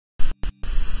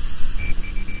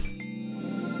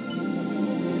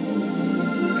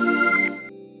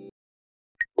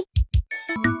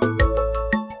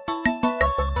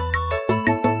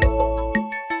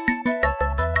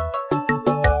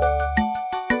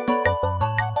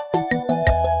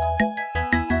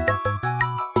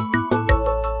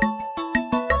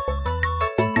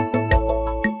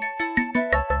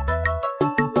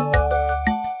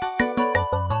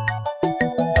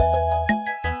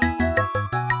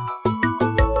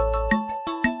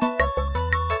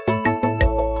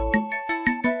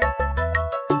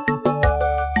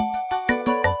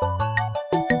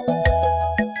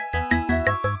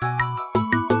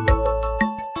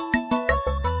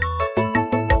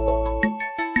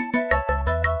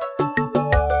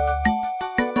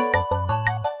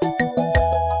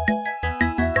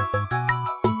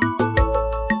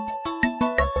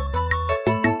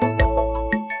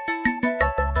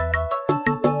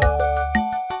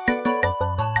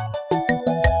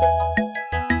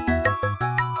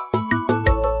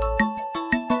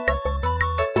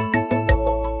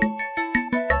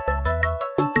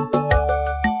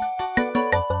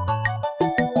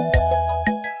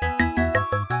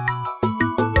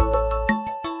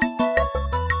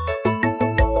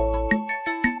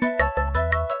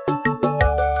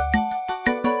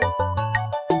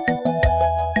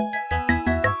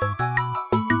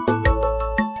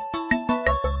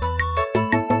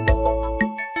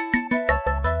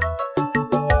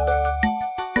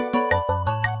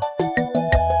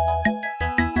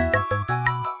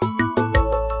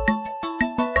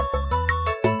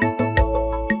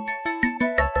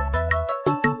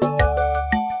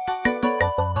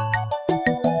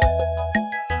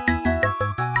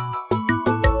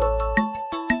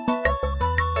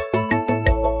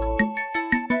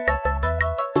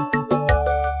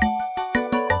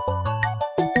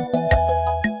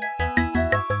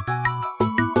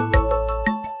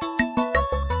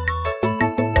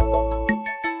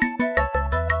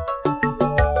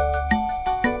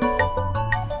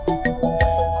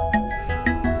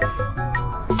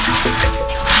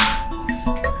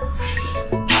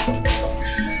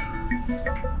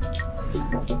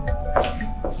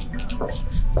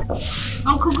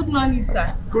morning,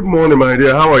 sir. Good morning, my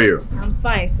dear. How are you? I'm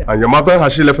fine, sir. And your mother,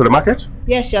 has she left for the market?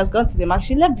 Yes, she has gone to the market.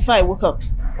 She left before I woke up.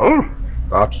 Oh,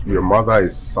 that your mother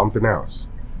is something else.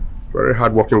 Very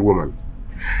hardworking woman.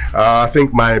 I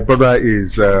think my brother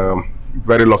is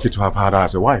very lucky to have had her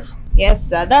as a wife. Yes,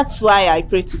 sir. That's why I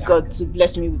pray to God to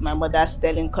bless me with my mother's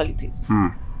sterling qualities.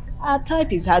 Our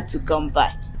type is hard to come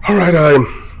by. All right,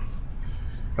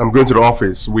 I'm going to the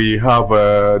office. We have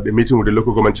the meeting with the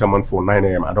local government chairman for 9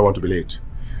 a.m. I don't want to be late.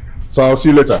 So I'll see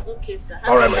you later. Okay, sir.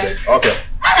 All right, my dear. Okay.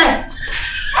 Ernest!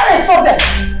 Ernest, stop there!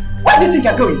 Where do you think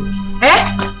you're going?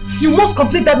 Eh? You must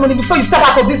complete that money before you step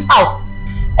out of this house.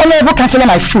 Honorable Councillor,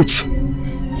 my foot.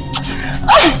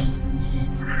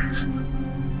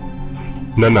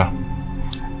 Nana,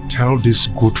 tell this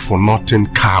good-for-nothing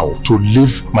cow to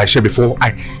leave my share before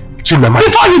I change my mind.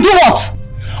 Before you do what?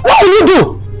 What will you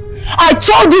do? I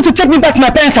told you to take me back to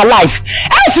my parents alive.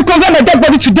 Else you convert my dead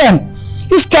body to them.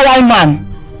 You sterile man.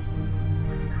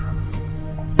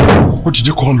 What did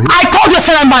you call me? I called you a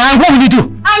sterile man, and what will you do?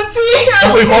 Auntie,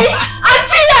 what's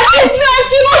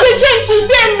the change to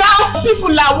them now?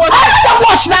 People are watching. Let them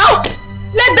watch now.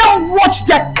 Let them watch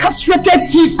their castrated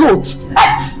he-goats.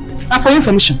 And for your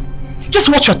information, just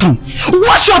watch your tongue.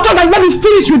 Watch your tongue and let me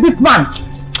finish with this man.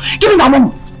 Give me that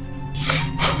money.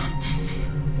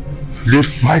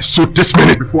 Leave my suit this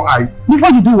minute before I... Before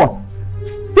you do what?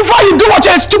 Before you do what,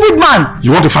 you're a stupid man.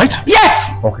 You want to fight?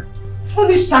 Yes. Okay.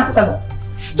 Foolish chancellor.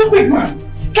 Stupid man.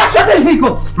 Castrated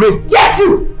he-goats. Me? Yes,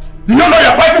 you. You know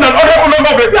you're fighting an honorable member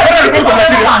of the...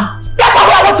 Get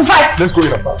away, I want to fight. Let's go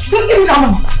in and fight. Give me that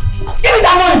money. Give me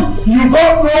that money. You don't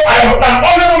know I am an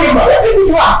honorable member. What do you think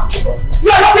you are? You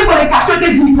are looking for a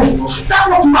castrated he-goat. That's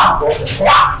what you are.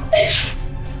 Yeah.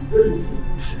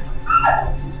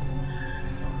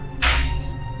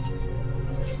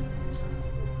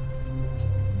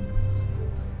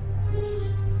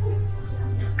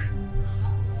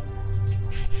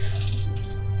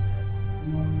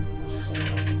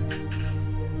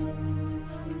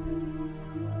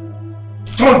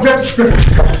 Don't get straight.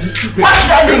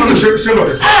 Shame of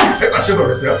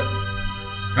yourself.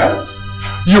 Huh?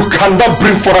 You cannot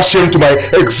bring further shame to my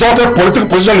exalted political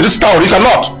position in this town. You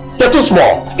cannot. You're too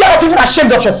small. You're not even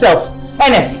ashamed of yourself.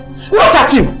 Ernest, look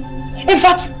at you. In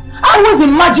fact, I always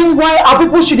imagine why our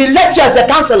people should elect you as a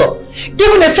councillor,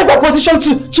 giving a separate position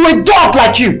to a dog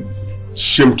like you.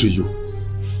 Shame to you.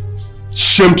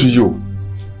 Shame to you.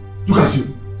 Look at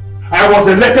you. I was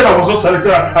elected, I was not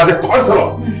selected as a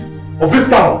councillor of this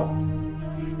town.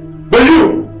 But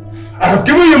you, I have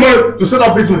given you money to set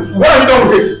up business. What have you done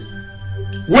with it?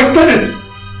 Wasted it.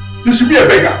 You should be a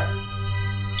beggar.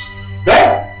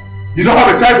 Eh? You don't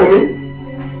have a child for me?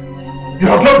 You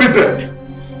have no business.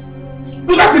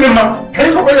 Look at Cinema. Can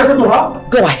you compare yourself to her?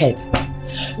 Go ahead.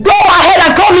 Go ahead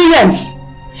and call me names.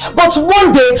 But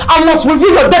one day I must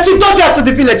reveal your dirty daughters to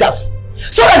the villagers,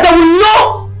 so that they will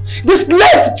know the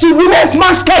slave to women's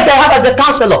man's care they have as a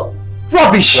councillor.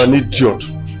 Rubbish. You're an idiot.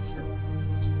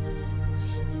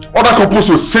 Other couples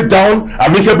will sit down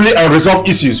amicably and resolve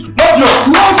issues. Not yours.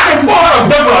 Nonsense.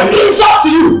 It's up to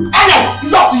you. Ernest,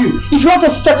 it's up to you. If you want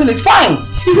us to settle it, fine.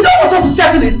 If you don't want us to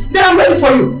settle it, then I'm ready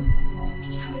for you.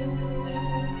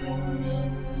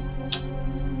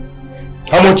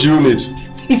 How much do you need?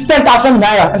 It's 10,000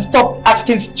 naira, and stop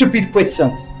asking stupid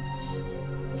questions.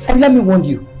 And let me warn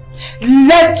you,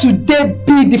 let today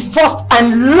be the first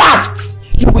and last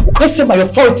you will question my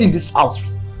authority in this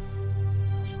house.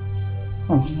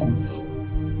 Nonsense.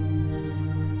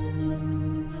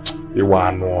 It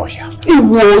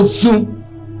was you.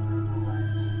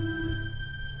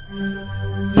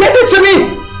 Give it to me!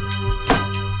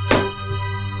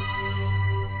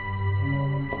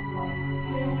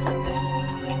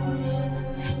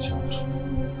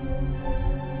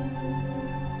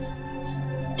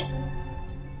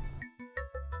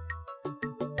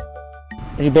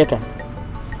 Rebecca,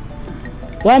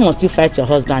 why must you fight your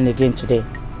husband again today,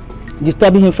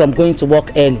 disturbing him from going to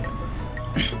work early?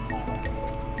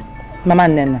 Mama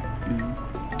Nena,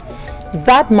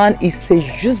 that man is a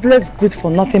useless,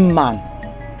 good-for-nothing man.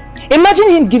 Imagine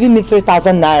him giving me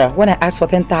 3,000 naira when I asked for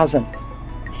 10,000.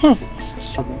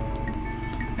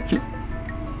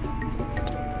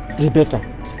 Rebecca,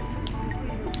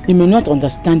 you may not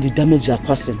understand the damage you are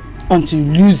causing until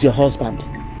you lose your husband.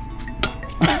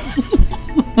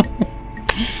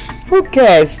 Who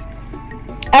cares?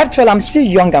 After all, I'm still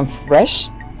young and fresh,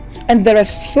 and there are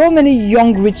so many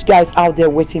young rich guys out there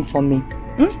waiting for me.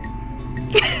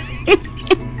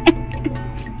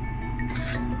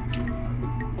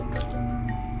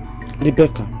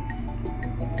 Rebecca,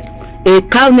 a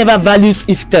cow never values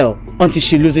its tail until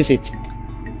she loses it.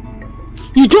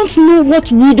 You don't know what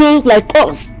widows like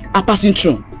us are passing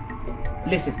through.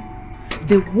 Listen,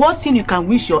 the worst thing you can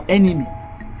wish your enemy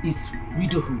is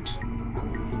widowhood.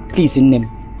 Please, Nnem,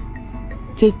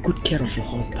 take good care of your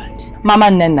husband.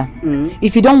 Mama Nena,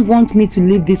 if you don't want me to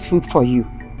leave this food for you,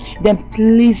 then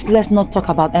please let's not talk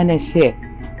about Ernest here.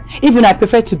 Even I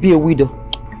prefer to be a widow.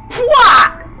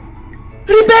 What?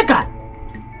 Rebecca?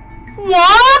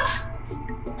 What?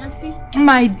 Auntie,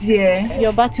 My dear.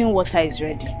 your bathing water is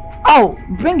ready. Oh,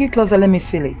 bring it closer, let me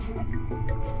feel it.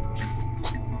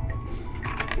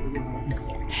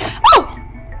 Oh!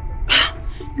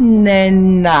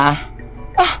 Nena.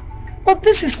 But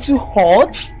this is too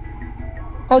hot.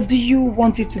 Or do you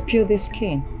want it to peel the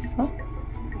skin? Huh?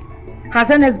 Has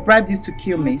Ernest bribed you to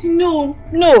kill me? Auntie, no,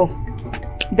 no.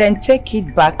 Then take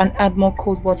it back and add more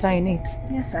cold water in it.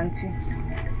 Yes, Auntie.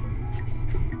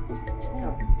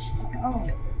 Oh.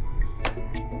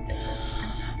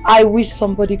 I wish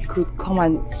somebody could come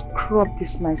and scrub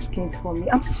this my skin for me.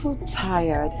 I'm so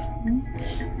tired.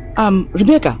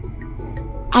 Rebecca,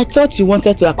 I thought you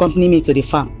wanted to accompany me to the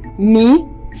farm. Me?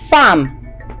 Farm?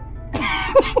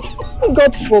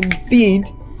 God forbid.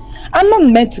 I'm not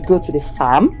meant to go to the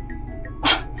farm.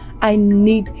 I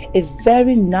need a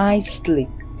very nice sleep.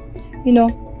 You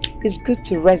know, it's good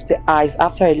to rest the eyes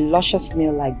after a luscious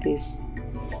meal like this.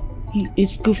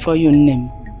 It's good for you,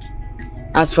 Nnem.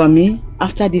 As for me,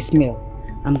 after this meal,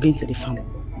 I'm going to the farm.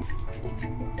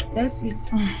 That's it.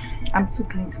 I'm too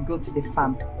clean to go to the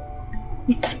farm.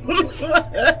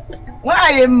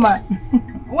 Why, Emma?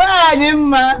 Why,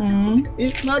 Emma?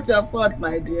 It's not your fault,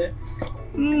 my dear.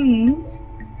 I'm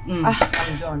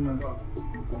done.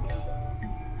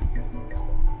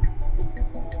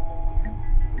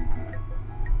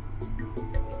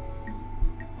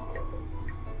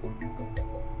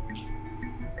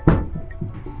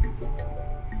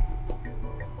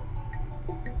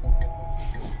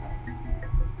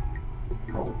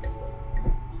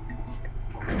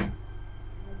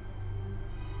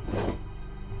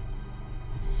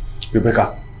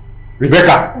 Rebecca!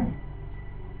 Rebecca!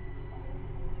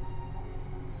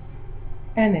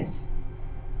 Ernest,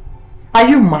 are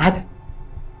you mad?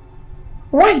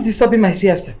 Why are you disturbing my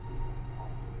siesta?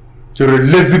 You're a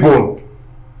lazy bone.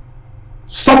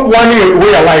 Stop whining away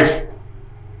your life.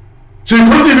 So you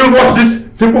couldn't even wash this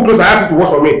simple clothes I asked you to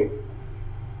wash for me.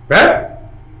 Eh?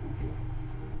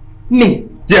 Me?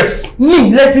 Yes.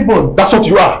 Me, lazy bone? That's what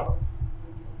you are.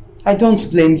 I don't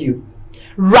blame you.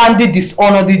 Randy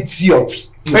dishonored idiot.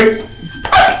 Hey!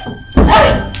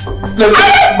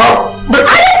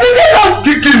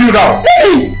 Kill you now!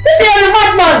 Leave me! You're a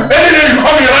madman! Any day you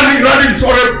call me Randy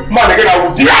disordered man again, I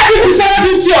will deal. Randy dishonored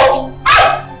idiot!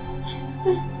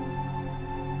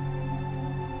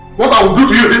 What I will do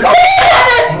to you this house?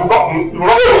 You will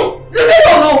not know. Leave me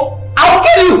alone! I'll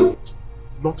kill you!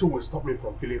 Nothing will stop me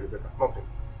from killing Rebecca. Nothing.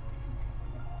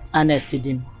 Ernest,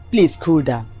 please cool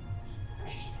down.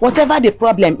 Whatever the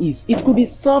problem is, it could be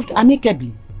solved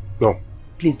amicably. No.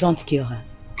 Please don't kill her.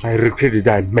 I regret the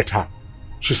day I met her.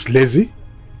 She's lazy,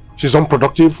 she's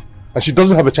unproductive, and she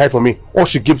doesn't have a child for me. All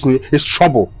she gives me is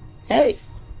trouble. Hey.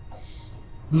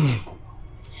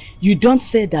 You don't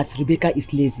say that Rebecca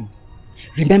is lazy.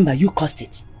 Remember, you caused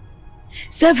it.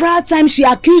 Several times she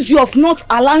accused you of not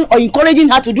allowing or encouraging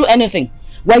her to do anything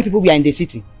while people were in the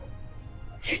city.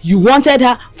 You wanted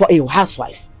her for a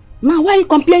housewife. Now why are you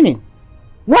complaining?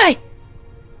 Why?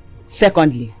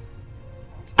 Secondly,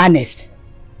 Ernest,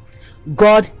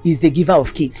 God is the giver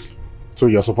of kids. So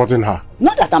you're supporting her?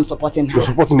 Not that I'm supporting her. You're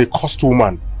supporting a cursed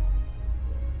woman.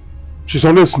 She's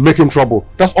always making trouble.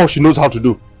 That's all she knows how to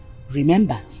do.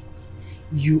 Remember,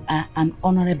 you are an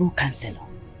honorable counselor.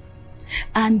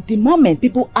 And the moment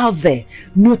people out there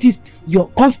noticed your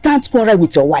constant quarrel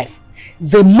with your wife,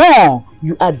 the more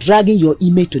you are dragging your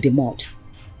image to the mud.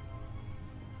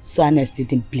 So Ernest,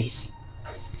 please.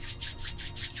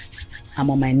 I'm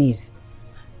on my knees.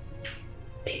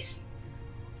 Please.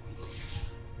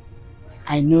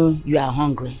 I know you are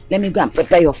hungry. Let me go and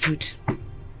prepare your food.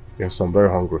 Yes, I'm very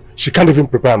hungry. She can't even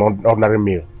prepare an ordinary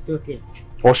meal. It's okay.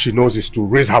 All she knows is to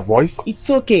raise her voice. It's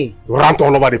okay. Rant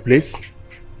all over the place.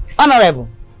 Honorable.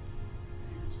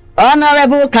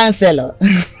 Honorable counselor.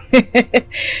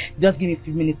 Just give me a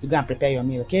few minutes to go and prepare your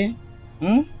meal, okay?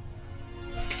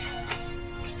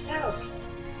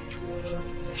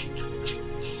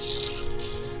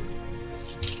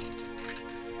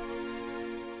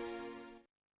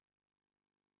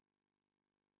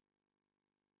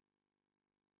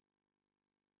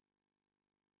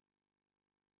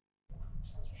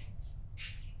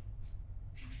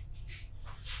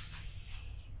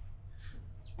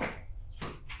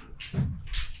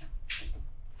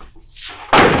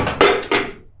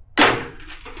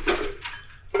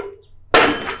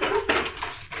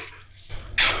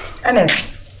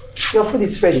 Ernest, your food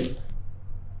is ready.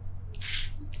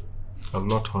 I'm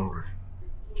not hungry.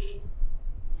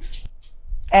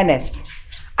 Ernest,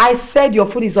 I said your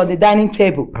food is on the dining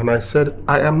table. And I said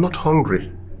I am not hungry.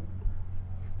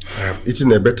 I have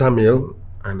eaten a better meal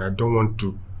and I don't want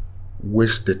to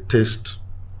waste the taste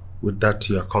with that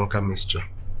Ekeocha mixture.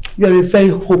 You are a very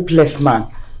hopeless man.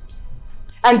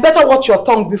 And better watch your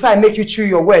tongue before I make you chew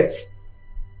your words.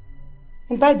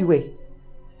 And by the way,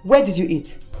 where did you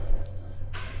eat?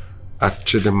 At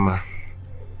Chidema,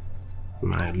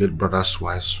 my late brother's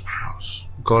wife's house.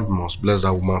 God must bless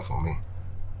that woman for me.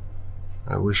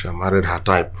 I wish I married her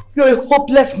type. You're a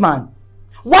hopeless man.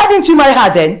 Why didn't you marry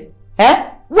her then? Eh?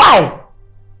 Why?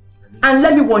 And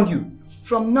let me warn you,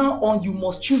 from now on you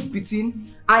must choose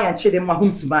between I and Chidema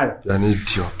whom to marry. You're an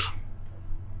idiot.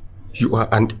 You are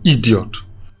an idiot.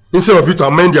 Instead of you to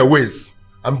amend your ways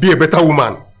and be a better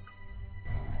woman,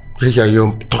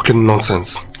 you're talking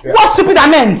nonsense. Yeah. What stupid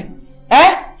amend?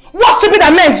 Eh? What stupid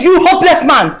amend, you hopeless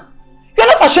man? You're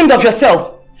not ashamed of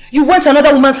yourself. You went to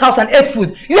another woman's house and ate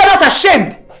food. You are not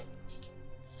ashamed.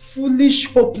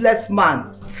 Foolish, hopeless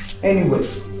man. Anyway.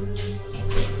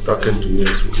 Talking to you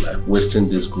is like wasting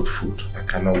this good food. I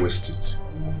cannot waste it.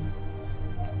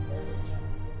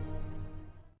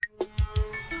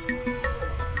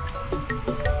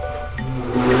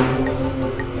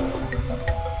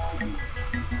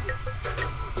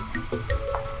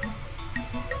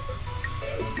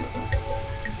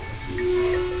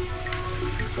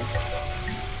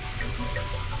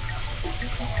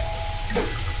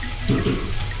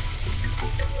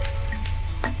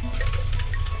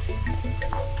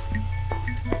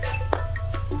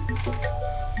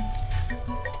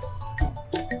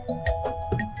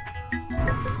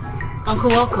 Uncle,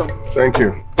 welcome. Thank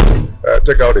you.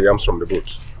 Take out the yams from the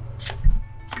boot.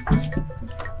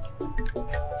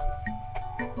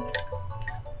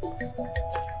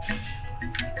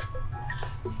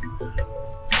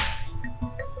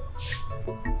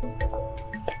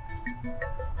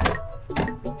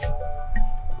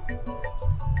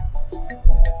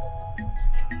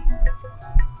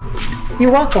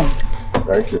 You're welcome.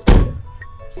 Thank you.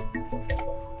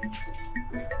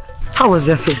 How was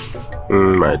the office?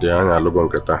 My dear, I'm going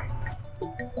to get that.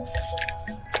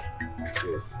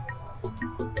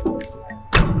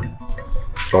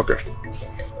 Okay.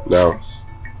 Now,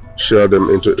 share them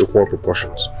into equal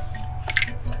proportions.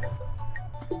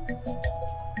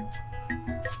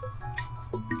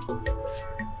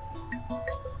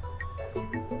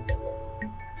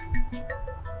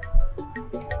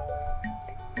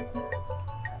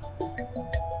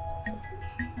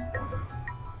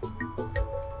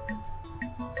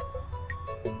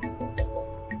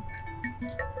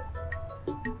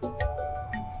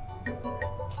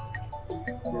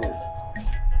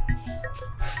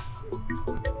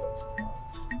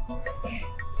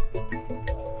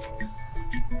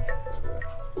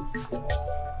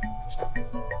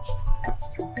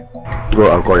 Go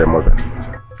and call your mother.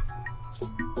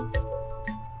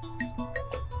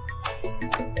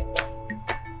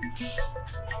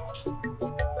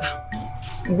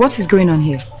 What is going on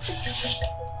here?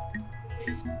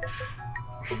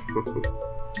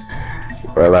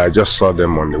 Well, I just saw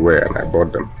them on the way and I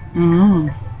bought them.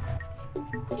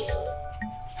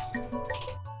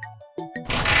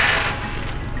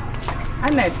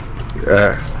 Ernest.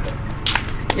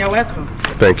 You're welcome.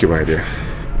 Thank you, my dear.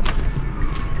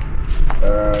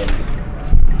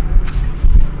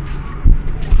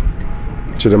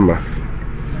 Chidema,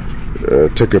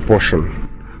 take a portion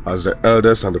as the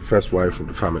eldest and the first wife of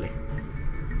the family.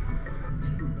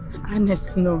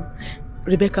 Ernest, no.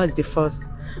 Rebecca is the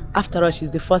first. After all, she's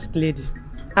the first lady.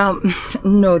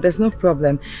 No, there's no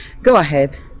problem. Go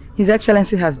ahead. His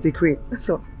Excellency has decreed.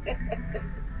 So.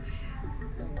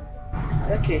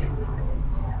 Okay.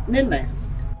 Nene,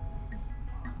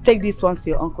 take this one to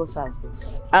your uncle's house.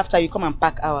 After you come and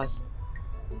pack ours.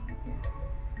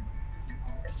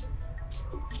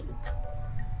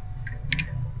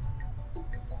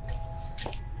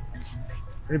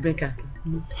 Rebecca,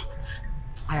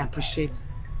 I appreciate.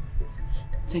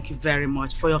 Thank you very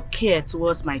much for your care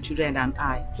towards my children and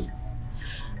I.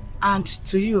 And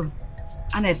to you,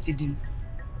 Ernest,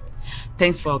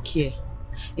 thanks for your care.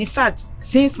 In fact,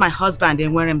 since my husband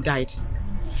and Warren died,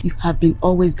 you have been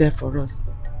always there for us.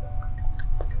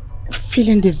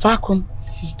 Filling the vacuum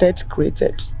his death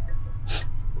created.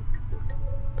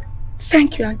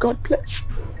 Thank you and God bless.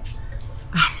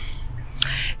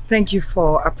 Thank you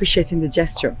for appreciating the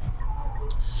gesture.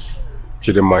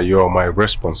 Chidema, you're my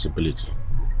responsibility.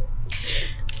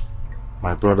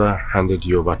 My brother handed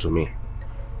you over to me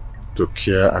to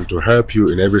care and to help you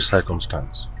in every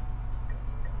circumstance.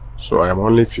 So I am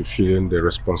only fulfilling the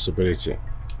responsibility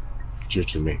due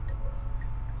to me.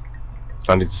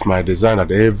 And it's my design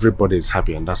that everybody is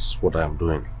happy, and that's what I am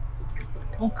doing.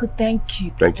 Uncle, thank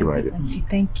you. Thank you, my dear. Auntie,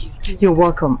 thank you. You're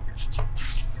welcome.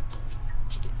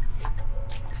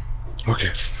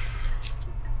 Okay.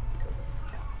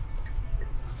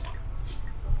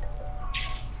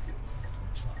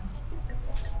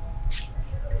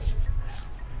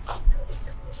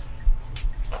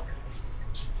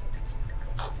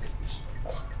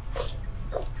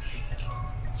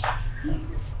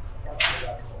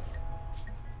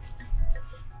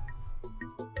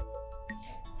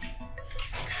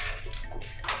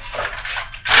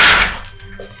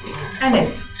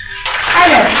 Ernest!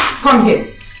 Ernest! Come here.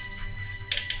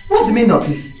 What's the meaning of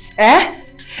this? Eh?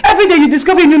 Every day you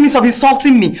discover new means of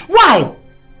insulting me. Why?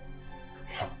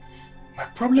 My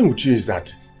problem with you is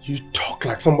that you talk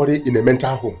like somebody in a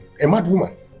mental home. A mad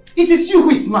woman. It is you who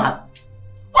is mad.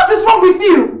 What is wrong with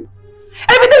you?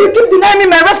 Every day you keep denying me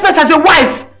my respect as a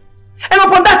wife. And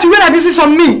upon that you rain abuses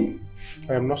on me.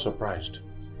 I am not surprised.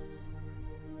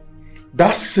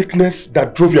 That sickness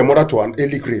that drove your mother to an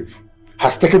early grave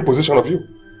has taken possession of you.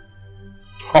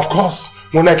 Of course,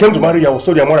 when I came to marry you, I was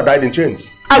told your mother died in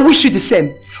chains. I wish you the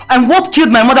same. And what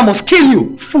killed my mother must kill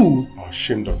you, fool. I'm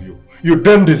ashamed of you. You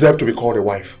don't deserve to be called a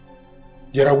wife.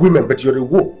 You're a woman, but you're a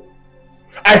woe.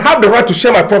 I have the right to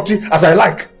share my property as I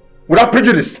like, without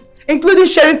prejudice. Including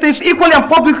sharing things equally and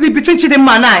publicly between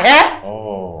Chidinma and I, eh?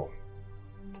 Oh,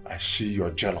 I see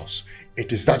you're jealous.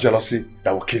 It is that jealousy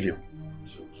that will kill you.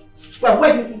 Well,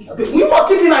 wait, you must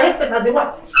give me my respect as a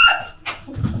wife.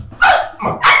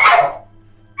 Ernest!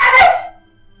 Ernest!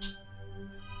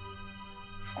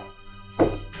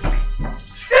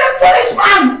 You're a foolish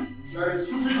man! You're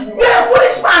a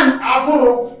foolish man!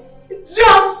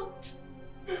 Just!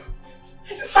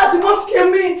 This man, you must kill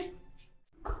me!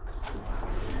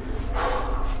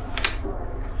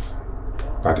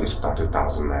 That is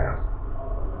 30,000 naira.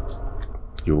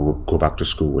 You will go back to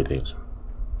school with it.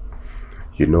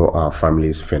 You know our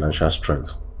family's financial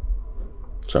strength.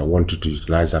 So I want you to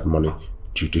utilize that money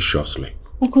judiciously.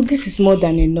 Uncle, this is more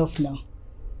than enough now.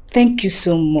 Thank you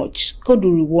so much. God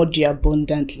will reward you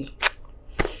abundantly.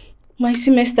 My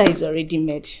semester is already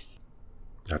made.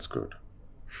 That's good.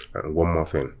 And one more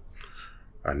thing,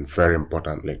 and very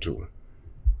importantly too.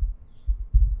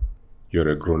 You're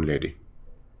a grown lady.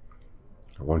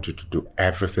 I want you to do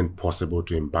everything possible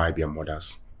to imbibe your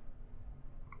mother's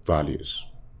values.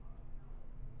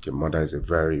 Your mother is a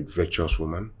very virtuous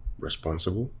woman,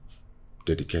 responsible,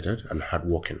 dedicated, and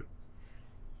hardworking.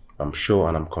 I'm sure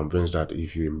and I'm convinced that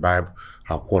if you imbibe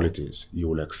her qualities, you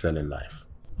will excel in life.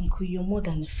 Uncle, you're more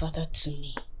than a father to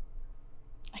me.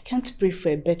 I can't pray for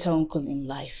a better uncle in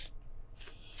life.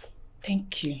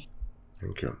 Thank you.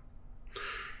 Thank you.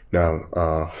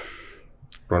 Now,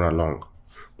 run along.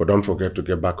 But don't forget to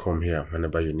get back home here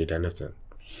whenever you need anything.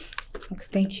 Okay,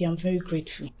 thank you. I'm very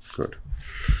grateful. Good.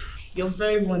 You're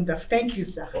very wonderful. Thank you,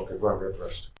 sir. Okay, go and get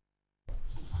dressed.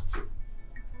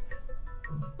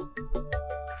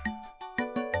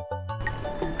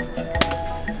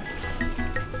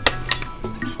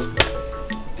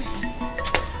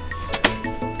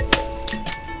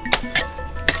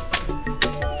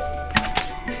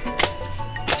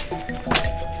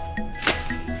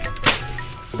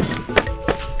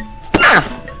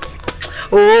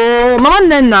 Oh, Mama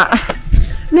Nena,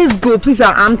 let's go, please.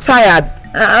 I'm tired.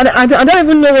 I don't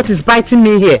even know what is biting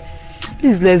me here.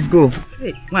 Please, let's go.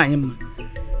 Hey,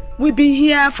 we'll be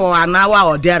here for an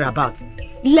hour or thereabout.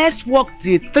 Let's walk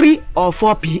till 3 or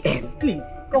 4 p.m. Please,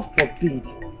 God forbid.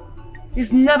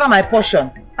 It's never my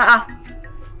portion.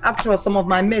 After all, some of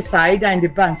my mates are either in the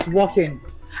banks working.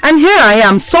 And here I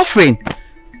am, suffering.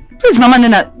 Please, Mama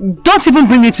Nena, don't even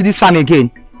bring me to this farm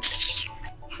again.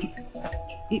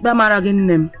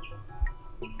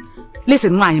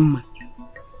 Listen, Waima,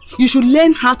 you should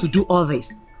learn how to do all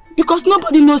this because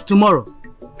nobody knows tomorrow.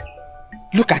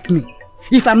 Look at me.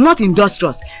 If I'm not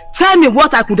industrious, tell me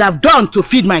what I could have done to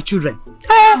feed my children.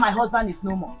 My husband is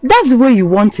no more. That's the way you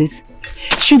want it.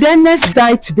 Should Ernest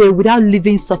die today without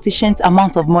leaving sufficient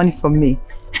amount of money from me,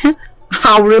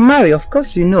 I'll remarry, of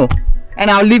course you know. And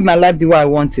I'll live my life the way I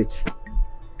want it.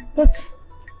 But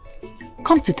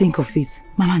come to think of it,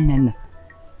 Mama Nena,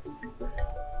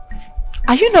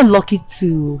 are you not lucky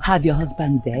to have your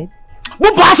husband dead?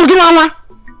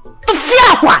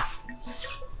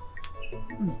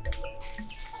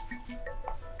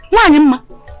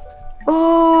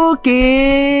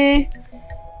 Okay.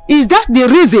 Is that the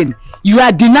reason you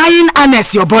are denying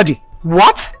Ernest your body?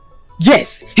 What?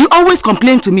 Yes. He always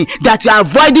complained to me that you are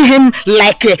avoiding him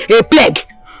like a plague.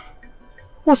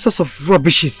 What sort of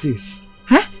rubbish is this?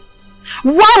 Huh?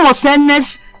 Why must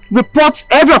Ernest report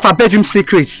every of our bedroom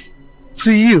secrets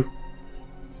to you?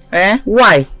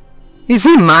 Why? Is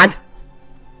he mad?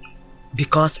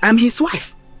 Because I'm his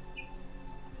wife.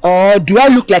 Or do I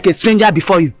look like a stranger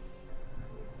before you?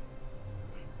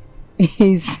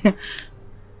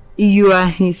 You are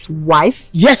his wife?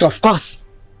 Yes, of course.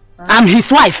 I'm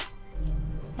his wife.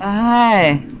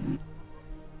 Aye.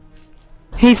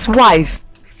 His wife.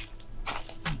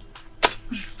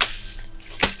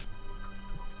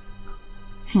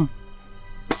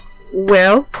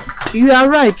 Well, you are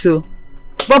right too.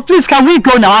 But please, can we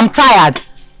go now? I'm tired.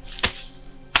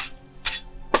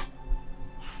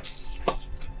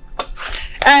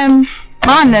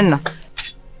 Manena,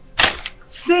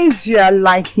 since you are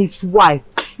like his wife,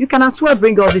 you can as well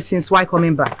bring all these things while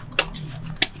coming back.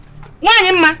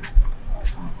 Wanyimma!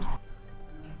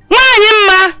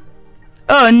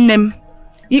 Oh, nnem.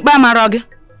 Ikpa maroge.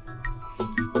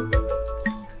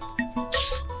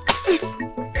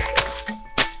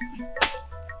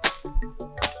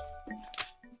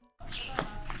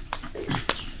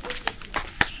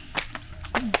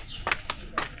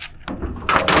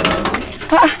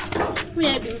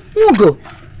 Ugo.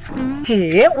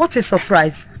 Hey, what a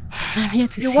surprise. I'm here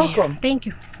to see you. You're welcome. Thank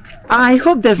you. I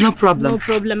hope there's no problem. No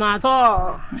problem at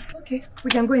all. Okay, we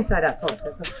can go inside at all.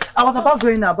 I was about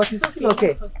going now, but it's still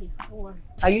okay. It's okay.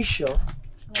 Are you sure?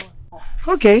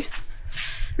 Okay.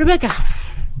 Rebecca.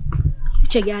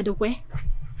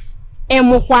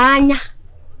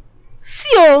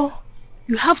 See,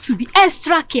 you have to be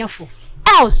extra careful.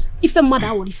 Else, if a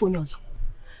mother will phone you.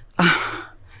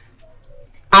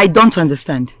 I don't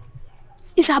understand.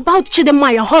 It's about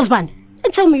Chidema, your husband.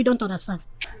 And tell me you don't understand.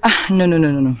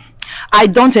 No. I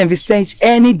don't envisage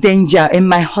any danger in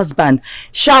my husband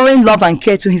showering love and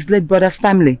care to his late brother's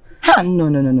family.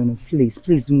 No.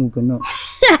 Please, Mugo, no.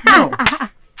 No.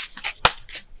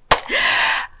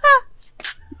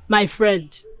 My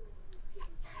friend,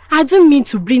 I don't mean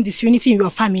to bring disunity in your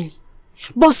family.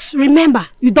 But remember,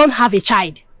 you don't have a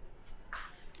child.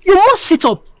 You must sit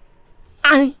up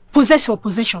and possess your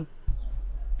possession.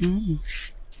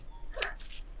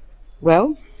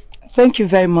 Well, thank you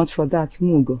very much for that,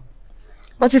 Mugo.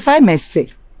 But if I may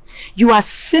say, you are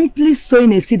simply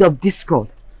sowing a seed of discord.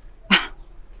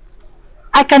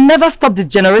 I can never stop the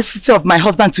generosity of my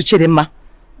husband to Chidema.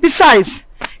 Besides,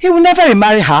 he will never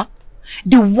remarry her.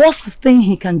 The worst thing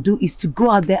he can do is to go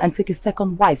out there and take a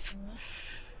second wife.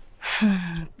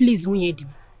 Please, Munyedim,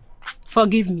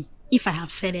 forgive me if I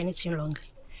have said anything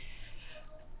wrongly.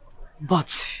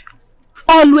 But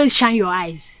always shine your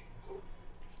eyes.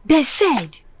 They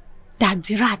said that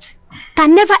the rat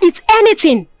can never eat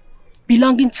anything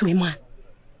belonging to a man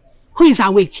who is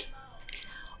awake.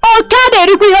 I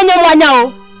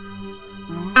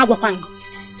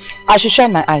should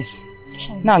shine my eyes.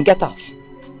 Now get out.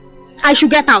 I should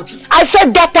get out. I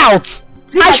said get out.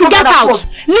 I should get out.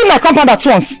 Leave my compound at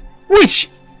once. Which?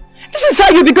 This is how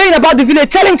you'll be going about the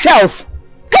village telling tales.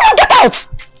 Come on, get out.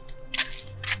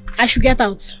 I should get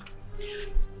out.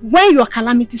 When your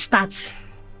calamity starts,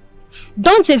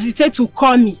 don't hesitate to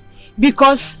call me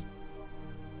because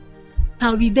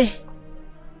I'll be there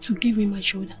to give me my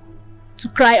shoulder to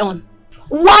cry on.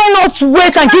 Why not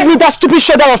wait and give me that stupid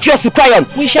shoulder of yours to cry on?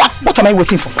 We shall. What am I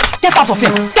waiting for? Get out of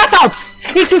here. Get out.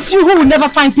 It is you who will never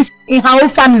find peace in her own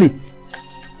family.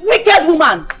 Wicked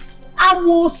woman.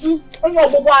 Amosu.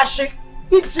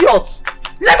 Idiot.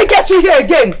 Let me get you here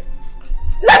again.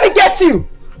 Let me get you.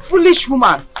 Foolish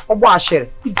woman.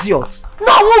 Idiot. No,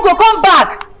 Mugo, come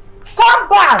back. Come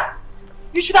back.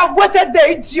 You should have waited there,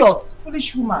 idiot.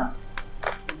 Foolish woman.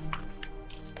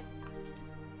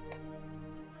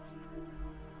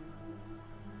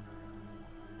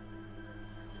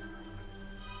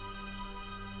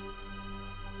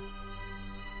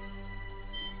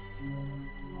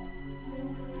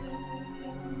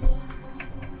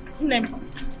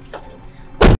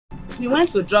 We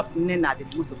went to drop Nene at the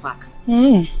motor park.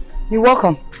 You're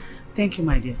welcome. Thank you,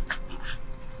 my dear.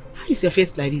 How is your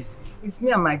face like this? It's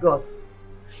me and my God.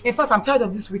 In fact, I'm tired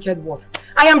of this wicked world.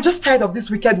 I am just tired of this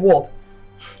wicked world.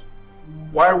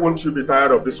 Why won't you be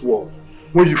tired of this world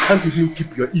when you can't even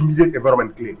keep your immediate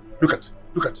environment clean? Look at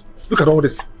all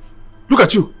this. Look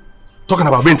at you, talking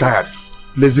about being tired.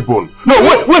 Lazy bone. No,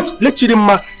 wait. Let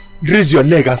Chidema raise your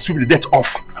leg and sweep the dirt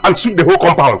off and sweep the whole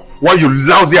compound while you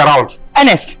lousy around.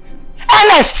 Ernest!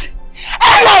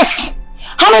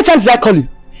 How many times did I call you?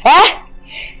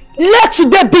 Let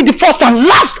today be the first and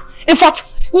last. In fact,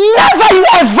 never you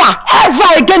ever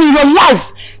again in your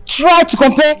life try to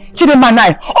compare Chidema and I,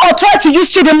 or try to use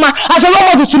Chidema as a role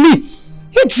model to me.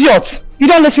 Idiot! You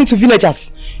don't listen to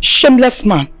villagers. Shameless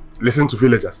man. Listen to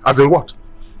villagers? As in what?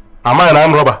 Am I an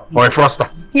armed robber or a fraudster?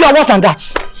 You are worse than that.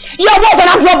 You are worse than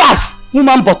armed robbers.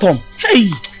 Human bottom. Hey!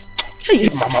 Hey,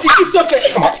 Mama. It's okay.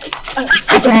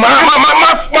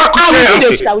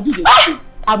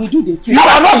 I will do this. You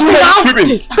are not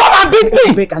sweeping. Come and beat me.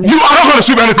 You are not going to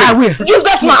sweep anything. I will.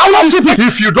 Useless man. I will not sweep it.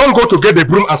 If you don't go to get the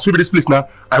broom and sweep this place now,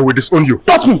 I will disown you.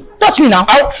 Touch me. Touch me now.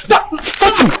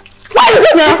 Touch me. Why are you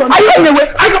running? Are you running away?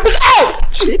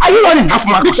 Are you running? Half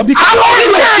my gosh. I'm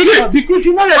running away. If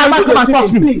you know that man come and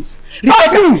touch me, please. It's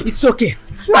okay. It's okay.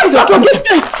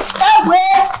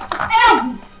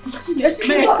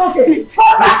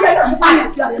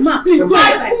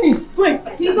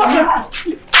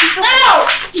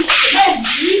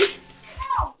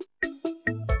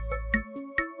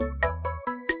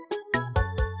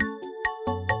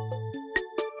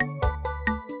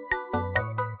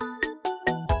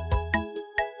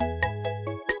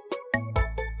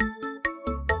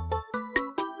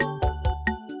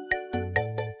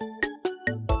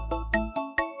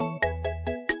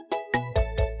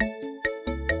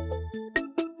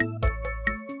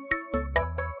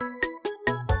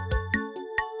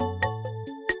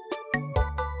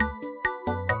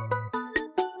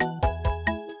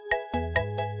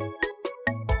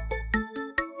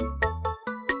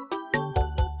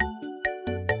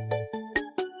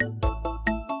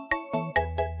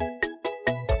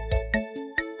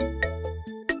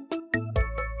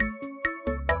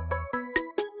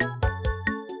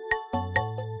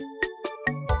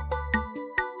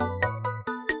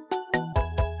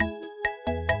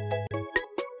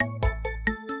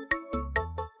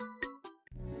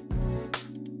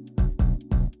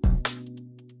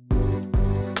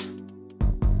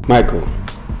 Michael,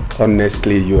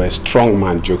 honestly, you're a strong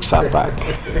man, jokes apart.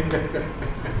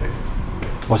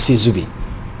 But see, Zubi,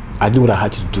 I knew what I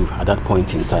had to do at that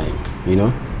point in time, you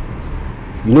know?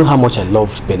 You know how much I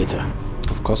loved Benita.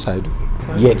 Of course I do.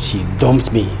 Yet she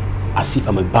dumped me as if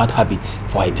I'm a bad habit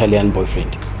for her Italian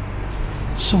boyfriend.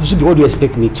 So, Zubi, what do you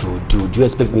expect me to do? Do you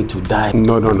expect me to die?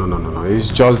 No. It's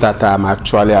just that I'm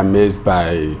actually amazed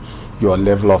by your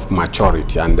level of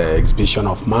maturity and the exhibition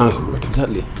of manhood.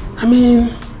 Exactly. I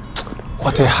mean,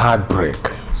 what a heartbreak.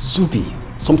 Zubi,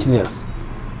 something else.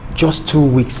 Just 2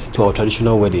 weeks to our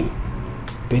traditional wedding,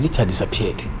 Benita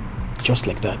disappeared. Just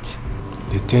like that.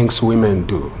 The things women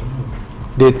do.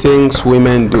 The things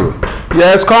women do.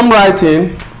 Yes, come right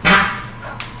in.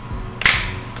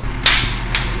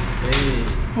 Hey.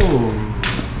 Oh.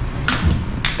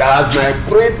 That's my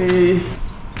pretty.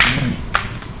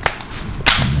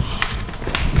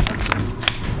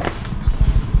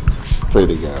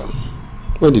 Pretty girl.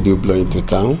 When did you blow into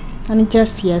town? And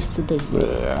just yesterday.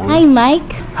 Hi,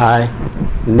 Mike. Hi,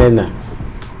 Nena.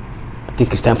 I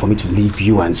think it's time for me to leave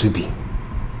you and Zubi.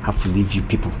 I have to leave you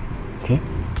people, okay?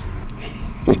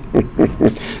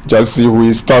 Just see who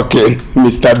is talking,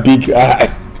 Mr. Big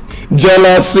Eye.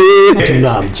 Jealousy. How do you know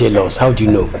I'm jealous? How do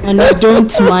you know? And I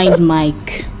don't mind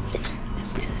Mike.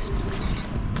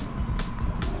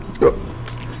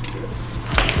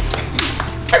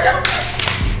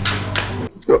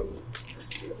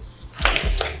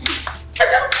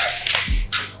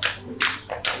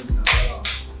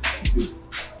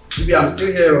 I'm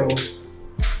still here.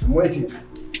 I'm waiting.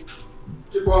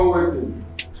 Keep on waiting.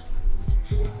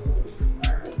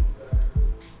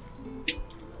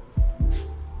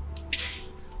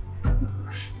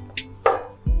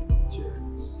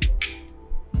 Cheers.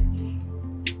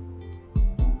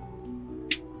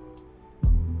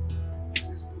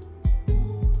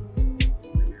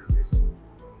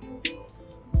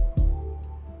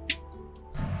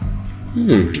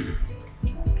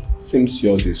 Seems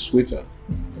yours is sweeter.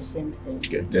 It's the same thing.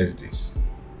 Okay, there's this.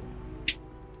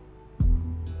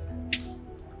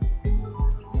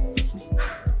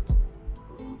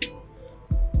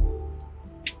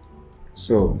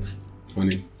 So,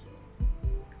 honey,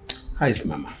 how is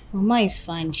Mama? Mama is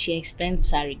fine. She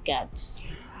extends her regards.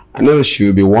 I know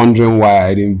she'll be wondering why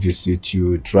I didn't visit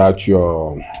you throughout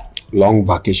your long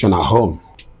vacation at home.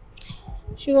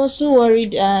 She was so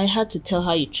worried I had to tell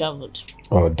her you traveled.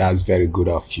 Oh, that's very good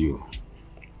of you.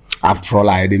 After all,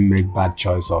 I didn't make bad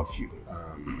choice of you.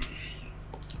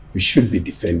 You should be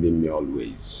defending me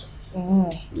always.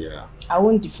 Yeah. I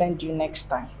won't defend you next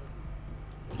time.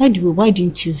 Anyway, why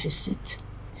didn't you visit?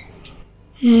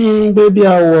 Baby,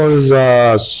 I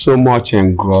was so much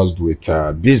engrossed with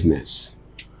business.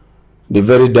 The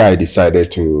very day I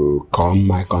decided to come,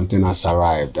 my containers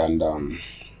arrived and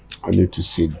I need to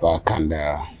sit back and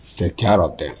take care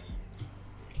of them.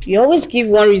 You always give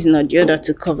one reason or the other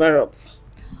to cover up.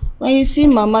 When you see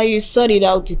Mama, you sort it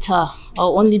out with her.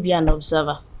 I'll only be an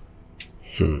observer.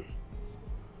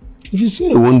 If you say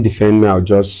you won't defend me, I'll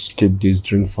just keep this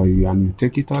drink for you and you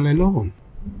take it all alone.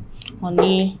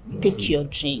 Honey, take your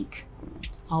drink.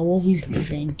 I'll always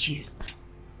defend you.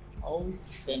 I'll always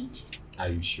defend you. Are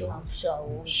you sure? I'm sure I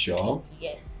will. Sure?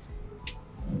 Yes.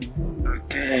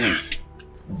 Okay.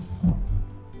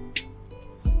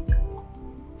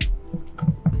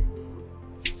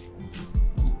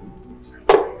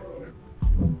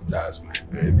 That's my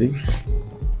baby.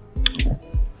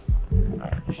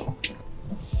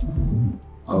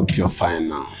 Hope you're fine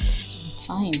now.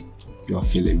 Fine. You're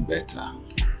feeling better.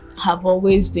 I've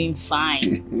always been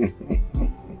fine.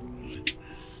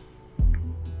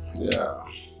 Yeah.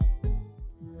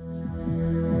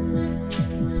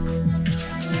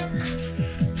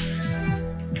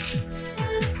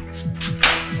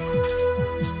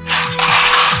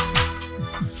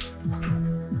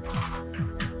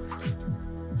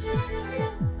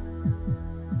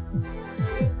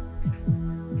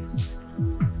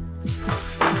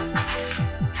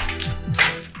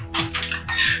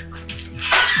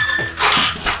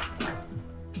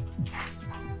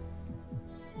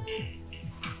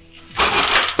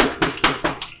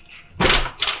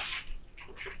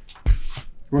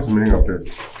 What's the meaning of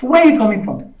this? Where are you coming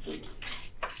from?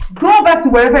 Go back to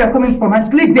wherever you're coming from and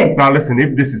sleep there. Now listen,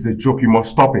 if this is a joke, you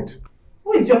must stop it.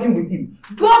 Who is joking with you?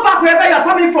 Go back wherever you're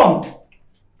coming from.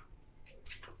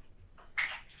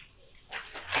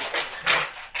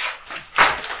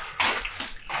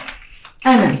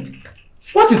 Ernest,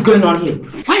 what is going on here?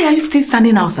 Why are you still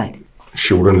standing outside?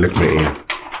 She wouldn't let me in.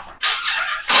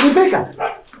 Rebecca,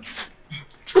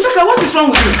 what is wrong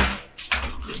with you?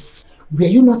 Were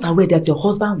you not aware that your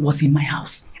husband was in my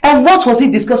house? And what was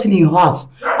he discussing in your house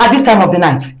at this time of the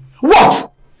night?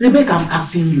 What? Rebecca, I'm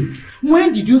asking you.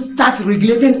 When did you start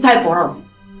regulating time for us?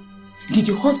 Did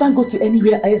your husband go to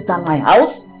anywhere else than my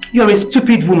house? You're a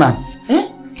stupid woman. Eh?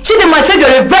 Chidinma said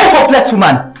you're a very hopeless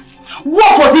woman.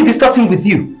 What was he discussing with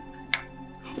you?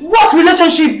 What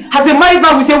relationship has a married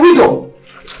man with a widow?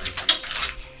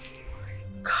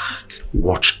 God.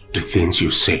 Watch the things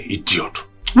you say, idiot.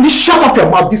 Will you shut up your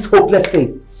mouth, this hopeless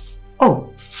thing?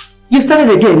 Oh, you started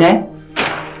again, eh?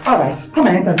 Alright, come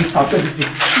and enter this house. Let me see.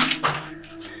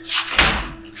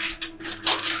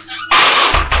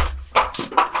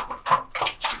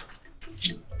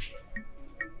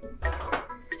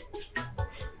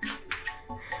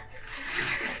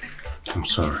 I'm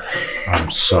sorry. I'm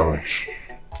sorry.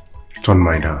 Don't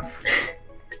mind her.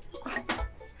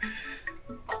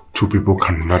 Two people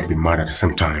cannot be mad at the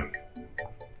same time.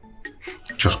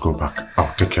 Just go back.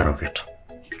 I'll take care of it.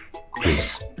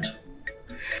 Please.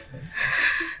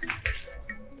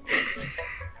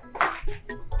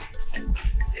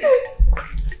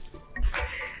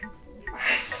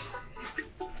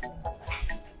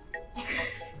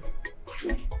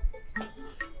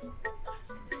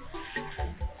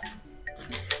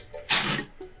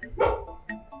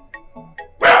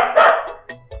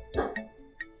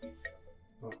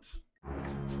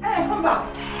 Hey, come back.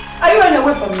 Are you running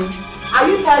away from me? Are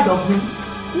you tired of me?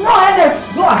 No,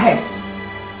 Ernest, go ahead.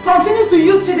 Continue to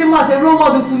use Chidinma as a role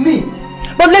model to me.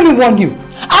 But let me warn you,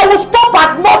 I will stop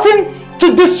at nothing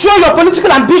to destroy your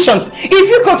political ambitions if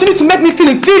you continue to make me feel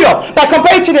inferior by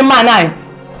comparing Chidinma and I.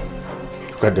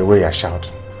 Look at the way you're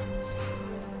shouting.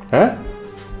 Huh?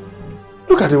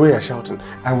 Look at the way you're shouting.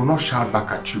 I will not shout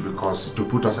back at you because to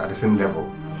put us at the same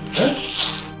level.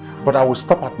 Huh? But I will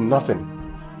stop at nothing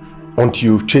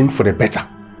until you change for the better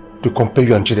to compare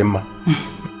you and Chidinma.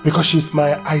 Because she's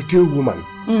my ideal woman.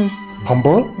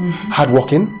 Humble,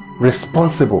 hardworking,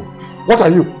 responsible. What are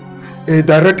you? A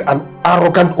direct and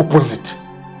arrogant opposite.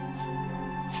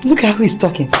 Look at who is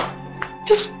talking.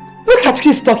 Just look at who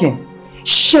is talking.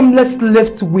 Shameless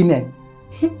left women.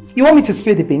 You want me to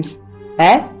spill the beans?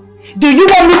 Eh? Do you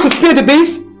want me to spill the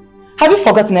beans? Have you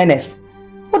forgotten, Ernest?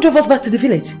 What drove us back to the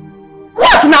village?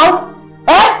 What now?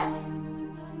 Eh?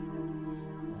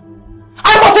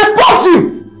 I must expose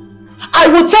you! I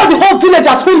will tell the whole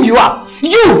villagers whom you are.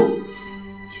 You!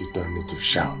 You don't need to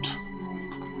shout.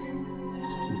 You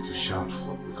don't need to shout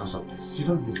because of this. You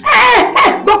don't need to... Hey!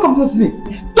 Don't come close to me.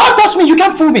 Don't touch me. You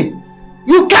can't fool me.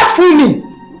 You can't fool me.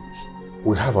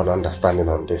 We have an understanding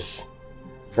on this.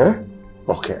 Huh?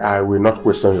 Okay, I will not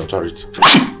question your authority.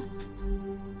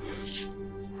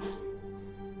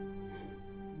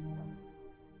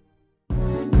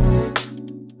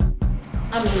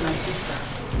 I'm my sister.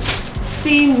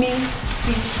 See me,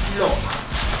 see love.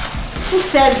 Who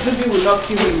said Zubi will not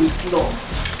kill me with love?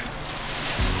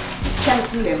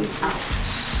 Chanting them out.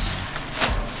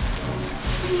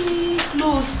 See,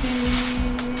 close,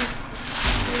 see.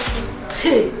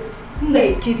 Hey,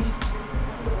 naked.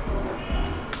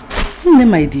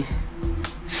 My dear.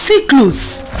 See See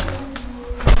clothes.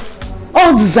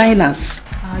 All designers.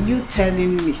 Are you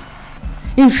telling me?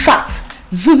 In fact,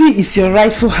 Zubi is your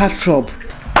rightful heartthrob.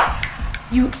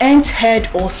 You ain't heard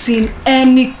or seen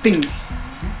anything.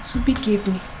 Zubi gave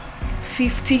me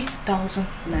 50,000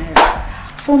 naira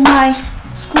for my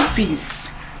school fees,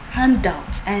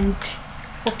 handouts and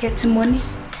pocket money.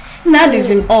 Now this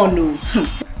is all no.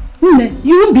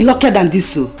 You won't be luckier than this,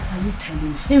 so. Are you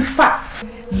telling me? In fact,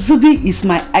 Zubi is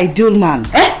my ideal man.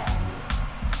 Eh?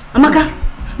 Amaka,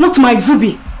 not my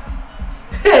Zubi.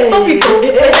 Hey. Stop it.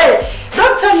 Hey.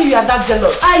 Don't tell me you are that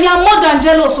jealous. I am more than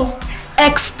jealous. Oh.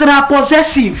 Extra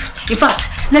possessive. In fact,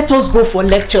 let us go for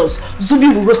lectures.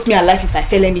 Zubi will roast me alive if I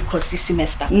fail any course this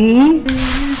semester. Stand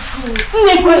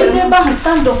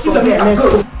up for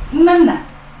Ernest. Nana.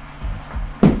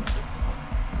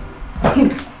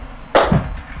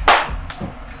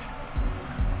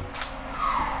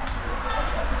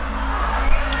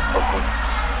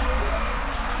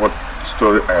 What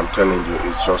story I am telling you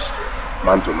is just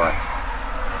man to man.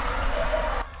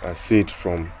 And see it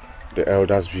from the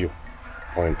elder's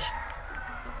viewpoint.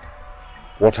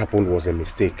 What happened was a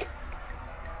mistake.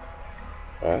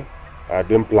 I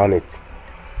didn't plan it.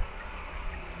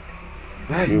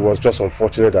 It was just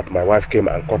unfortunate that my wife came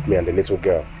and caught me and the little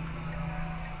girl.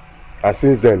 And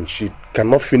since then, she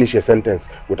cannot finish a sentence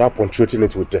without punctuating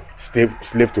it with the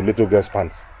slave to little girl's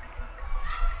pants.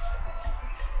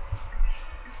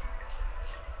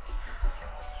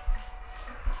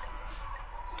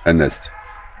 Ernest,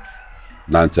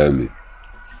 now tell me,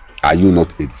 are you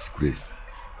not a disgrace?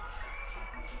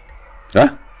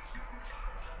 Huh?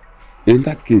 In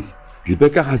that case,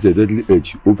 Rebecca has a deadly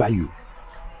edge over you.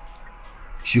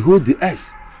 She holds the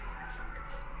S.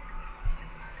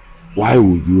 Why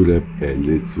would you rape a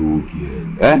little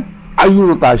girl? Eh? Are you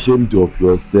not ashamed of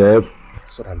yourself?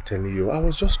 That's what I'm telling you. I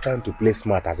was just trying to play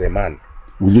smart as a man.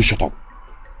 Will you shut up?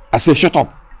 I say shut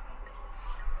up.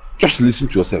 Just listen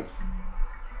to yourself.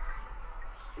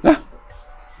 Huh?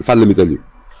 In fact, let me tell you,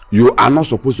 you are not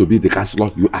supposed to be the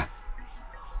counselor you are.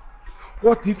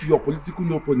 What if your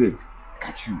political opponent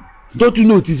catch you? Don't you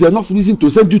know it is enough reason to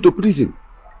send you to prison?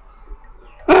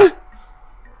 Huh?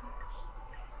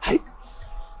 Hi.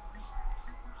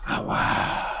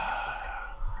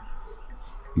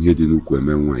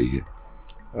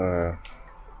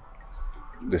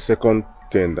 The second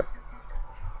thing that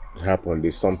happened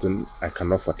is something I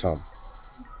cannot fathom.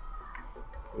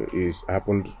 It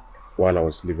happened while I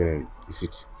was living in the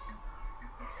city.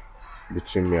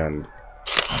 Between me and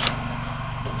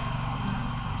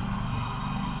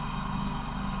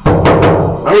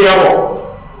Mami Yabo!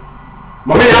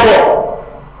 Mami Yabo!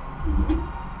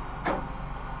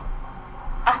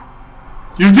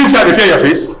 You think say I dey fear your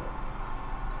face?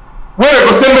 When I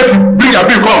go send make you bring your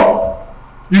bill come,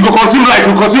 you go consume light,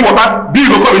 you go consume water, bill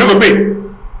go come, you no go pay.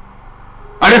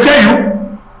 I dey fear you?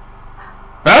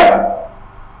 Eh?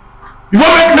 You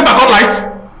wan make NEPA cut light?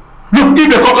 Look, if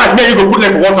they cut light, me you go put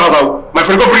light for 1,000. My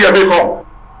friend go bring your bill come.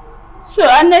 So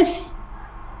Ernest,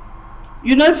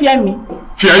 you don't fear me?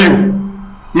 Fear you?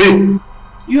 Me?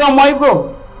 You are my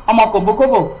bro. I'm a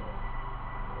kobo.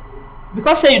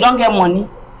 Because say you don't get money,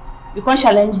 you can't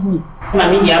challenge me.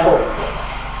 Mami Yabo.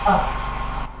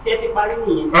 If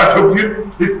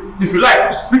you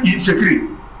like, speak in Shekiri.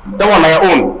 That one on your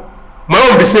own. My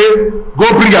own be say,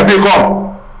 go bring your bill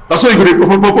come. That's why you go to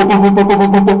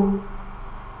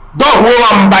dog hold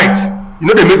and bite. You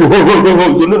know they make you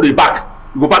hold. You know they back.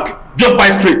 You go back, just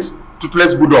bite straight.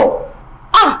 Toothless bulldog.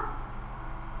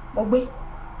 Ogbe.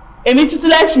 Emi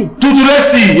tutulesi.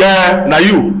 Tutulesi, yeah. Now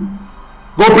you.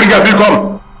 Go bring your bill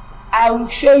come. I will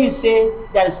show you say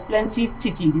there is plenty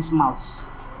teeth in this mouth.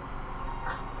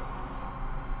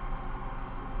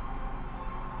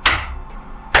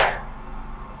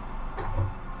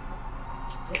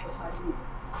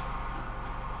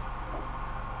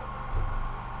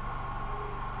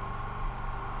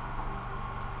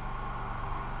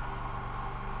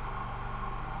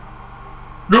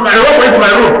 Look, I don't wait for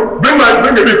my room. Bring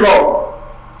the big call.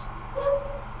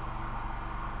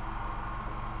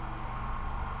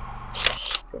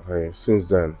 Since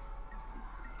then,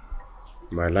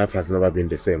 my life has never been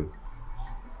the same.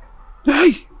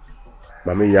 Hey.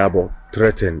 Mami Yabo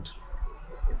threatened,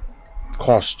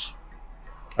 cursed,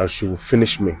 and she will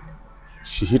finish me.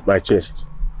 She hit my chest.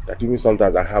 That even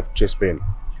sometimes I have chest pain.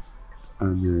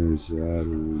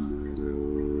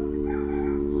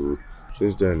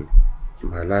 Since then,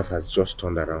 my life has just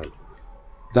turned around.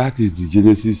 That is the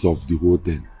genesis of the whole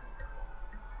thing.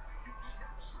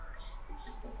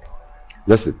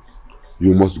 Listen,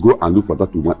 you must go and look for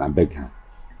that woman and beg her.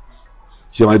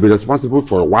 She might be responsible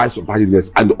for wise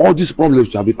unhappiness and all these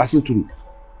problems you have been passing through.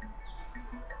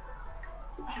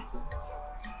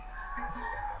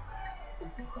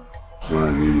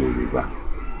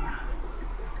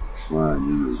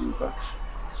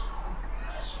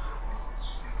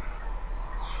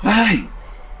 Hi.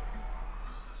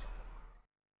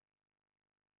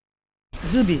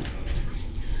 Zubi,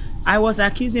 I was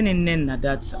accusing Nnenna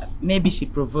that maybe she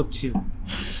provoked you.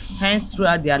 Hence,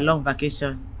 throughout their long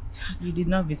vacation, you did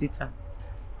not visit her.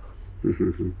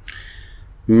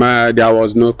 There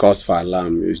was no cause for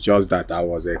alarm. It's just that I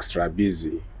was extra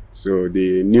busy. So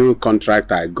the new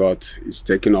contract I got is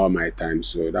taking all my time.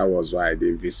 So that was why I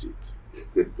didn't visit.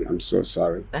 I'm so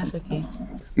sorry. That's okay.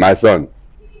 My son,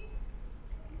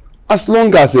 as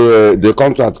long as the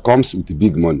contract comes with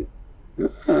big money,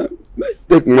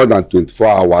 take more than 24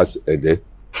 hours a day.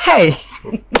 Hey,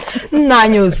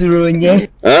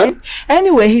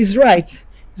 anyway, he's right.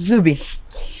 Zubi,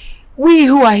 we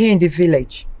who are here in the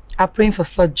village are praying for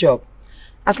such job,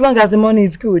 as long as the money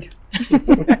is good.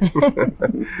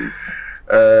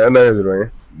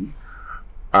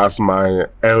 As my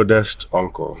eldest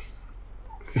uncle,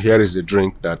 here is the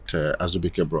drink that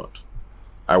Azubike brought.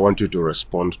 I want you to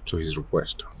respond to his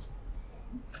request.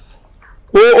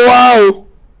 Oh, wow!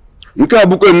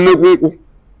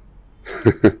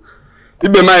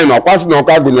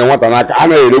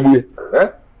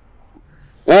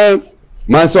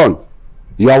 My son,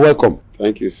 you are welcome.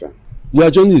 Thank you, sir. Your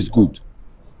journey is good.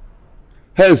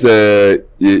 Hence,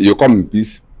 you come in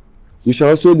peace. You shall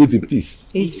also live in peace.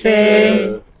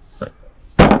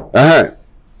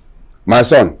 My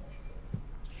son,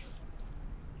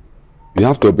 you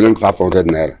have to bring 500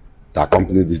 naira to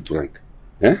accompany this drink.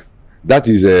 That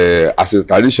is as a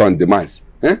tradition demands.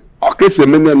 Okay, so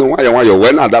many no why you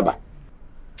when adaba.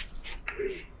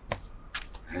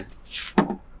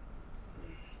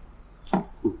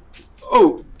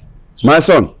 Oh, my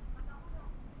son,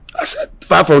 I said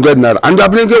 500 naira and you are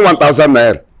bringing 1,000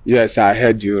 naira. Yes, I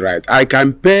heard you right. I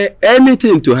can pay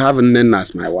anything to have Nnenna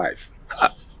as my wife.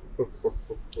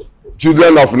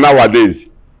 Children of nowadays,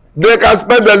 they can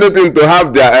spend anything to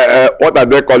have their what do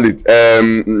they call it?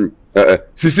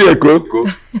 Sisi Eko.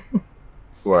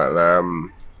 Well,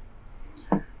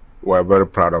 we're very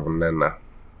proud of Nnenna.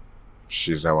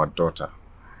 She's our daughter.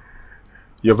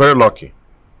 You're very lucky.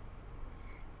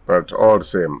 But all the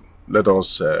same, let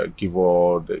us give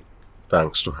all the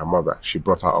thanks to her mother. She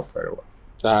brought her up very well.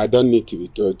 I don't need to be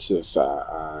told to, sir.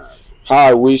 How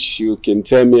I wish you can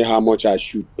tell me how much I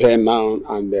should pay now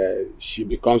and she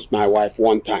becomes my wife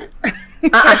one time.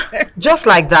 Just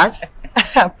like that?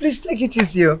 Please take it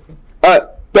easy.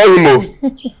 Tell him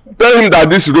that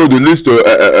this road leads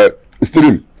to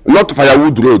stream, not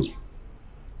firewood road.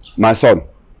 My son,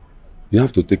 you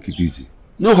have to take it easy.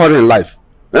 No hurry in life.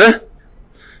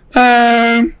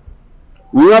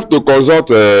 We have to consult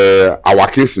our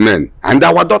kinsmen and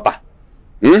our daughter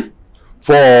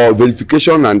for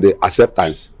verification and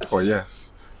acceptance. Oh,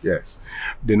 yes. Yes.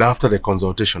 Then after the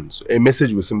consultations, a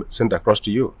message will be sent across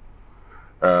to you.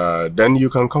 Then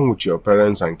you can come with your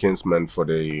parents and kinsmen for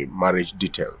the marriage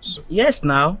details. Yes,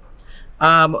 now.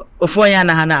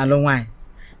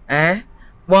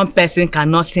 One person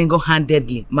cannot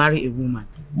single-handedly marry a woman.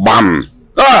 Bam!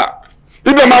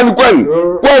 Ibe man Kwen!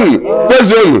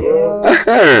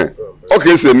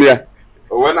 Okay, Semia.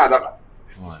 When are that?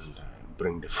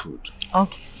 Bring the food.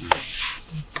 Okay.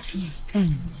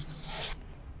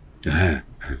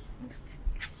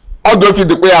 I'll go feed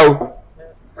the quail.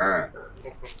 Let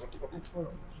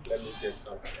me get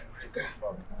some.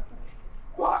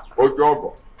 What?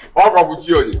 All with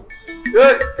you.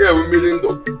 Yeah, we million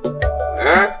dollars.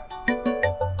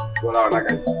 Go down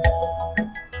again.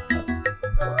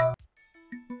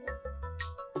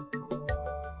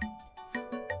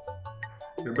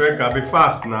 Rebecca, be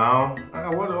fast now.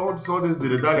 What's all this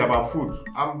dilly-dally about food?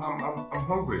 I'm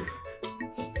hungry.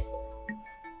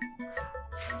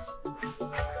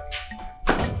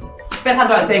 Better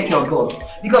go and thank your God.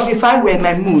 Because if I were in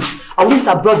my mood, I wouldn't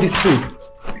have brought this food.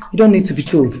 You don't need to be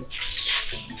told.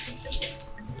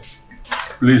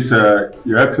 Please,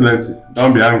 Your Excellency,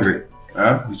 don't be angry.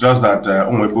 It's just that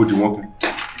my body working.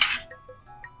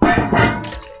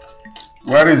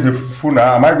 Where is the food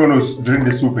now? Am I going to drink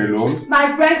the soup alone?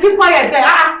 My friend, keep quiet there.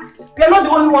 You're not the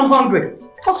only one hungry.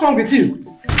 What's wrong with you?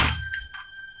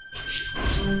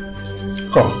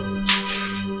 Come.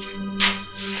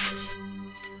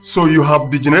 So you have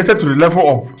degenerated to the level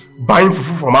of buying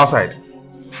fufu from outside?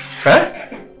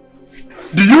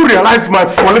 Do you realize my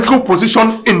political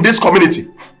position in this community?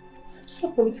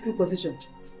 What political position?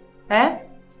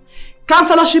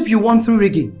 Councillorship you won through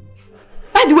rigging.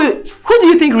 By the way, who do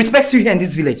you think respects you here in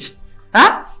this village?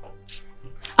 As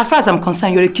far as I'm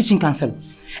concerned, you're a kitchen councillor.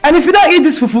 And if you don't eat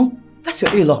this fufu, that's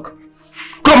your ill luck.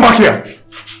 Come back here!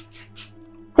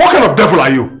 What kind of devil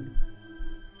are you?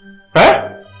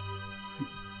 Eh?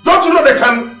 Don't you know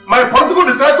my political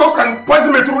detractors can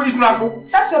poison me through eating apple?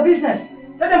 That's your business.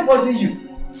 Let them poison you.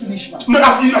 Foolish man. No,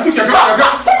 I think you're going to...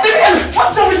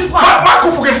 What's wrong with this man? Marco,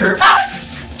 forget it.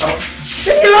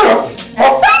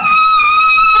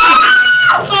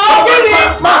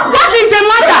 What is the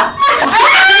matter?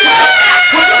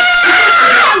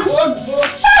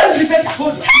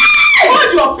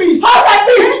 Hold your peace. Hold my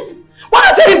peace. Why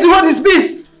not tell him to hold his peace?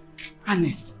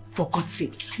 Ernest, for God's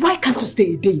sake, why can't you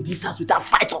stay a day in this house without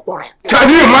fight or quarrel? Can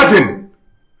you imagine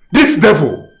this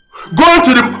devil going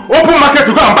to the open market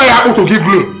to go and buy apple to give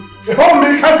me? The whole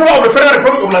main councillor of the Federal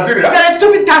Republic of Nigeria. You're a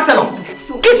stupid councillor.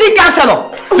 Kitchen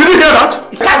councillor. Did you hear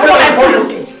that? That's what I for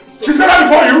you. She said that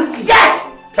before you? Yes.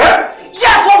 Eh?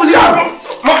 Yes, what will you do?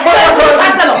 Councillor.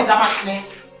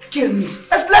 Kill me.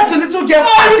 I slept a little girl.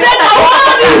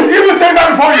 You even saying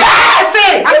that before you? Yes,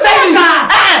 I'm saying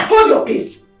it. Hold your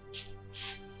peace.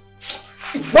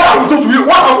 What have you done to you?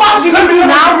 What have you done to you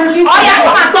now? Oh yeah,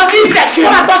 come and touch me.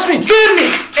 Come and touch me. Kill me.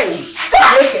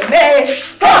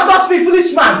 Come and touch me,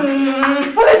 foolish man.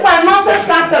 Foolish man, nonsense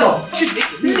councillor.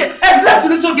 I left a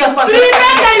little girl.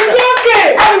 It's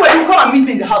okay. Anyway, you come and meet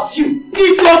me in the house.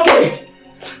 It's okay.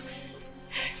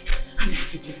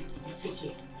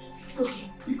 It's okay.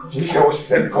 Did you hear what she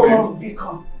said before you? Be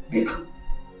calm.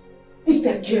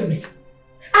 Instead, kill me.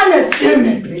 Ernest, kill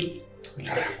me, please.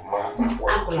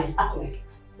 Acolyte.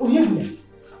 Oh, you know.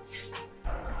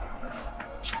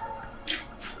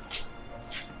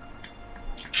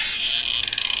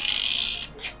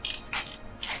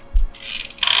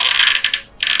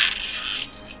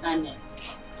 Ernest,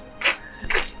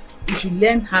 you should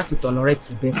learn how to tolerate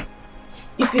Rebecca.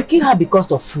 If you kill her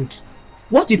because of food,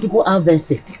 what do people out there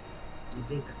say?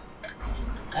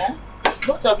 Eh?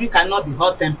 Both of you cannot be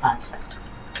hot-tempered.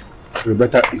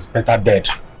 Rebecca is better dead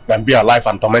than be alive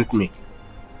and torment me.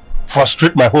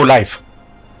 Frustrate my whole life.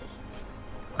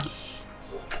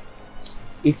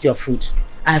 Eat your food.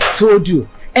 I've told you,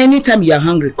 anytime you are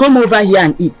hungry, come over here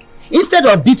and eat. Instead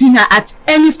of beating her at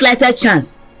any slightest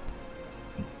chance.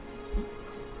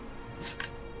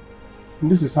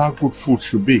 This is how good food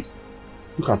should be.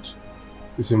 Look at,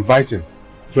 it's inviting,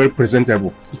 very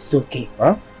presentable. It's okay.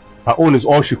 Huh? Her own is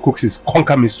all she cooks is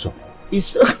conker mixture.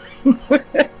 It's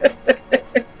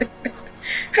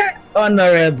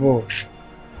honorable.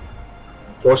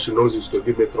 All she knows is to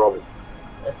give me trouble.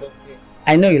 That's okay.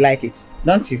 I know you like it,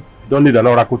 don't you? You don't need an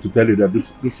oracle to tell you that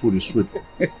this food is sweet.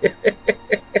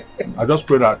 I just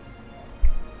pray that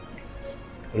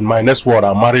in my next world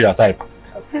I'll marry your type.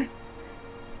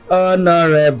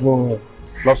 Honorable.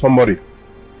 Not somebody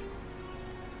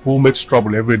who makes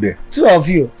trouble every day. Two of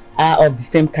you are of the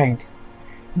same kind.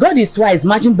 God is wise,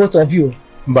 matching both of you.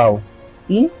 Bow.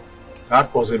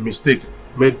 That was a mistake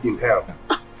made in hell.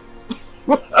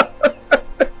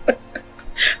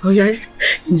 Oh yeah,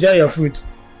 enjoy your food.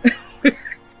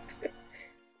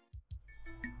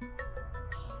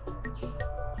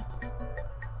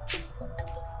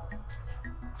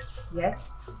 Yes?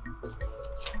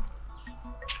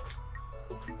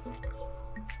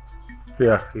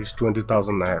 Here is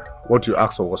 20,000 naira. What you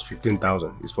asked for was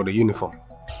 15,000. It's for the uniform.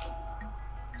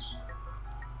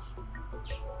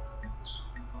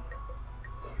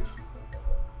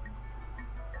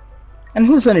 And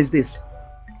whose one is this?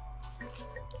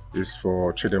 It's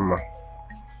for Chidema.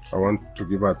 I want to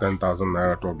give her 10,000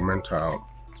 naira to augment her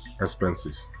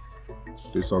expenses.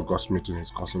 This August meeting is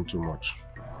costing too much.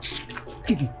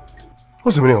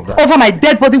 What's the meaning of that? Over my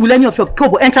dead body will any of your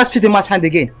kobo enter Chidema's hand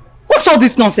again? What's all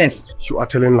this nonsense? You are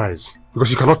telling lies. Because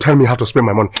you cannot tell me how to spend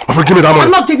my money. But give me that money.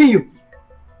 I'm not giving you.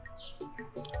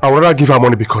 I would rather give her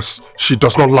money because she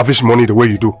does not lavish money the way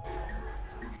you do.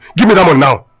 Give me that money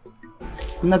now.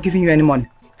 I'm not giving you any money.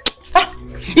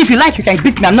 If you like, you can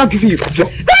beat me. I'm not giving you. Give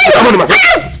me that money, my friend.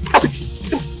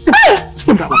 Give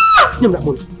me that money. Give me that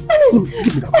money.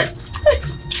 Give me that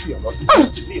money.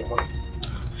 Give me your money.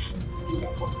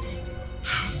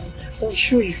 I'll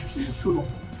show you.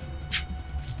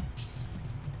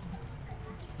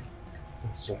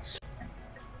 Nonsense.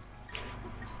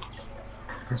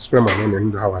 I can spend my money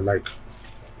and do how I like.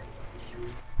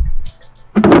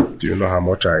 Do you know how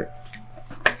much I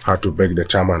had to beg the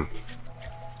chairman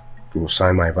to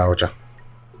sign my voucher?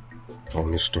 I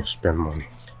need to spend money.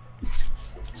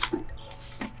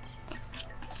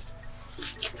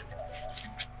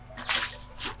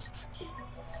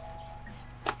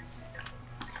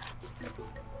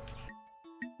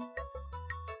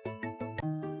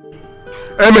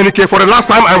 MNK, for the last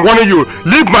time I'm warning you,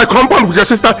 leave my compound with your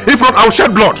sister, if not I'll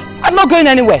shed blood. I'm not going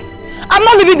anywhere. I'm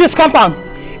not leaving this compound.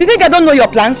 You think I don't know your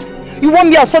plans? You want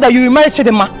me out so that you will marry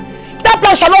Chidema. That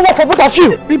plan shall not work for both of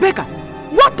you. Rebecca,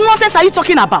 what nonsense are you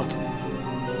talking about?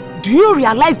 Do you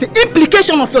realize the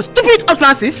implication of your stupid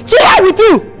utterances? To hell with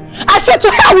you! I said to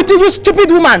hell with you, you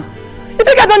stupid woman! You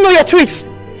think I don't know your tricks?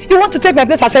 You want to take my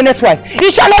place as Ernest's wife?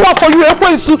 It shall not work for you,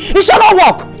 it shall not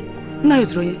work!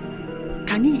 Naizroye,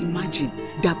 can you imagine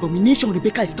the abomination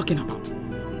Rebecca is talking about?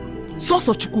 Source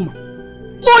of Chukuma.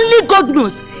 Only God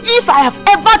knows if I have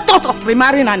ever thought of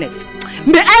remarrying Ernest.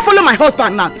 May I follow my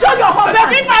husband now? Turn your husband!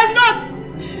 But if I'm not!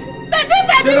 But if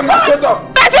I did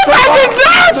not! But if I did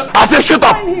not! I say shut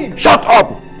up! Shut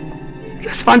up!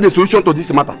 Let's find a solution to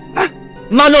this matter.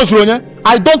 Naizroye,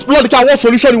 I don't blood care what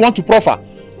solution you want to proffer.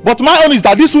 But my own is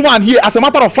that this woman here, as a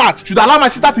matter of fact, should allow my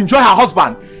sister to enjoy her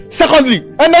husband. Secondly,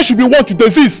 Ernest should be one to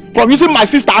desist from using my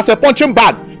sister as a punching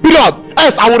bag. Period.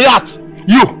 Else, I will react.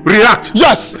 You react?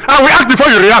 Yes. I will react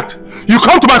before you react. You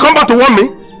come to my compound to warn me?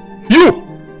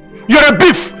 You're a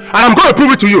beef, and I'm going to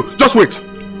prove it to you. Just wait.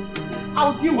 I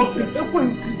will deal with you.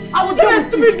 I will deal with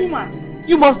stupid woman.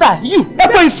 You must die. You.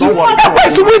 Ekwensu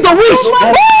win the wish.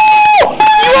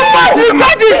 You must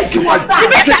regret this. You must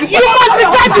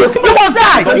regret this. You must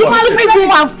die. You must be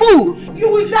woman fool. You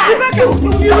will die. You will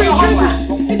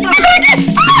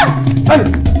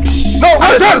No,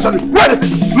 wait.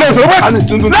 No, sir, wait.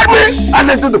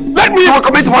 Let me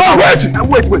commit murder.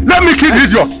 Wait. Let me kill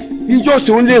idiot. He's just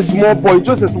only a small boy.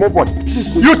 Just a small boy.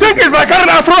 You think it's my current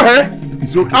afro, eh?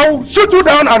 It's okay. I will shoot you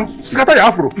down and scatter your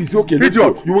afro. It's okay.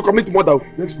 Idiot. You will commit murder.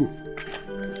 Let's go.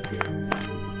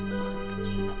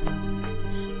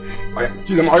 Go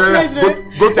to the apartment.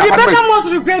 Rebecca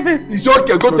must regret this. It's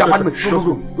okay. Go to the apartment.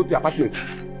 Go to the apartment.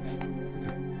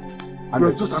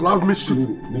 And just allowed me to shoot.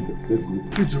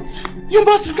 Let's go. You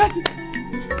must regret it.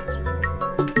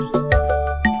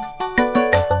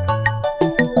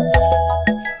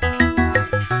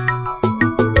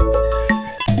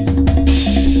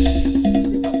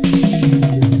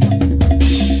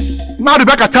 Now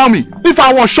Rebecca, tell me, if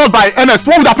I was shot by Ernest,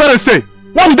 what would her parents say?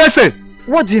 What would they say?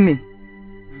 What do you mean?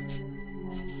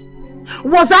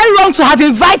 Was I wrong to have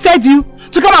invited you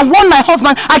to come and warn my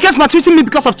husband against maltreating me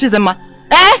because of Chizema?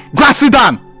 Eh?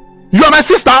 Grasidan, you are my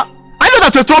sister. I know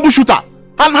that you're a troubleshooter.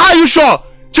 And how are you sure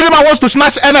Chidema wants to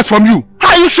snatch Ernest from you?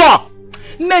 How are you sure?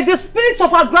 May the spirits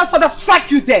of our grandfather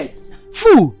strike you dead.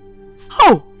 Fool!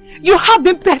 Oh, you have the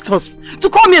impetus to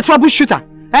call me a troubleshooter.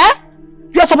 Eh?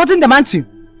 You are supporting them, aren't you?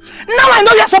 Now I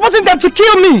know you are supporting them to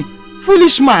kill me.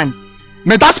 Foolish man.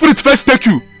 May that spirit first take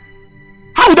you.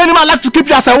 How would any man like to keep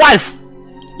you as a wife?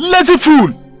 Lazy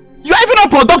fool. You are even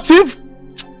unproductive.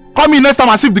 Call me next time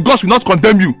and see if the gods will not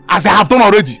condemn you, as they have done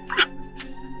already.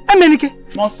 Emenike.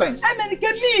 Nonsense.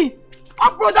 Emenike, me.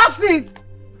 Unproductive.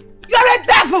 You are a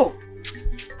devil.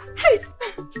 Hey,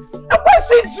 a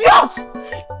person idiot.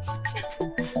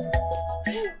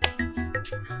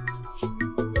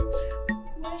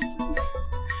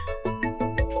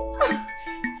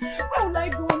 Where will I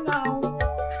go now?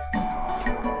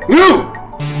 You!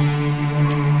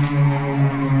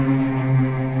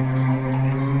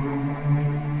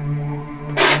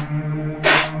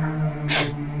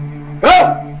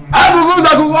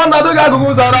 Agụgụ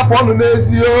ụzọ arapụ ọnụ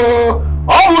n'ezie ọ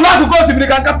bụ n'akụkụ osimiri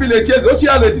ka nkapịla echieze ochie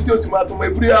ya n'etiti osimiri ma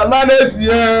eburu ya na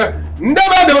n'ezie ndị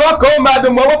be dịbara ọka ome adị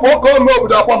ma wepụ ọka ome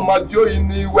obodo akwa mmadụ oyi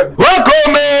n'iwe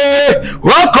okome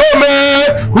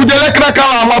udelekiraka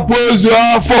na amapụ ozu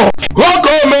afọ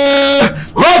okome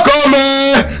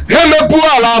emepu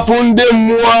ala afụ ndị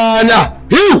mmụọ anya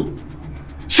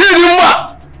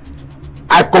Chidimma,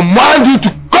 I command you to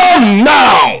come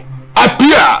now.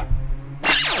 Appear.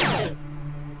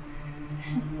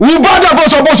 Ubada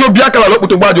boso biakala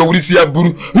lokuto bajo urisi ya buru.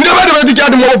 Ndebe de dike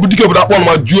adi mo budike buda pon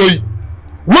ma joy.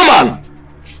 Woman,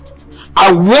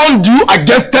 I warned you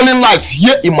against telling lies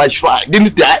here in my shrine,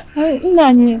 didn't I?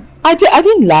 Nani, I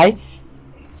didn't lie.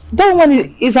 That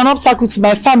woman is an obstacle to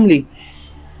my family.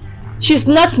 She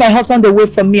snatched my husband away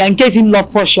from me and gave him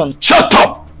love potion. Shut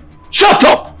up! Shut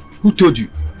up! Who told you?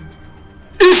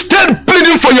 Instead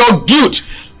pleading for your guilt,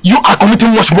 you are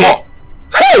committing much more.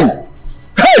 Hey!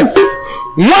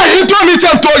 Why you told me to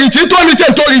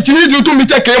you to me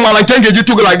check him and can't get you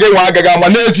to like a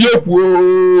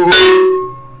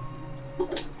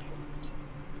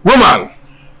woman,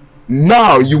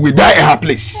 now you will die in her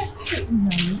place.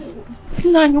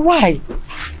 Nani, why?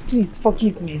 Please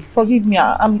forgive me. Forgive me.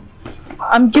 I'm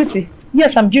guilty.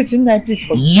 Yes, I'm guilty. Nani, please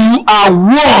forgive me. You are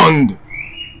warned.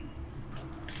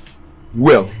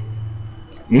 Well,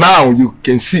 now you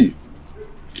can see.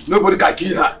 Nobody can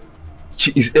kill her.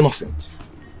 She is innocent.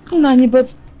 Nani,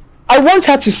 but I want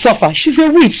her to suffer. She's a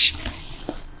witch.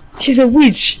 She's a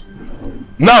witch.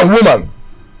 Now, woman,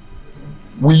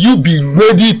 will you be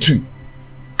ready to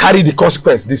carry the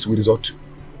consequence this will result to.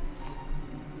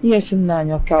 Yes,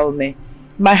 Nanya,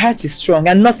 my heart is strong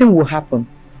and nothing will happen.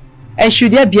 And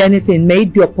should there be anything, may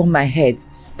it be upon my head.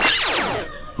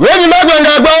 When you make one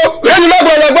go,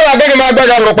 I beg my bag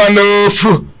up on the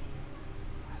fruit.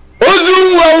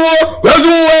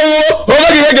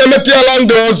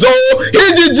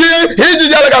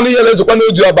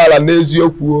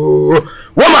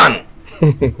 Woman,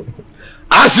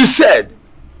 as you said,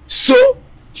 so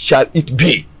shall it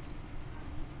be.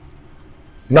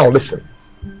 Now listen,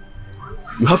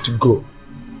 you have to go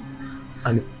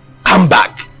and come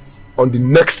back on the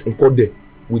next encode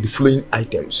with the following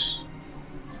items: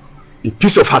 a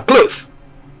piece of her cloth,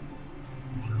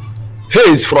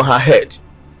 hairs from her head,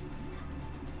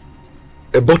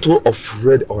 a bottle of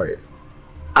red oil,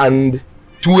 and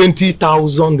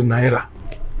 20,000 naira.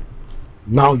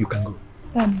 Now you can go.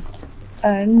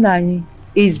 Nani,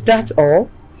 is that all?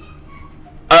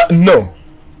 No.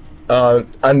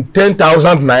 And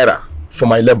 10,000 naira for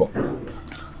my labor.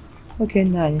 Okay,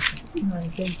 Nani.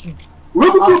 Thank you.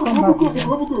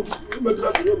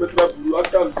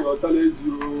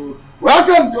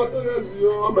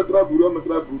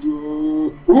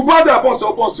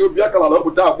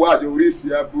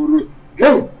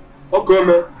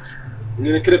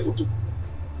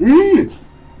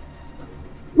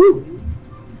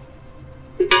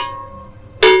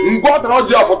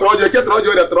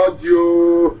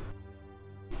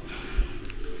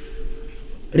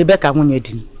 Rebecca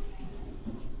Munyedin,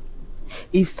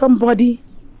 if somebody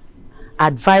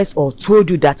advised or told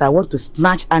you that I want to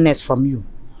snatch Ernest from you,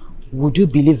 would you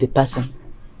believe the person?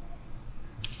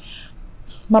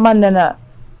 Mama Nana,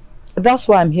 that's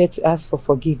why I'm here to ask for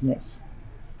forgiveness.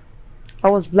 I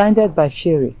was blinded by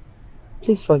fury.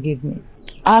 Please forgive me.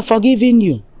 I've forgiven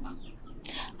you,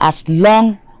 as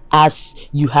long as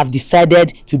you have decided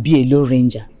to be a low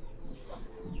ranger.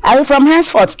 I will from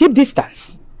henceforth keep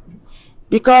distance,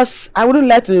 because I wouldn't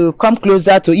like to come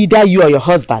closer to either you or your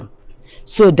husband,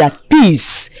 so that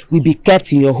peace will be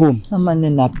kept in your home. Mama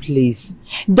Nana, please,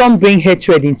 don't bring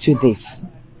hatred into this.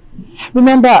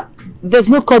 Remember, there's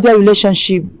no cordial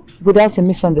relationship without a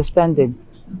misunderstanding.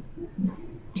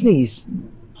 Please.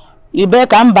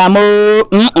 Rebecca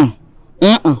Mbamo,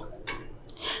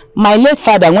 My late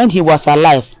father, when he was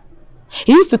alive,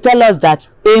 he used to tell us that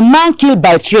a man killed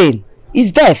by train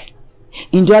is deaf.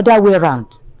 In the other way around,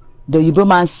 the Igbo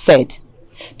man said,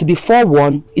 to be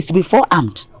forewarned is to be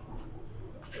forearmed.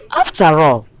 After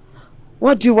all,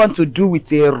 what do you want to do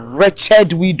with a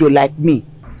wretched widow like me?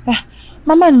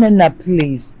 Mama Nana,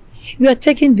 please. You are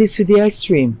taking this to the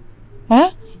extreme.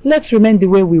 Huh? Let's remain the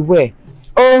way we were.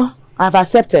 Oh, I've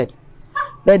accepted.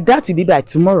 But that will be by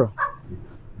tomorrow.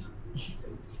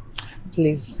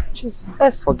 Please, just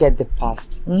let's forget the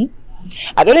past.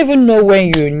 I don't even know when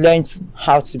you learned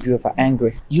how to be over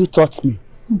angry. You taught me.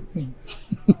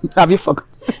 Have you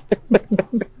forgotten?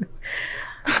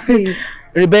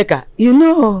 Rebecca, you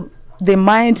know the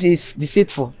mind is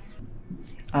deceitful.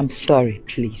 I'm sorry,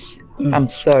 please. I'm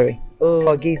sorry. Oh.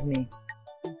 Forgive me.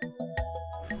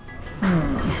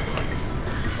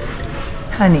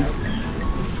 Honey,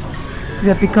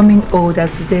 you are becoming old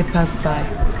as the day passes by.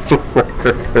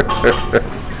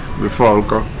 Before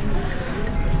Uncle.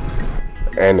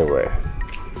 Anyway,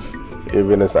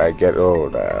 even as I get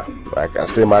older, I can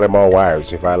still marry more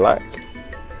wives if I like.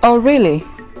 Oh, really?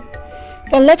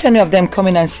 Then let any of them come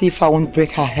in and see if I won't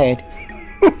break her head.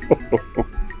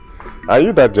 Are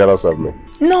you that jealous of me?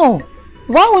 No.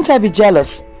 Why won't I be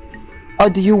jealous? Or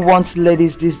do you want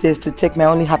ladies these days to take my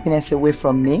only happiness away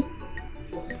from me?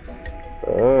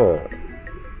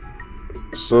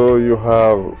 So you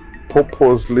have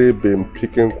purposely been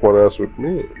picking quarrels with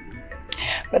me?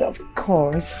 But of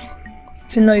course,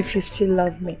 to know if you still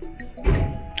love me.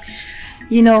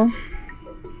 You know,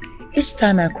 each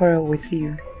time I quarrel with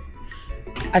you,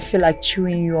 I feel like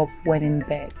chewing you up when in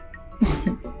bed.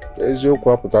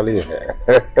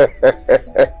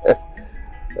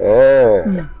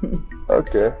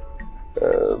 Okay,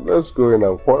 let's go in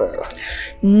and quarrel.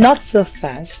 Not so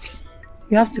fast.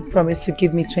 You have to promise to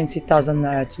give me 20,000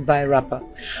 naira to buy a wrapper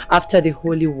after the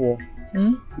holy war.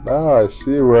 Now I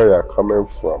see where you're coming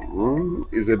from.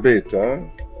 It's a bait, huh?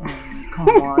 Come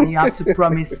on, you have to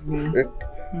promise me.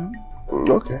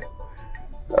 Okay.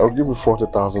 I'll give you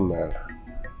 40,000 naira.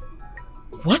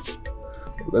 What?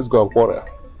 Let's go and quarrel.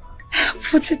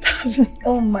 40,000?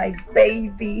 Oh my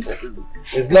baby.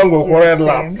 It's long we quarrel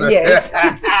last. Yes.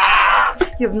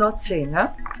 You've not changed,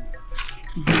 huh?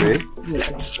 Me?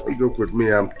 Yes. Don't joke with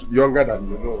me. I'm younger than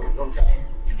you know.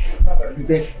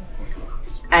 Younger.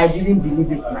 I didn't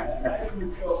believe it myself.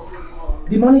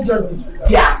 The money just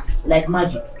disappeared like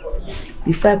magic.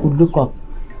 If I could look up,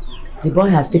 the boy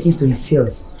has taken to his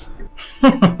heels.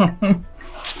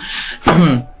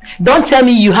 Don't tell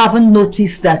me you haven't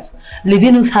noticed that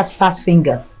Levinus has fast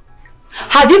fingers.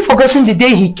 Have you forgotten the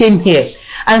day he came here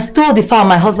and stole the fowl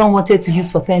my husband wanted to use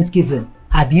for Thanksgiving?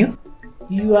 Have you?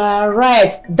 You are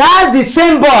right. That's the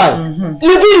same boy.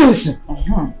 Levinus.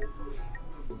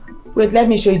 Wait, let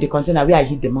me show you the container where I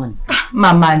hid the money.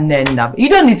 Mama Nena, you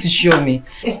don't need to show me.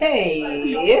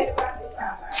 Hey.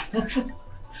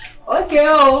 Okay,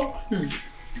 oh.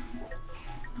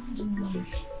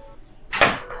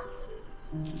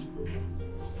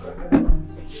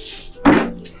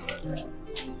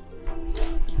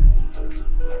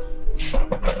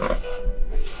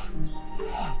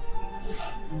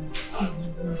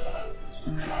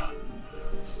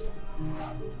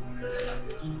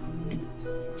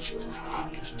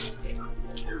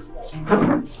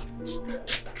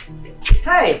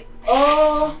 Hey!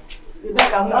 Oh!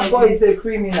 That boy is a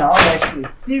criminal, honestly.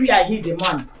 See where I hid the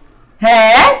money.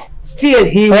 Yes? Still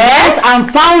he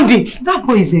and found it. That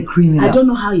boy is a criminal. I don't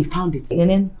know how he found it. And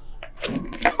then...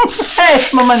 Hey,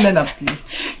 Mama Nena, please.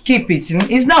 Keep it.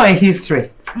 It's now a history.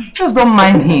 Just don't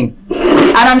mind him.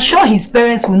 And I'm sure his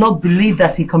parents will not believe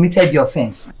that he committed the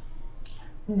offense.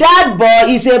 That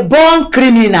boy is a born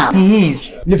criminal. He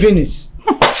is. Levinus.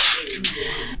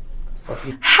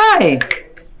 Hi.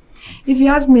 If you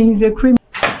ask me, he's a criminal.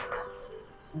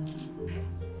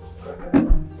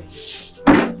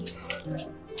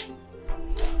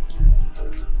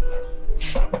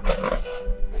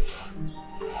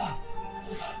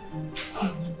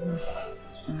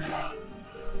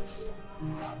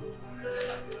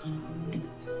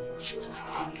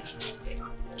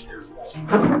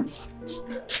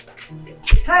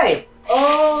 Hey!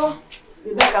 Oh!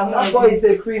 That boy is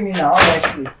a criminal,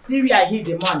 honestly. See where I hid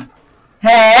the money.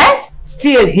 Yes?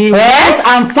 Still he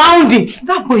and found it.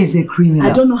 That boy is a criminal.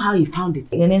 I don't know how he found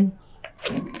it. And then...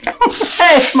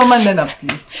 Hey, Mama Nena,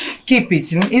 please. Keep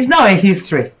it. It's now a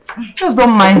history. Just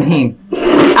don't mind him.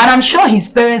 And I'm sure his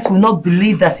parents will not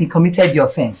believe that he committed the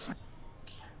offense.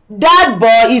 That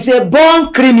boy is a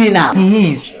born criminal. He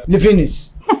is.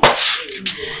 Levinus.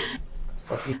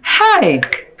 Hi.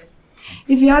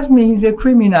 If you ask me, he's a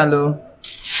criminal, oh.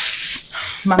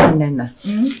 Mama Nena,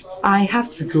 I have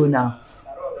to go now.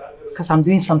 Because I'm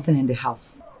doing something in the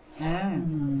house.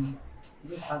 You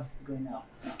just have to go now.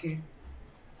 Okay.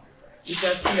 You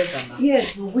can see later now.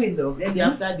 Yes, we will though. Maybe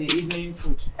after the evening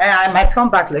food. I might come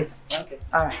back later. Okay.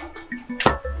 Alright.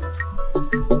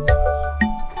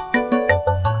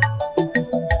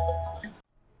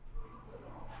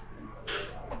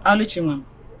 Alisigwe,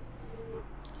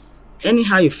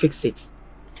 anyhow you fix it.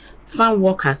 Farm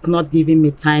work has not given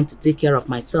me time to take care of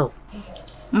myself.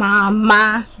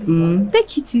 Mama,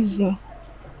 take it easy.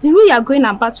 The way you are going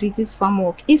about with this farm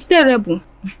work is terrible.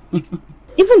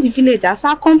 Even the villagers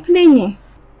are complaining.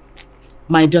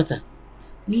 My daughter,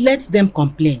 let them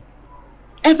complain.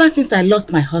 Ever since I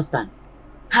lost my husband,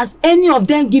 has any of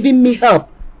them given me help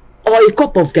or a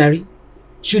cup of garri?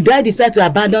 Should I decide to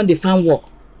abandon the farm work,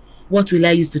 what will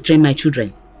I use to train my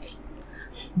children?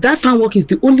 That farm work is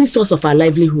the only source of our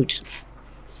livelihood.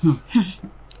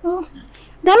 Oh,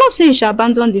 they're not saying you should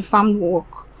abandon the farm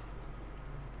work,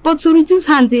 but to reduce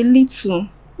hand a little.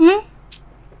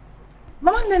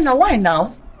 Mama Nena, why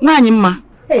now? Nanyima.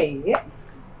 Hey,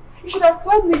 you should have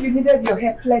told me you needed your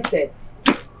hair plaited.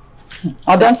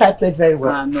 Or don't I plait very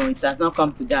well? No, it has not come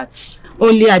to that.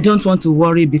 Only I don't want to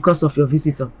worry because of your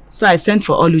visitor. So I sent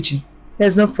for Oluchi.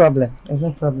 There's no problem. There's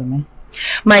no problem, eh?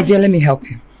 My dear, let me help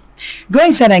you. Go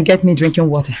inside and get me drinking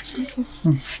water.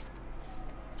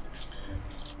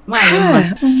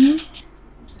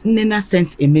 Nena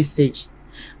sent a message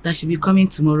that she'll be coming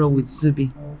tomorrow with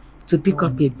Zubi to pick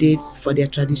up a date for their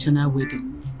traditional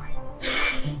wedding.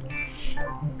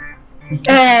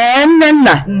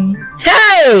 Nena.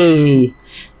 Hey!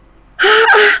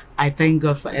 I thank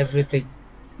God for everything.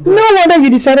 No wonder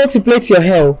you decided to plait your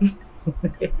hair.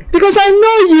 Because I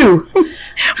know you.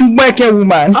 Mbeke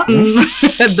woman.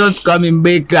 Don't call me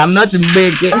Mbeke. I'm not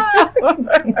Mbeke.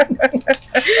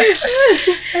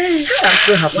 I'm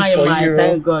so happy for you.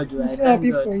 Thank God. I'm so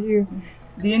happy for you.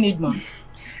 Do you need more?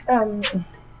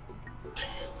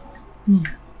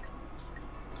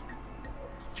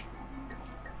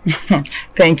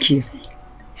 Thank you.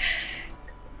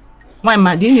 Why,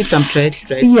 ma? Do you need some thread?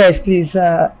 Yes, please.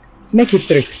 Make it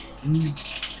 3.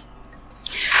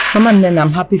 Mama Nena,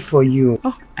 I'm happy for you.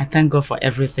 Oh, I thank God for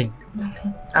everything.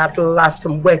 At last,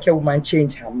 Mbeke woman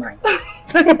changed her mind.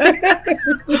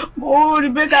 Oh,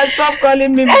 Rebecca, stop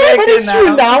calling me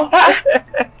Mbeke now.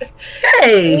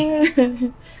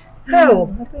 Hey!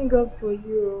 Oh, I thank God for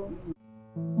you.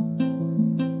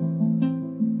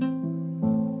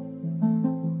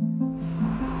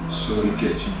 So,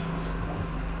 Ekeocha,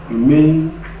 you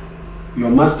mean your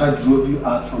master drove you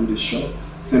out from the shop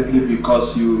simply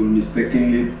because you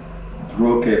mistakenly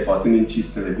broke a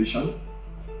 14-inch television?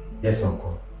 Yes,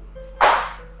 Uncle.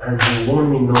 And he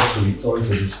warned me not to return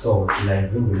to the store till I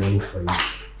bring the money for it.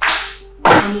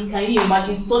 I mean, can you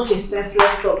imagine such a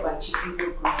senseless talk by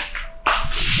Chiege?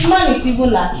 The man is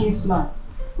even a kinsman.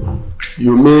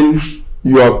 You mean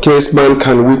your kinsman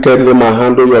can wickedly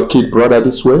manhandle your kid brother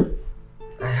this way?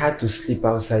 I had to sleep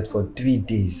outside for 3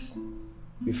 days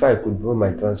before I could bring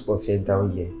my transport fare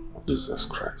down here. Jesus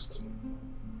Christ.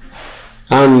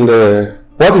 And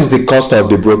what is the cost of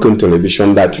the broken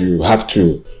television that you have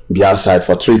to be outside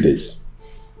for 3 days?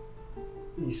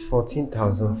 It's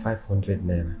 14,500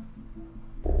 naira.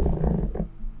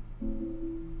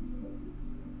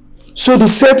 So the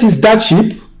set is that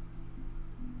cheap?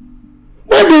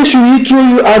 Why don't he throw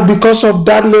you out because of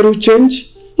that little change?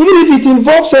 Even if it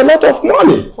involves a lot of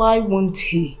money. Why won't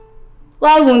he?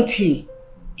 Why won't he?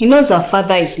 He knows our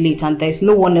father is late and there is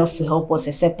no one else to help us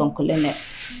except Uncle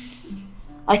Ernest.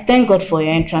 I thank God for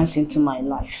your entrance into my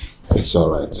life. It's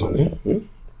alright, honey.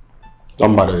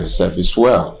 Don't bother yourself, it's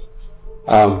well.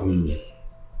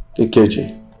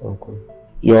 Chiege, Uncle.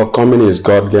 Your coming is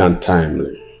godly and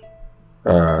timely.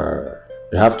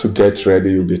 You have to get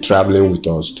ready. You'll be traveling with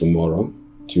us tomorrow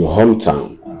to your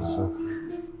hometown.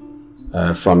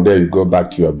 From there, you go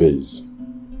back to your base.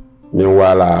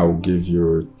 Meanwhile, I'll give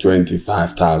you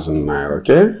 25,000 naira,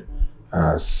 okay?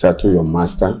 Settle your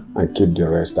master and keep the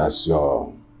rest as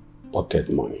your pocket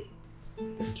money.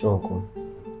 Thank you, Uncle.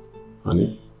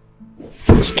 Honey,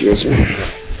 excuse me.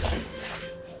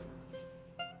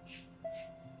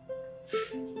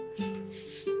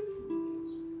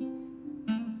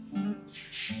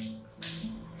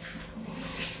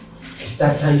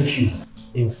 Thank you.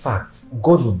 In fact,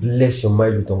 God will bless your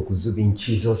marriage with Uncle Zubi in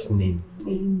Jesus' name.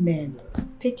 Amen.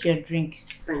 Take your drink.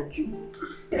 Thank you.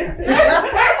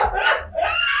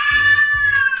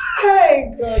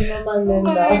 Hey, God, Mama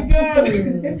Linda. Oh my God.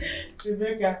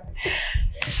 Rebecca.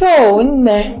 So,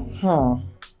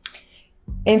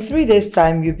 in 3 days'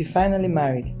 time, you'll be finally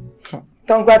married.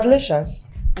 Congratulations.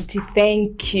 Auntie,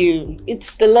 thank you.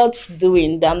 It's the Lord's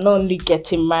doing that I'm not only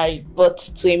getting married, but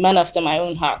to a man after my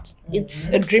own heart. It's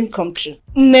a dream come true.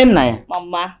 Nne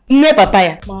Mama. Nne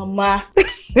Papaya. Mama.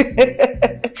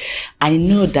 I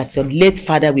know that your late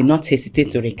father will not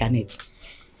hesitate to reincarnate.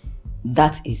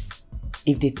 That is,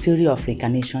 if the theory of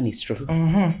reincarnation is true.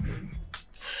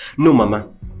 No, Mama.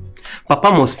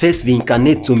 Papa must first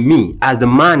reincarnate to me as the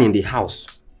man in the house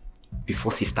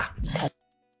before sister.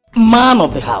 Man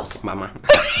of the house. Mama.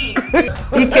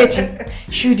 Ekeocha,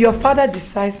 should your father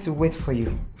decide to wait for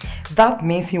you, that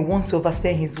means he wants to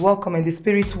overstay his welcome in the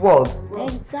spirit world.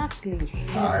 Exactly.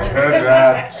 I heard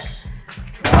that.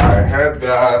 I heard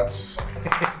that.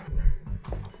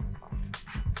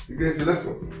 Ekeocha,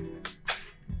 listen.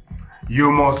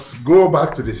 You must go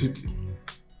back to the city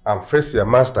and face your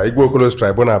master, Igwe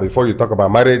tribunal, before you talk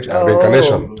about marriage and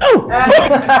reincarnation.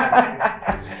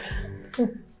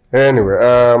 Anyway,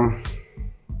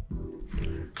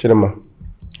 Chidema,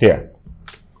 here,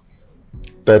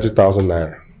 30,000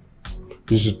 naira.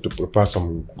 This is to prepare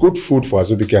some good food for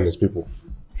Azubike and his people.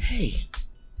 Hey.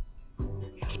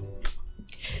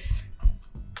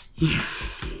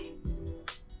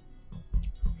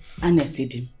 Ernest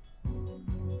did him.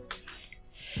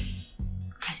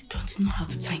 I don't know how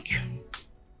to thank you.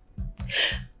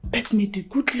 But may the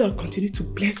good Lord continue to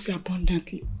bless you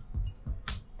abundantly.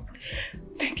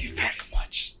 Thank you very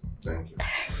much. Thank you.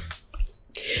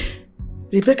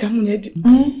 Rebecca, Rebecca.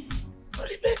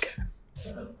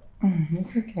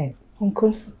 It's okay.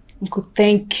 Uncle,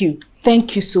 thank you.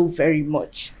 Thank you so very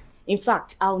much. In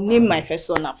fact, I'll name my first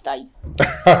son after you.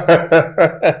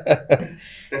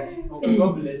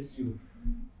 God bless you.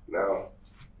 Now,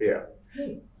 here.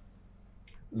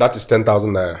 That is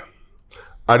 10,000 naira.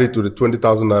 Add it to the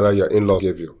 20,000 naira your in-law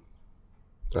gave you.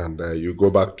 And you go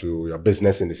back to your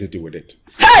business in the city with it.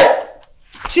 Hey!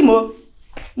 Chimo!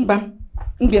 Mbam!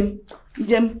 Jem!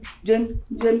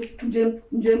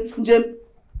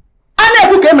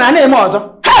 Ane buke mra ane mo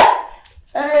ozo.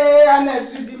 Hey!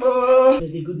 Ernest Dimo!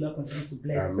 May the good Lord continue to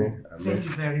bless. Amen. Thank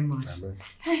you very much. Amen.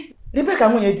 Hey! Rebecca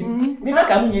Munyedi.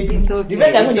 Rebecca Munyedi. It's okay.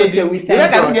 Rebecca It's Munyedi. okay. We thank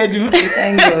Rebecca God. Munyedi.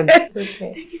 Thank God. It's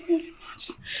okay. Thank you very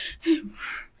much.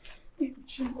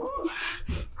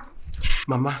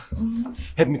 Mama,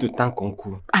 help me to thank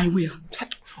Uncle. I will.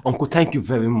 Uncle, thank you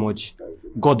very much.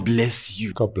 God bless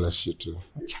you. God bless you too.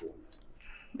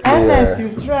 Ernest,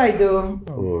 you've tried though.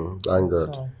 Thank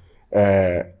God.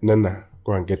 Nana,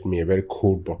 go and get me a very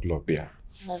cold bottle of beer.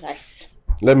 All right.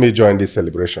 Let me join this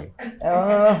celebration.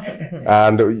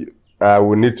 And I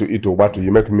will need to eat Oba to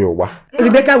you make me Oba.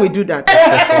 Rebecca will do that.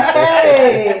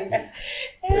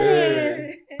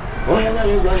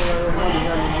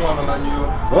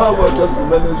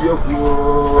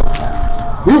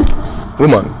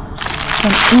 Woman.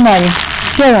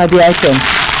 Here are the items.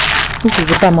 This is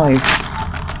the palm oil.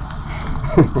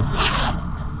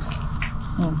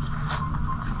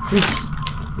 This.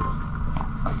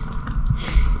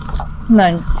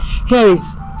 Man, here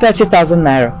is 30,000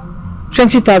 naira.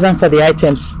 20,000 for the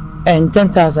items and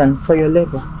 10,000 for your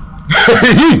labor.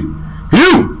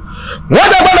 You! What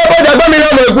about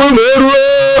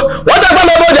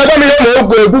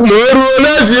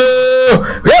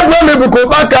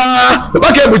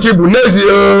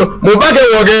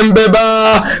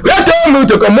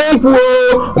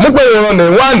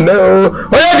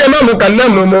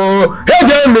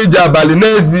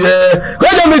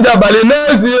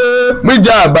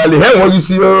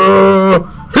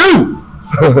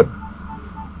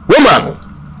woman,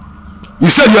 you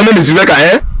said your name is Rebecca,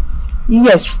 eh?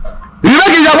 Yes.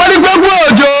 Rebecca is Yabali Gbogbo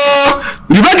Ojo.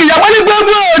 Rebecca is Yabali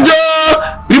Gbogbo Ojo.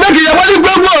 Rebecca is Yabali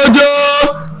Gbogbo Ojo.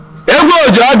 Ego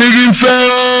Ojo begin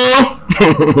fail.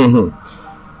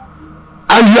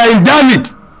 And you are indicted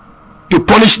to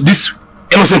punish this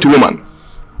innocent woman.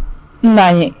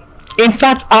 Nani, in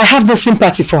fact, I have no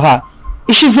sympathy for her.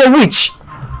 She's a witch.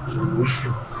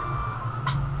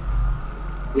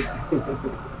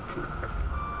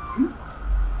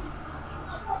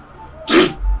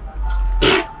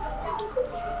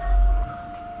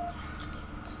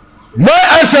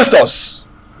 My ancestors,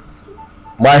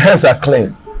 my hands are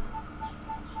clean.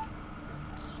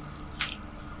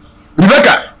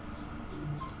 Rebecca,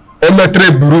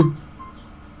 Ometre Buru,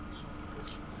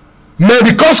 may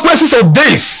the consequences of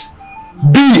this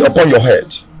be upon your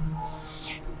head.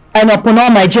 And upon all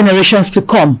my generations to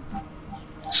come.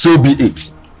 So be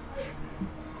it.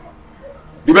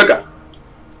 Rebecca,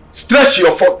 stretch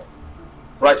your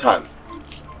right hand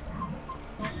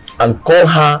and call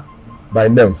her by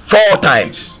name 4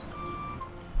 times.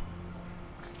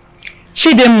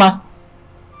 Chidimma.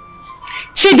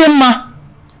 Chidimma.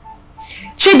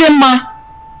 Chidimma.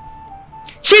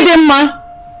 Chidimma.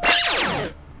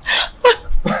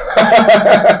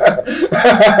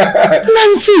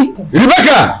 Nancy.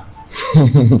 Rebecca.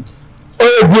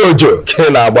 Oh, Bojo.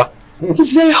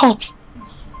 It's very hot.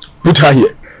 Put her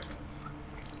here.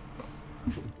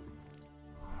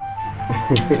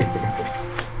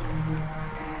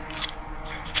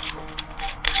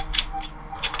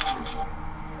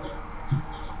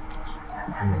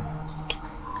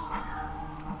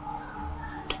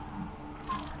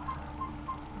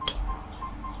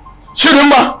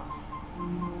 Chidimma,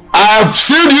 I have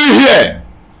sealed you here.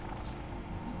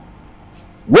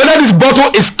 Whether this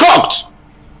bottle is corked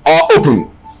or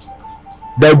open,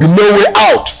 there will be no way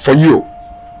out for you.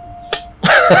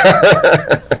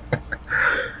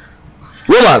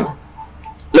 Woman,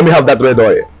 let me have that red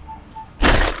oil.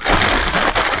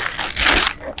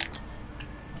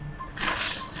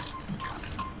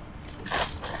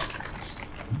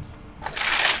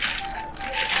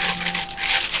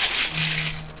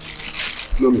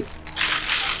 Slow me.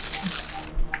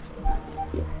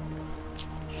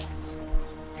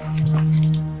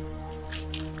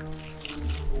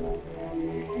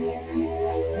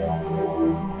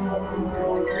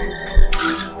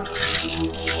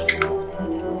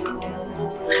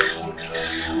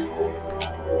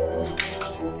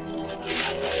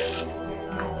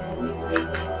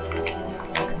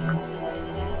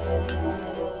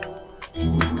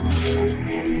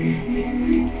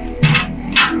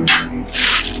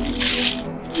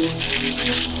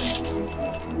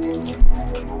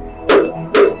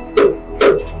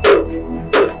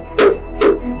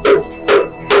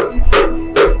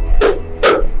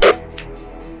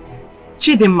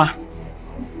 Chidimma,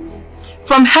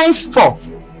 from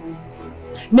henceforth,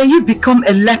 may you become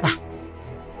a leper,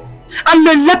 and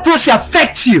may leprosy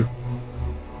affect you.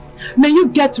 May you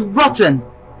get rotten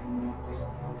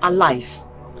alive.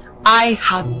 I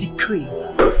have decreed.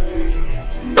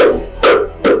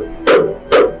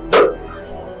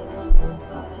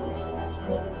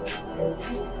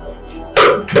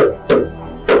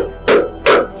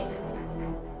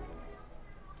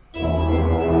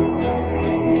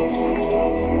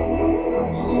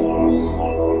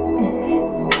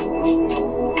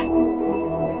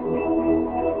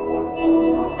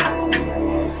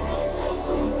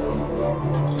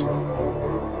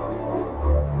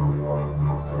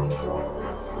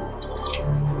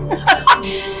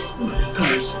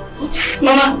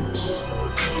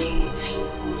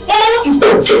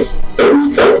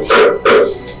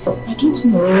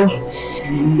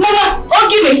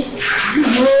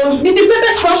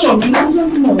 caution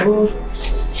you. No.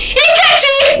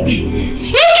 Ikechi!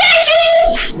 Ikechi!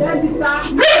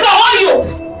 Bring for oil!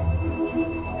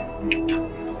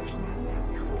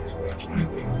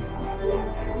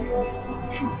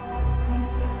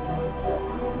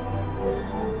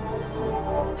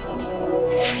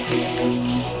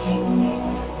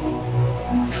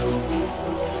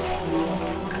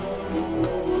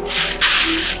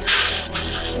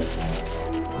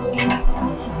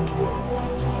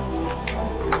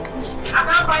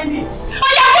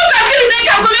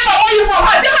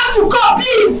 To go,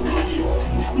 please.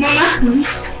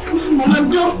 Mama,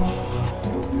 don't.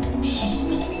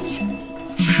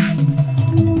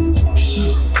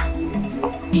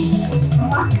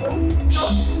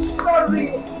 Sorry.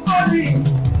 Sorry.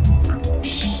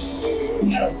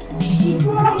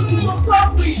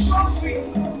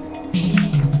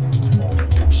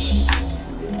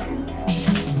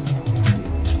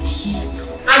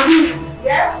 Auntie,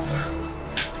 yes?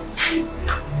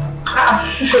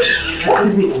 What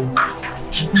is it?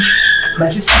 My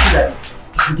sister said that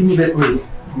she give me that oil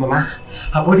for Mama.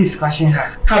 Her body is crashing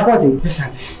her. Her body? Yes,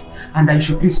 auntie. And that you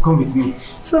should please come with me.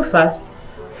 So fast?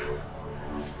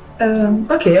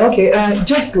 Okay.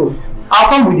 Just go. I'll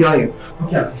come with the oil.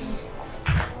 Okay, auntie.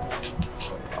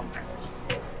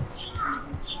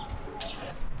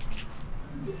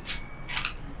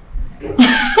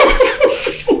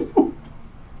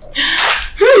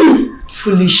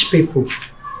 Foolish people.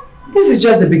 This is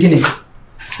just the beginning.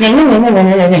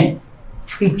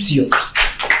 It's yours.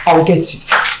 I'll get you.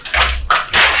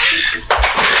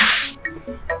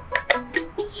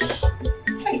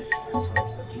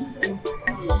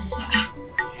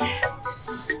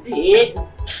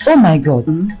 Oh my God.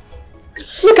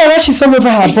 Look at how she's all over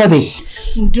her body.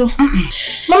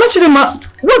 Mama Chidema,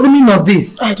 what's the meaning of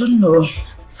this? I don't know.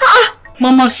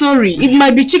 Mama, sorry. It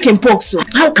might be chicken pox. So.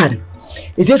 How can?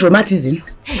 Is it rheumatism?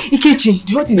 Ikechi,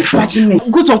 the whole thing is scratching me.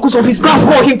 Go to Uncle's office, go and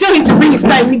call him. Tell him to bring his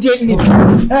car immediately.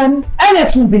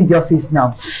 Ernest won't be in the office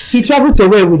now. He traveled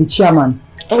away with the chairman.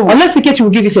 Oh. Unless Ikechi will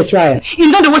give it a try.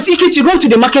 In other words, Ikechi, run to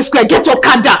the market square, get your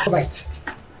Okada. Right.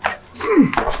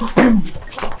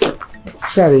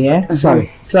 Sorry, eh?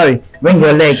 Sorry. Bring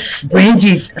your leg. Bring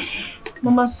it.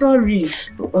 Mama, sorry.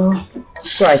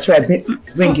 Try.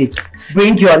 Bring it.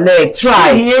 Bring your leg.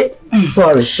 Try.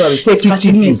 Sorry. Take it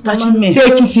easy.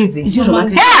 Take it easy. Is it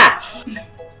romantic?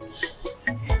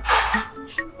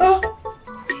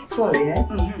 Sorry, eh?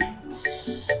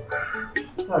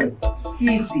 Sorry.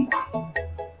 Easy.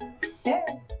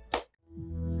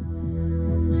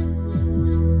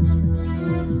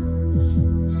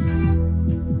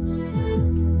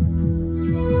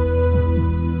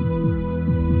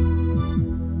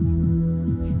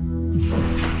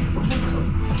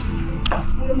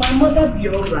 Will my mother be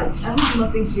alright? I hope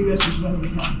nothing serious is wrong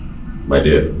with her. My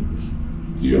dear,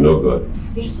 do you know God?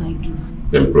 Yes, I do.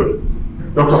 Then pray.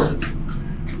 Doctor.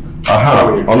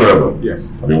 Honorable.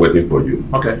 Yes. I've been waiting for you.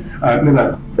 Okay.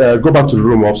 Nina, go back to the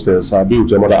room upstairs. I'll be with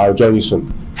your mother. I'll join you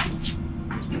soon.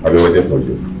 I've been waiting for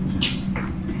you.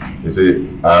 You see,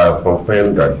 I've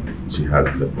confirmed that she has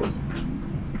leprosy.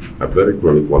 A very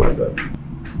chronic one at that.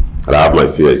 And I have my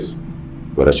fears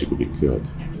whether she could be cured.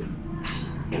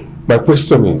 My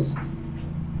question is,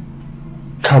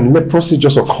 can leprosy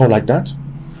just occur like that?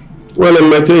 Well, in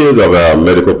my 10 years of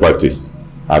medical practice,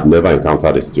 I've never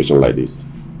encountered a situation like this.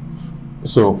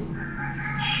 So,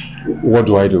 what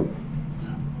do I do?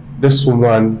 This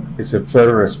woman is a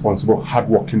very responsible,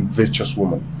 hardworking, virtuous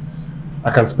woman. I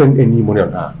can spend any money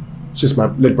on her. She's my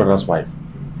late brother's wife.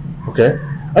 Okay?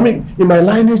 I mean, in my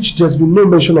lineage, there's been no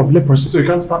mention of leprosy, so you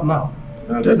can't start now.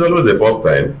 There's always a first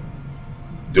time.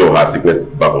 Though her sickness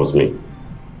baffles me.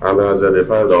 And as they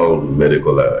find all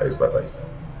medical expertise.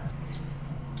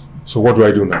 So what do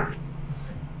I do now?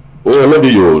 Well, maybe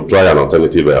you try an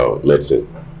alternative medicine.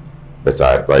 Better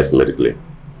advice medically.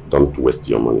 Don't waste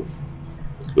your money.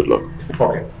 Good luck.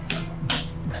 Okay.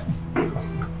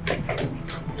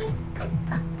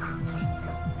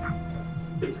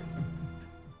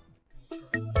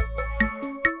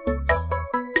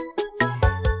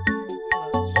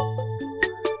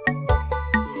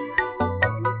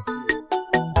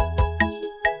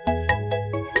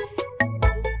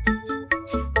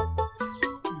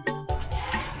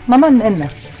 Mama and Enna.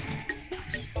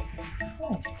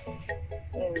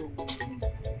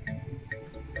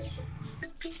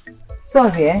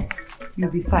 Sorry, eh?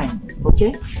 You'll be fine,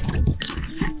 okay?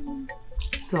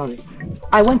 Sorry.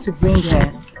 I want to bring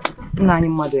her Nani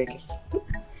mother again.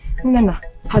 Nana,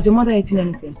 has your mother eaten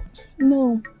anything?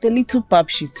 No, the little pap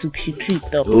she took, she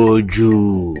tripped up.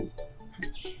 Oju.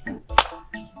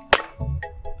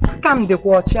 Come the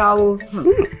watch out.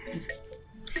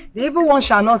 The evil one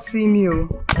shall not see me.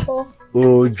 Oh.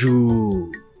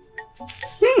 Oju.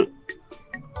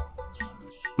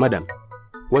 Madam,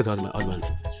 what was my husband?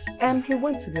 He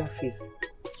went to the office.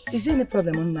 Is there any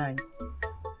problem online?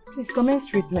 Please commence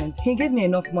treatment. He gave me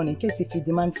enough money in case if you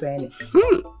demand for any.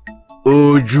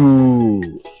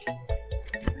 Oju.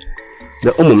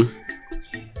 The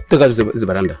take her to the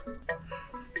veranda.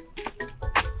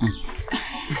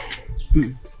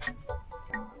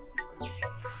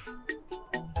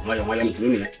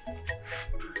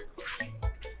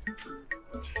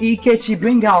 Ikechi,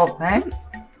 bring her up, eh?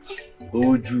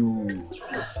 Oju.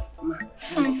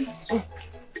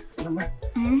 Mama.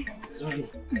 Sorry.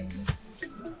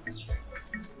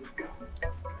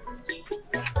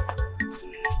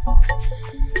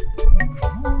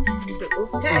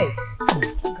 Hey.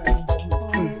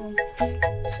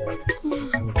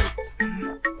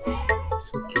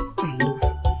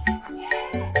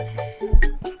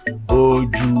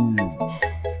 Oju.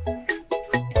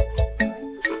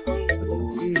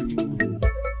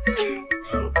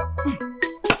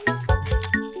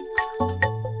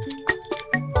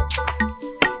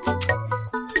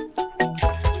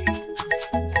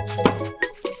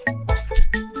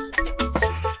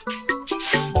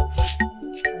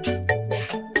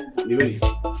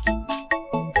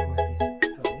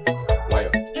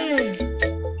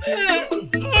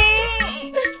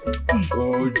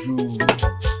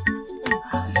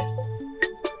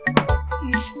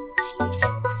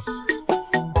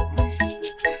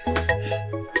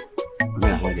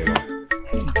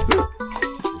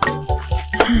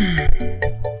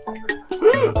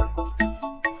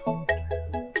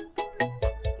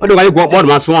 What do I go about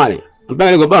my swan? I'm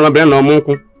going to go back and bring no monk.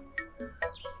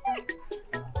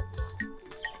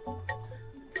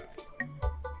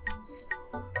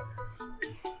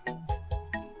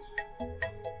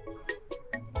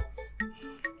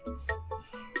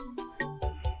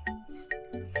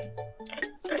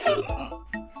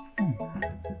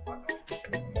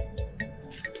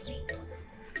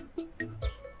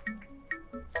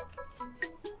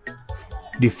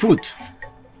 The fruit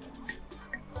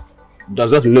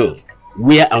does not know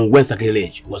where and when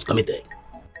sacrilege was committed.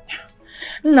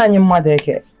 Nani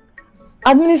Madeke,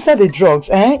 administer the drugs,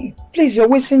 eh? Please, you're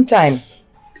wasting time.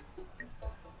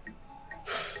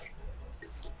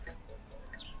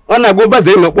 When I go back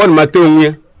there, no one matter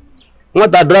me.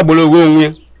 What a trouble go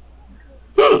me.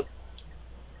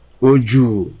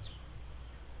 Oju.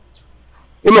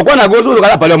 Imo kwana go so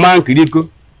kala palo man kiriko.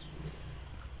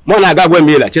 Mo na ga gwe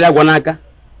mi la, chira gwa naka.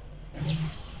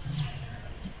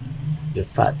 In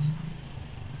fact,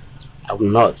 I will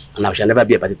not, and I shall never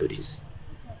be a party to this.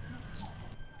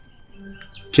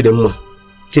 Chidemma,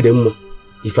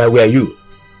 if I were you.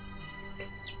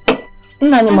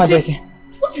 Nani Madeke.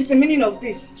 What is the meaning of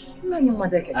this? Nani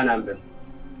Madeke. Anambe.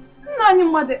 Nani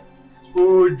Madeke.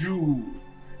 Oju.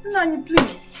 Nani,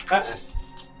 please.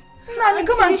 Nani,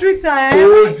 come and treat her, eh?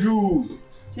 Oju.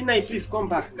 Nani, please come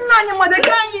back. Nani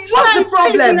Madeke. What's the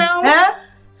problem? Eh?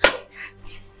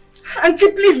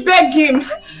 Auntie, please beg him.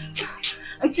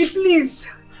 Auntie, please.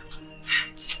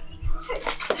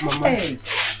 Mama. Hey.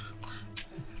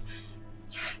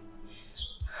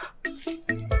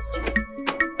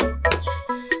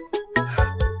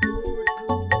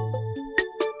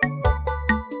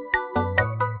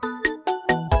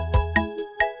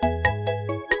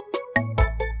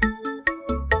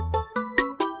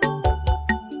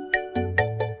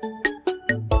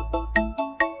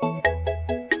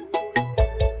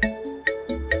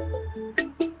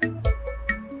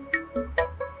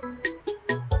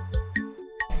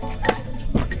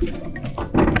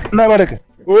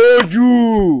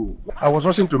 Oju! I was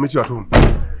rushing to meet you at home.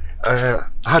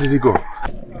 How did it go?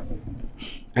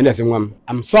 Ernest,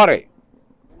 I'm sorry.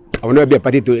 I will not be a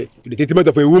party to the treatment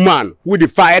of a woman who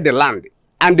defied the land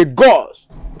and the gods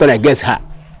turned against her.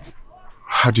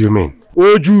 How do you mean?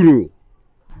 Oju!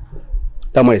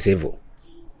 Someone is evil.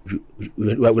 You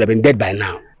would have been dead by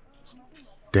now.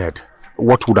 Dead?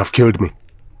 What would have killed me?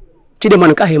 Chidemma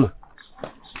and Kahima.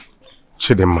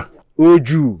 Chidemma.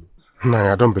 Oju. No,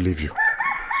 I don't believe you.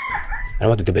 I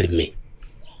want you to believe me.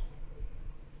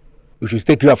 You should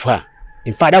stay clear of her.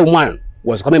 In fact, that woman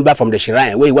was coming back from the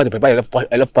shrine where you want to prepare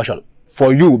a love potion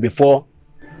for you before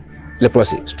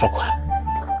leprosy struck her.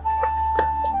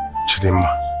 Chidemma.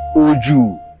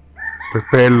 Oju.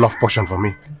 Prepare a love potion for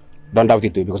me. Don't doubt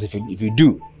it too, because if you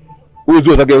do,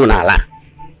 Oju is going to Allah.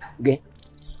 Okay?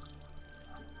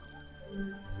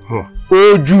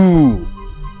 Oju.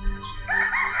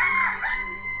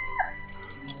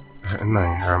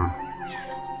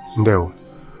 Ndeo,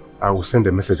 I will send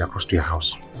a message across to your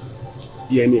house.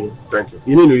 Yeah, thank you.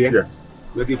 You know, yeah? Yes.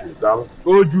 Make it cool down.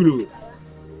 Go, Juno.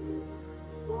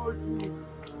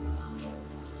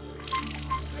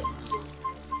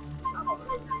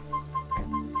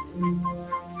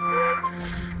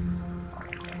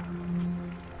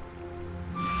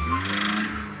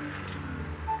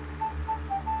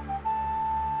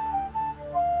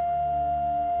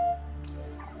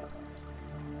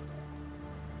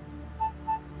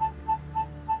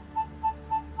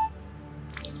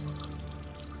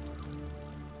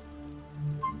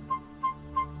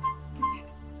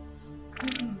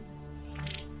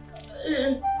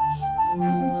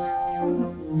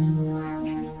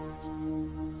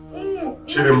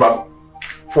 Chidimma,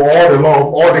 for all the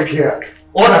love, all the care,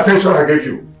 all the attention I gave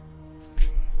you,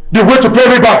 the way to pay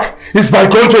me back is by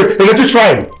going to a native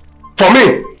shrine. For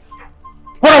me.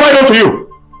 What have I done to you?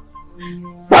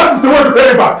 What is the way to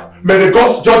pay me back? May the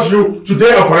gods judge you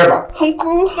today and forever.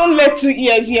 Uncle, don't let 2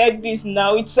 ears hear this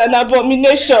now. It's an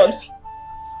abomination.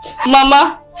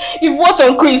 Mama, if what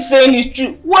Uncle is saying is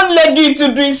true, what led you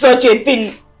to doing such a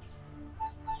thing?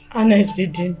 Ernest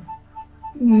didn't.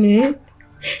 Me?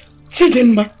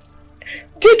 Chidimma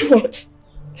did what?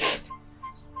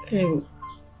 Hey.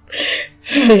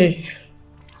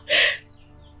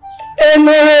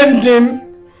 Emerendim.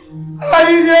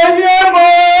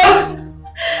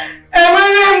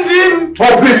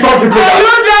 Oh, please stop the prayer. Are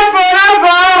you dead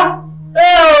forever?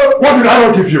 Oh. What did I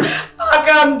not give you? I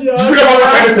can't do it. Did you ever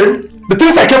want anything? The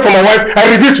things I kept from my wife,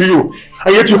 I revealed to you.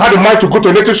 And yet you had the mind to go to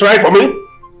a native shrine for me?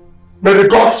 May the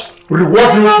gods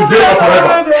reward you today and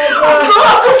forever.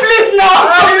 Uncle, please no.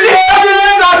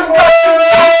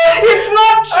 It's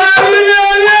not true.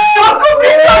 Uncle,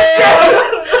 please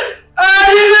I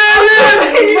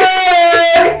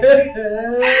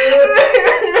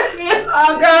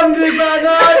can't do it.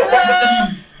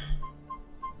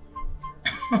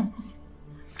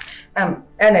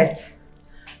 Ernest,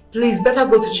 please better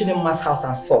go to Chidimma's house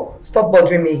and sulk. Stop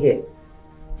bothering me here.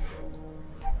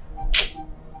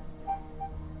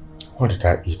 What did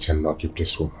I eat and not give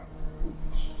this woman?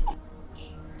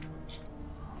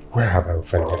 Where have I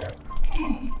offended her?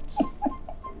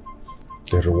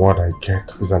 The reward I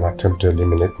get is an attempt to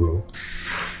eliminate me.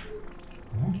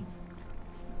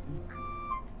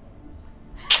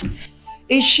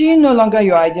 Is she no longer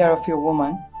your idea of a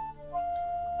woman?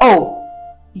 Oh,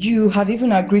 you have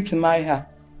even agreed to marry her.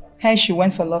 Hence she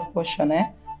went for love potion,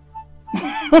 eh?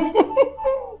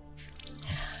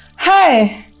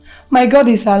 Hi! My God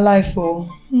is alive, oh.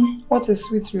 What a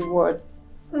sweet reward.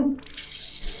 I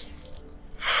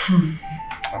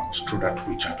must throw that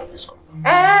witch out of this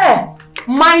compound.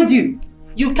 Mind you,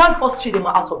 you can't force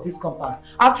Chidimma out of this compound.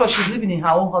 After all, she's living in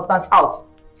her own husband's house.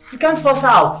 You can't force her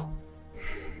out.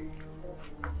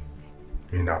 I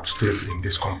mean, I'm still in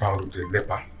this compound with the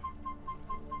leper.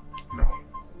 No.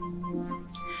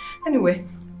 Anyway,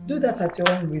 do that at your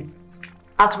own risk.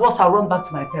 At worst, I'll run back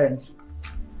to my parents.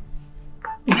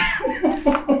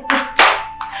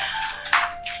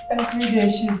 Every day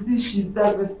she's this, she's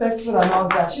that, respectful and all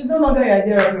that. She's no longer your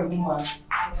idea of a woman.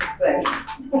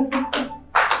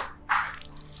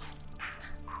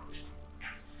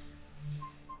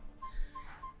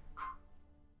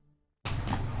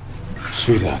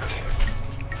 Sweetheart,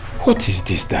 what is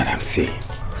this that I'm seeing?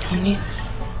 Honey,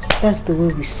 that's the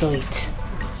way we saw it.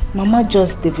 Mama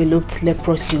just developed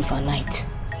leprosy overnight.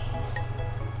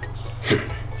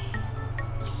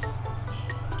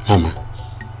 Mama,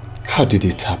 how did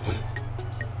it happen?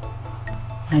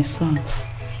 My son.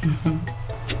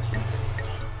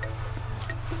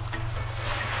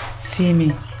 See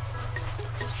me.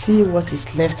 See what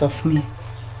is left of me.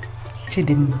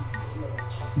 Chidimma,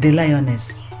 the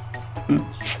lioness.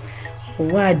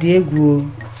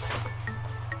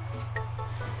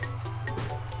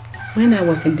 When I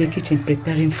was in the kitchen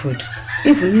preparing food,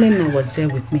 even Nena was there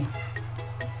with me.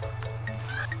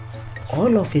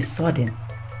 All of a sudden,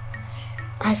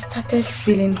 I started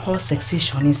feeling hot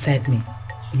sensation inside me.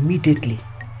 Immediately,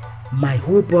 my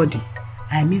whole body,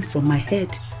 I mean from my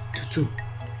head to toe,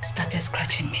 started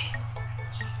scratching me.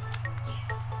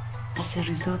 As a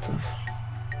result of...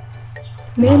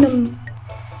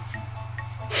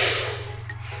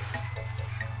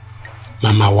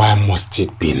 Mama, why must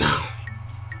it be now?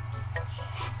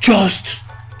 Just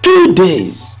 2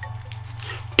 days.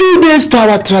 2 days to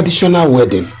our traditional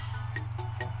wedding.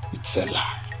 It's a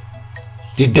lie.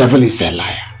 The devil is a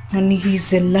liar. Honey,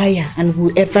 he's a liar and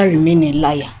will ever remain a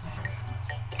liar.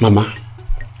 Mama,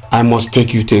 I must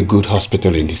take you to a good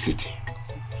hospital in the city.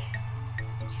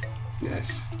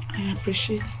 Yes. I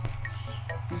appreciate.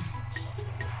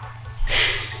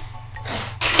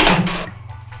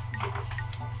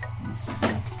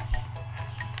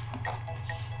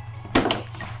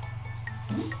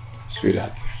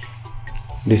 Sweetheart,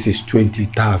 this is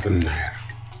 20,000 naira.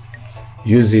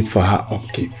 Use it for her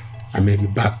upkeep. I may be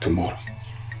back tomorrow.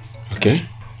 Okay?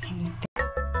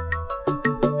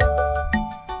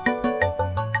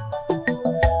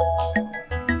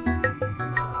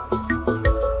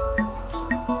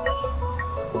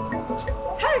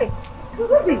 Hey,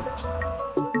 Zubi.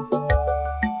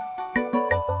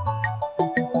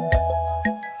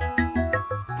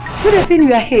 Good evening,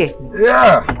 you are here.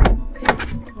 Yeah.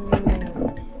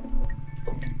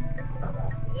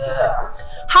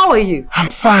 How are you? I'm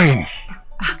fine.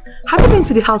 Have you been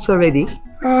to the house already?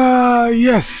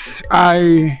 Yes.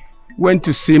 I went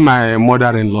to see my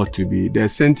mother-in-law to be. They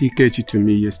sent Ekeocha to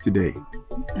me yesterday.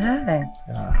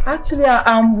 Actually,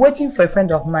 I'm waiting for a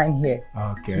friend of mine here.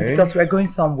 Okay. Because we're going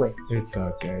somewhere. It's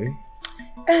okay.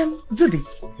 Zubi.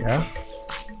 Yeah?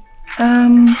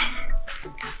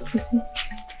 You see,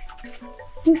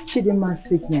 this Chidima's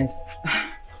sickness.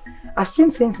 I've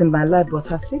seen things in my life, but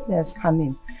her sickness,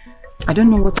 I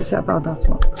don't know what to say about that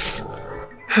one.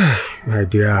 My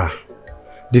dear,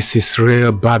 this is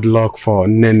real bad luck for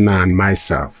Nena and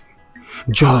myself.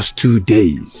 Just 2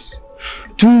 days.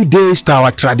 2 days to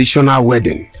our traditional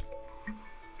wedding.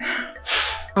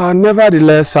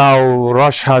 Nevertheless, I'll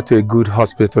rush her to a good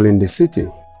hospital in the city.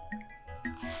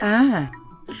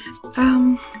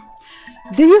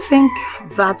 Do you think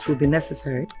that will be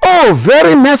necessary? Oh,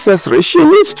 very necessary. She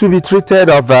needs to be treated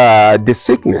of the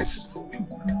sickness.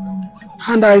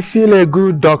 And I feel a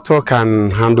good doctor can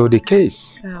handle the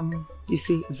case. You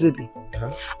see, Zubi,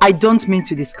 I don't mean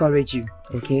to discourage you,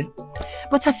 okay?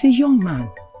 But as a young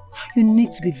man, you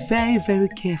need to be very, very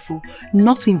careful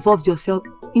not to involve yourself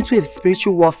into a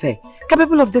spiritual warfare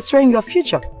capable of destroying your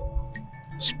future.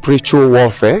 Spiritual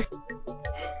warfare?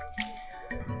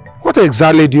 What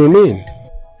exactly do you mean?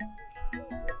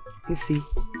 You see,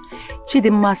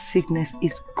 Chidima's sickness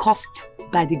is caused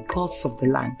by the gods of the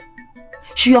land.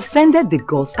 She offended the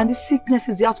gods and the sickness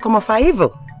is the outcome of her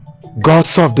evil.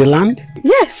 Gods of the land?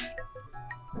 Yes.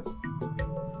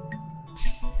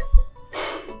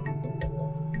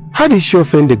 How did she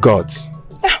offend the gods?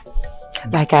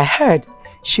 Like I heard,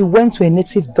 she went to a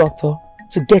native doctor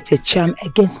to get a charm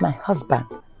against my husband.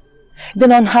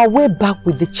 Then on her way back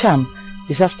with the charm,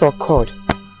 disaster occurred.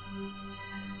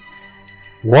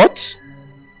 What?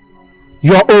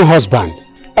 Your own husband?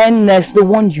 Ernest, the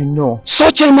one you know.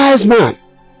 Such a nice man.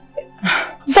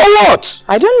 For what?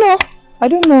 I don't know. I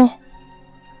don't know.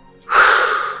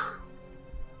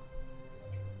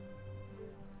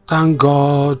 Thank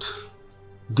God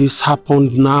this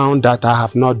happened now that I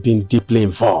have not been deeply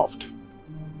involved.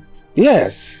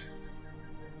 Yes.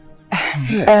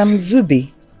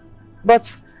 Zubi,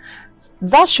 but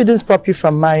that shouldn't stop you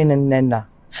from marrying Nena.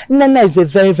 Nena is a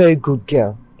very, very good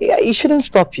girl. It shouldn't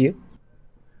stop you.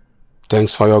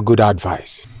 Thanks for your good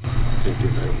advice. Thank you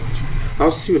very much.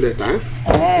 I'll see you later.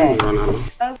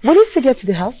 Will you still get to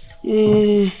the house?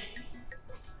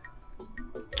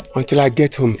 Until I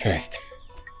get home first.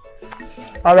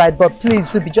 Alright, but please,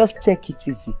 Zubi, just take it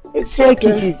easy. Take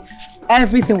it easy.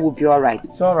 Everything will be alright.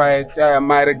 It's alright.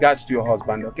 My regards to your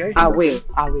husband, okay? I will.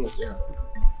 I will. Yeah.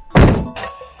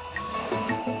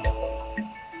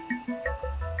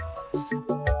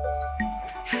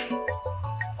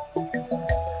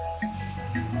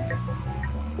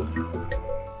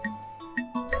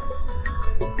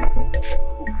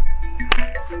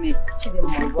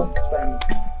 Chidema,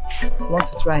 want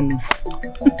to try me?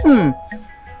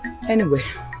 Anyway,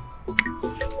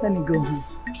 let me go home.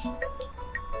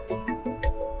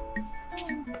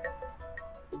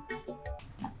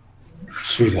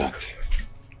 Sweetheart,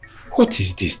 what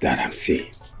is this that I'm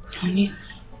seeing? Honey,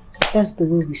 that's the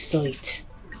way we saw it.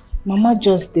 Mama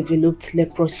just developed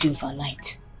leprosy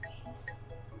overnight.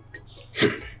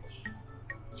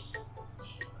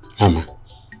 Mama,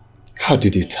 how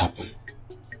did it happen?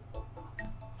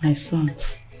 My son.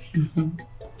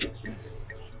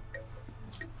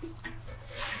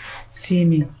 See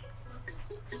me.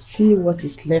 See what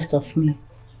is left of me.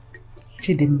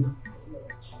 Chidima,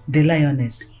 the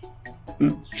lioness.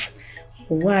 When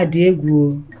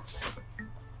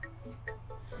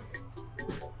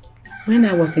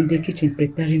I was in the kitchen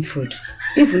preparing food,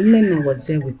 even Nena was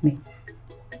there with me.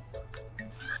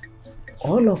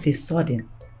 All of a sudden,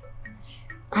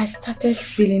 I started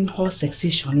feeling hot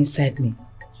sensation inside me.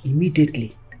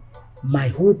 Immediately, my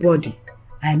whole body,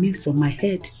 I mean from my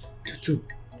head to toe,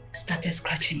 started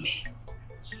scratching me.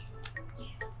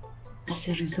 As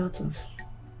a result of...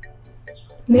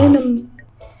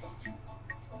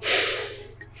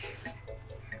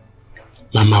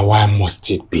 Mama, why must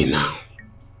it be now?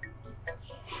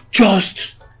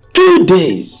 Just 2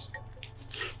 days.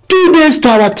 2 days to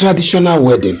our traditional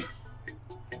wedding.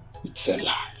 It's a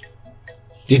lie.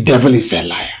 The devil is a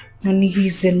liar. And he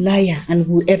is a liar and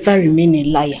will ever remain a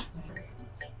liar.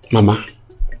 Mama,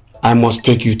 I must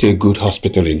take you to a good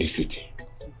hospital in the city.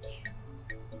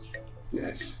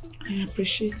 Yes. I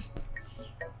appreciate.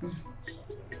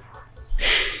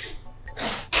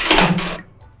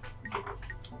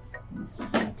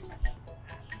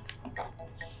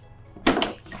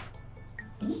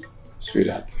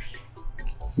 Sweetheart,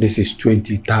 this is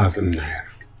 20,000 naira.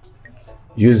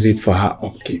 Use it for her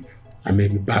upkeep. I may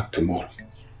be back tomorrow.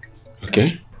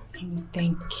 Okay?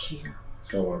 Thank you.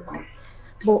 You're welcome.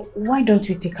 But why don't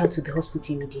you take her to the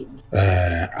hospital immediately?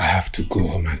 I have to go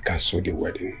home and cancel the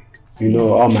wedding. You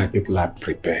know, all my people are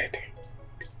prepared.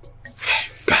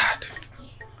 God,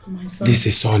 My son, this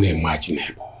is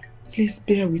unimaginable. please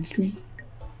bear with me.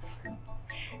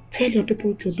 Tell your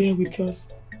people to bear with us.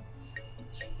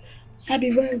 I'll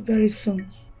be very, very soon.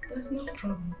 There's no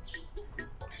trouble.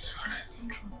 It's alright.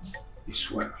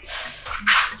 It's well.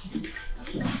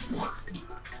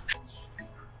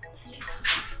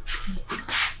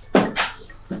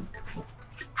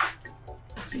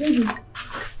 Zulu,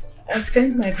 I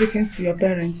extend my greetings to your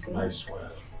parents. I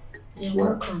swear. You're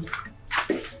welcome.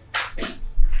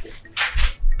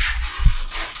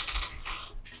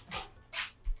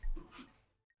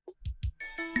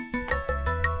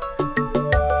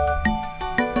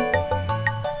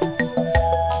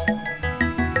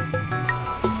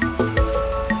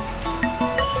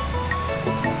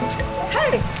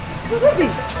 Hey, Zubi!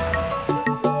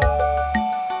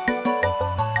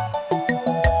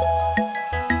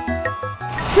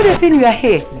 Good evening, you are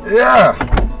here. Yeah.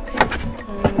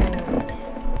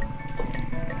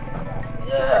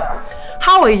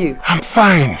 How are you? I'm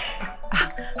fine.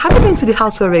 Have you been to the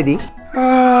house already?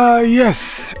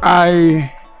 Yes.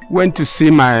 I went to see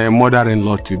my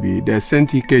mother-in-law to be. They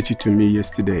sent Ekeocha to me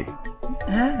yesterday.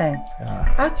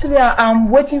 Actually, I'm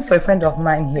waiting for a friend of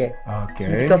mine here.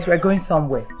 Okay. Because we're going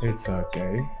somewhere. It's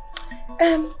okay.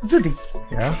 Zubi.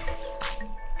 Yeah?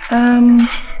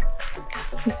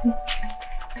 You see,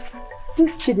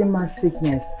 this Chidinma's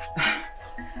sickness.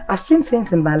 I've seen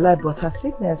things in my life, but her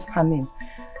sickness,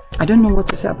 I don't know what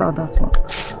to say about that one.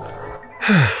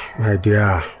 My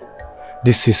dear,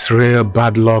 this is real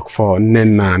bad luck for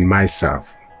Nena and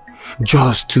myself.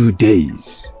 Just 2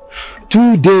 days.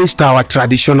 2 days to our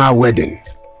traditional wedding.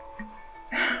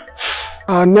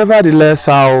 Nevertheless,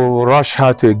 I'll rush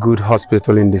her to a good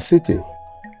hospital in the city.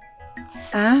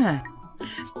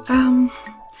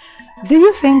 Do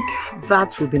you think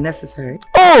that will be necessary?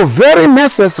 Oh, very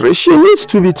necessary. She needs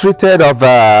to be treated of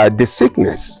the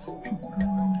sickness.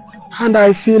 And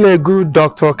I feel a good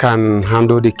doctor can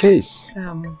handle the case.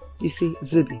 You see,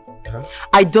 Zubi,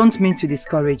 I don't mean to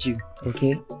discourage you,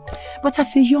 okay? But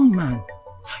as a young man,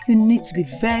 you need to be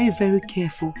very, very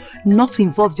careful not to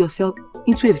involve yourself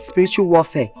into a spiritual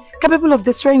warfare capable of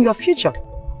destroying your future.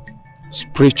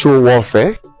 Spiritual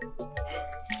warfare?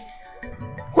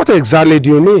 What exactly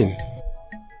do you mean?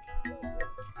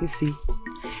 You see,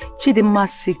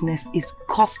 Chidinma's sickness is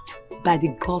caused by the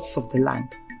gods of the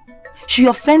land. She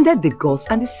offended the gods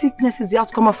and the sickness is the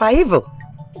outcome of her evil.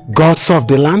 Gods of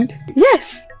the land?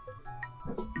 Yes.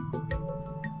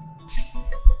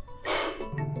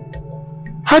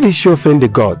 How did she offend the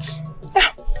gods?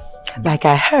 Like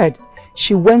I heard,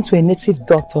 she went to a native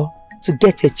doctor to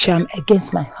get a charm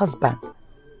against my husband.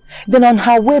 Then on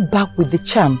her way back with the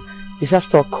charm,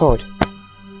 disaster occurred.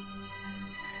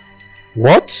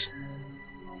 What?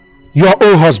 Your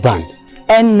own husband?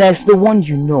 Ernest, the one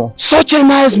you know. Such a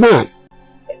nice man.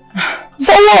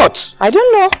 For what? I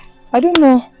don't know. I don't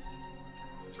know.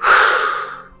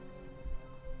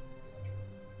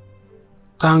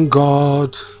 Thank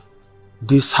God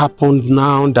this happened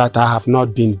now that I have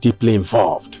not been deeply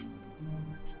involved.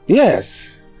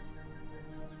 Yes.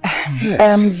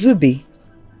 Zubi,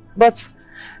 but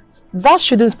that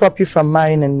shouldn't stop you from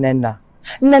marrying Nena.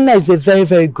 Nena is a very,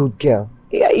 very good girl.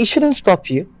 Yeah, it shouldn't stop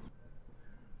you.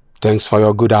 Thanks for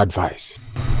your good advice.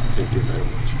 Thank you very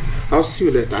much. I'll see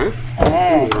you later.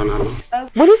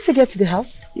 Will you still get to the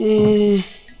house?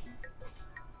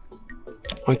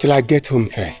 Until I get home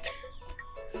first.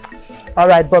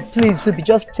 Alright, but please, Zubi,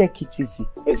 just take it easy.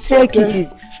 Take it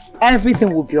easy.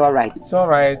 Everything will be alright. It's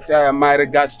alright. My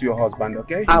regards to your husband,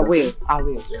 okay? I will. I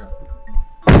will. Yeah.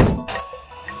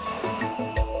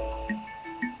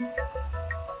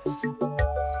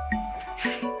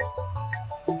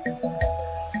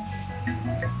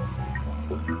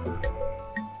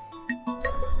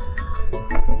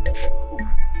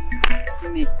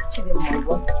 Chidinma,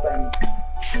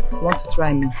 want to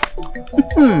try me?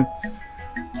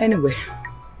 Anyway,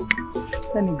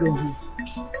 Let me go home.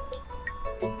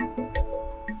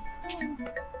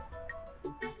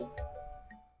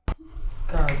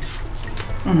 God.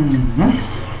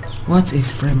 What a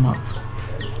frame up.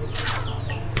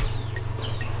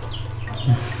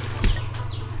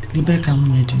 Rebecca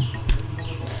Munyedi,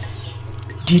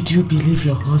 did you believe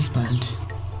your husband?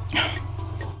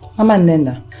 Mama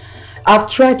Nenda, I've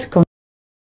tried to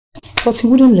but he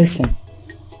wouldn't listen.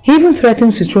 He even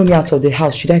threatens to throw me out of the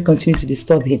house should I continue to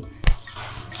disturb him.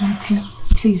 Auntie,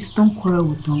 please don't quarrel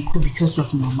with Uncle because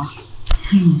of Mama.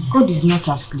 God is not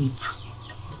asleep.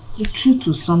 The truth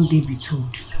will someday be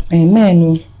told.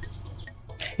 Amen.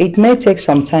 It may take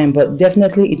some time, but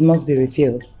definitely it must be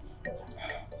revealed.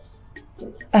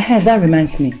 That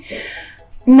reminds me.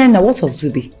 Nena, what of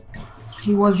Zubi?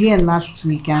 He was here last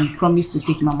week and promised to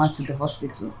take Mama to the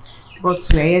hospital, but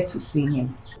we're yet to see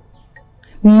him.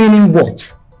 Meaning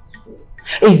what?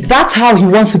 Is that how he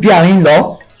wants to be our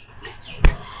in-law?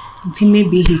 Until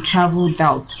maybe he traveled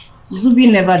out.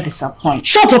 Zubi never disappoints.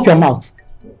 Shut up your mouth!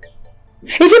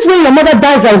 Is it when your mother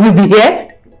dies I will be here?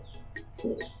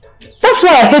 That's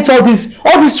why I hate all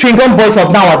these chewing-gum boys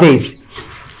of nowadays.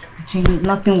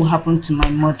 Nothing will happen to my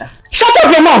mother. Shut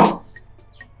up your mouth!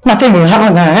 Nothing will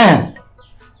happen.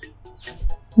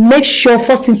 Make sure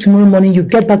first thing tomorrow morning you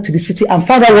get back to the city and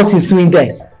find out what he's doing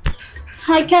there.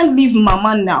 I can't leave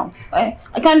Mama now. I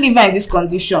can't leave her in this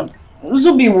condition.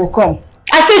 Zubi will come.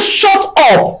 I said shut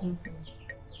up!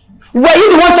 Were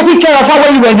you the one taking care of her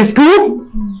when you were in the school?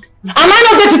 Am I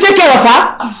not there to take care of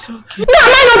her? It's okay. No,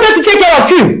 am I not there to take care of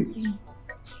you?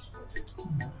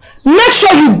 Make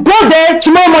sure you go there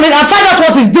tomorrow morning and find out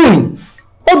what he's doing.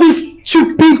 All these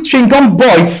stupid chewing-gum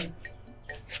boys.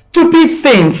 Stupid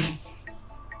things.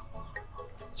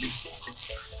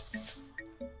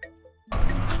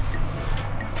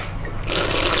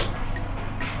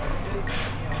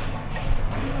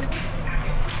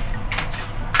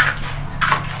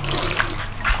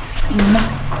 Mama,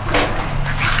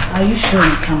 are you sure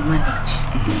you can manage?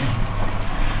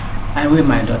 I will,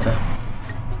 my daughter.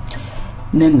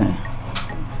 Nene,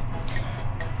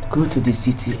 go to the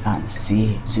city and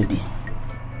see Zubi.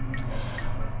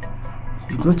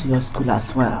 You go to your school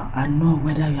as well and know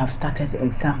whether you have started the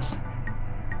exams.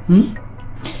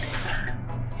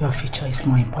 Your future is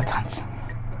more important.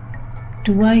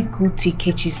 Do I go to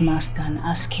Ekechi's master and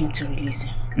ask him to release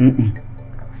him?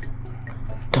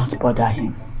 Don't bother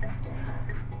him.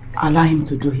 Allow him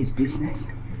to do his business.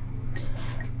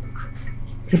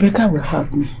 Rebecca will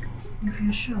help me. If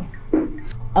you're sure.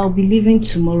 I'll be leaving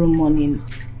tomorrow morning.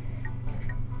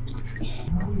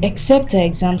 Except our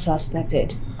exams are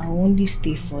started, I'll only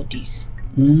stay 4 days.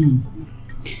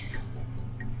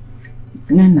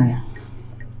 Nana,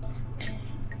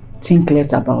 think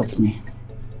less about me.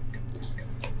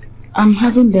 I'm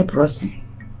having leprosy,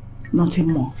 nothing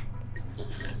more.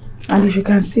 And if you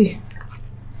can see,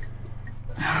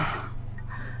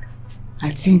 I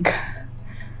think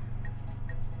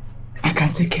I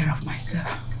can take care of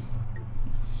myself.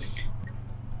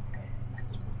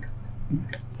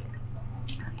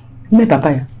 Me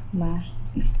papaya. Ma.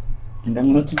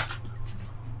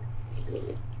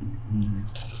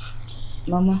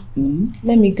 Mama,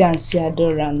 let me go and see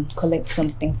Adora and collect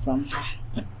something from her.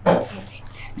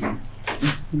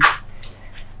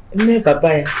 Me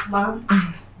papaya. Ma.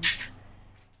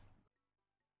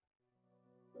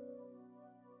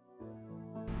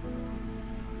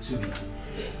 Zubi,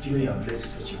 do you know you are blessed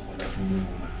with such a wonderful woman?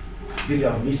 Maybe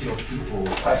I'll miss your food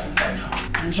for quite some time now.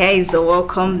 And here is a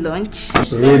welcome lunch.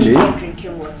 Really?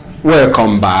 Drinking water.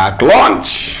 Welcome back.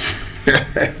 Lunch.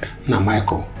 Now,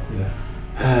 Michael.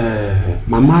 Yeah.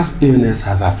 Mama's illness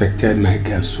has affected my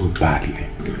girl so badly.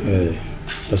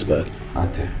 That's bad.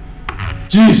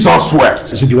 Jesus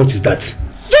wept. Zubi, what is that?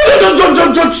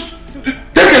 Just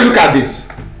take a look at this.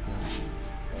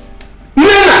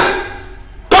 Nena,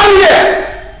 come here.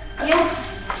 Yes.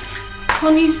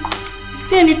 Honey, is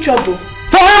there any trouble?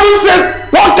 For heaven's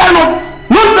sake, what kind of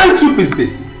nonsense soup is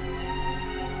this?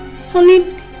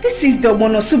 Honey, this is the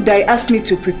mono soup that I asked me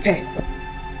to prepare.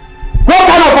 What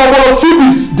kind of mono soup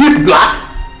is this black?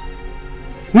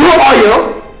 No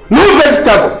oil, no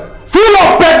vegetable, full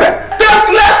of pepper.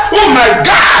 Tasteless! Oh my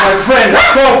God! My friend,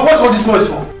 stop! What's all this noise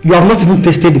for? You have not even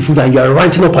tasted the food and you are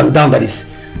ranting up and down that is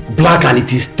black and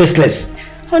it is tasteless.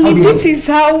 Honey, this is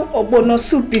how Ogbono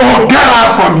soup is. Oh, get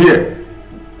out from here!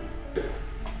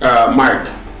 Mike,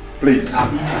 please.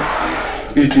 I'm eating.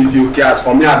 Eat if you care.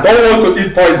 For me, I don't want to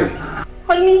eat poison.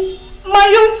 Honey,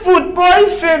 my own food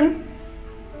poison.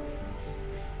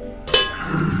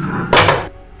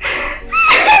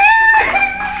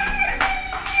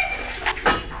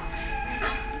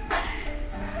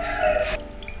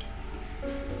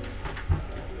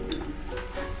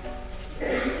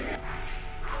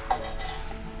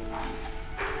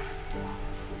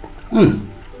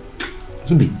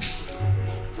 Zubi,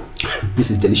 this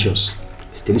is delicious.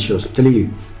 It's delicious. I'm telling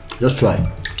you. Just try.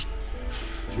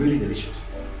 It's really delicious.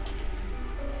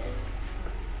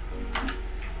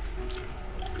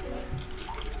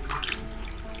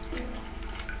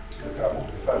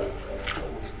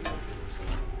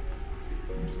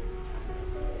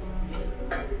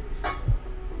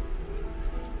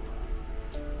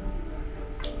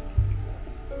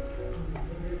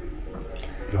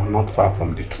 You're not far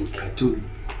from the truth. I told you.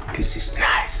 This is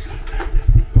nice.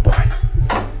 Boy,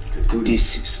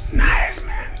 this is nice,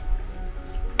 man.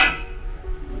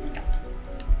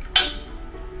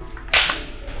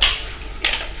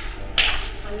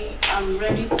 Honey, I'm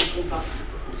ready to go back to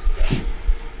the hostel.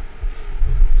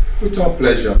 With all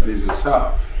pleasure, please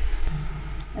yourself.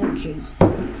 Okay.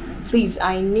 Please,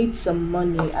 I need some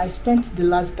money. I spent the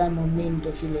last time on me in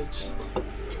the village.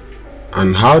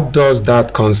 And how does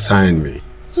that concern me?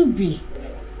 Zubi.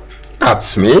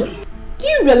 That's me? Do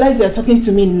you realize you're talking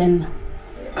to me, Nena?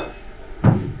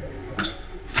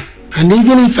 And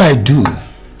even if I do,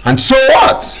 and so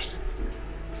what?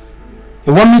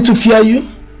 You want me to fear you?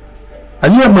 Are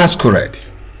you a masquerade?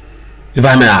 If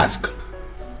I may ask.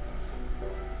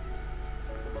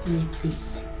 Honey,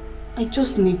 please. I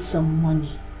just need some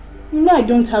money. You know I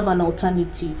don't have an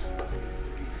alternative.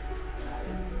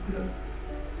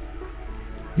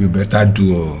 You better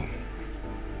do.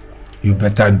 You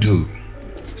better do.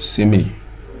 See me.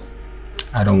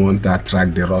 I don't want to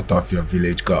attract the wrath of your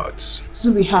village gods.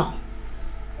 Zubi, how?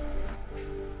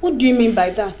 What do you mean by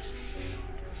that?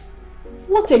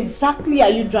 What exactly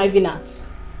are you driving at?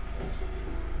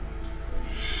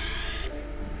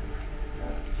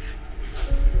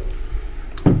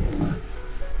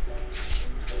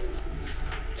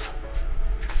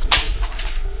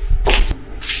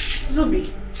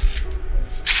 Zubi.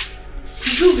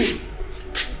 Zubi.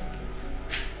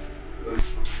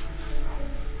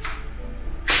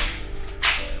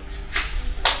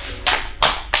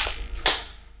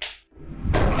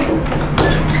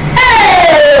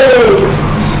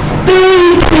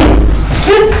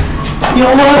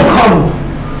 You're welcome.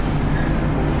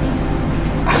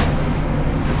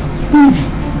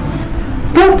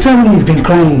 Don't tell me you've been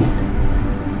crying.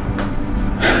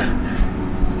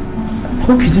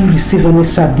 Hope you didn't receive any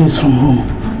sad news from home.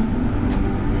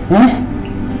 Huh?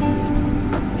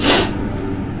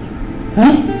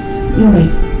 Huh? Anyway,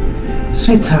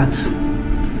 sweetheart,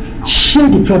 share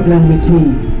the problem with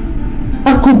me.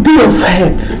 I could be of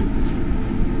help.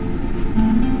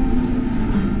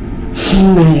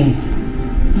 Anyway,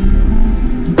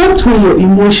 don't weigh your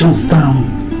emotions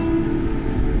down.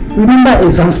 Remember,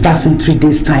 exam starts in 3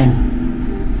 days' time.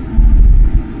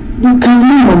 You can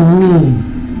lean on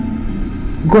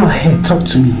me. Go ahead, talk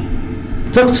to me.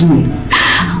 Talk to me.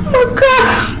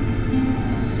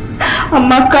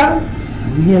 Amaka,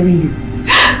 I'm hearing you.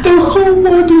 The whole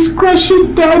world is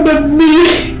crashing down on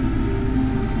me.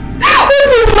 What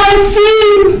is my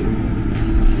sin?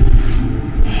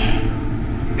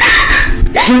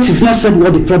 But you've not said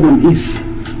what the problem is.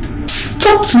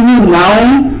 Talk to me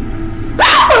now.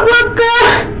 Amaka!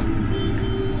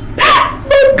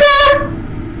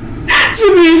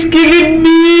 Zubi is killing me.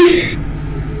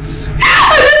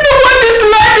 I don't know what this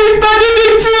life is turning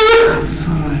into. It's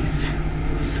alright.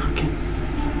 It's okay.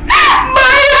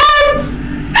 My heart!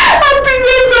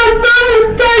 Happiness and love is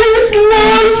dying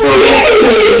slowly.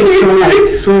 It's alright.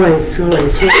 It's alright. It's alright.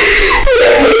 It's okay.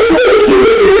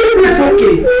 It's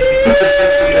okay. Put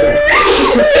yourself together.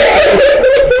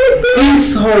 It's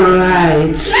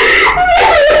alright.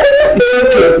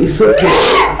 It's okay.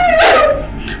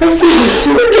 I said it's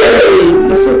okay.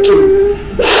 It's okay.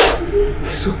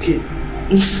 It's okay.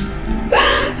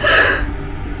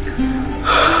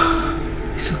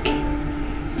 It's okay.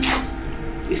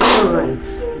 It's alright.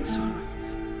 It's alright.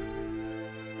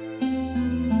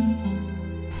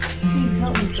 Please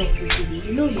help me talk to Zubi.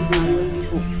 You know he's my only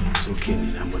hope. It's okay.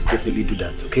 I must definitely do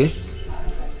that, okay?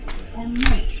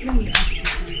 Mike, let me ask you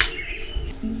something.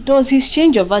 Does his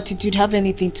change of attitude have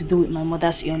anything to do with my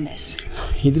mother's illness?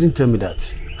 He didn't tell me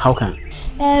that. How come?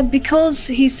 Because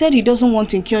he said he doesn't want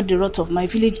to incur the wrath of my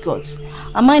village gods.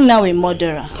 Am I now a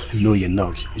murderer? No, you're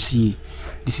not. You see,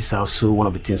 this is also one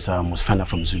of the things I must find out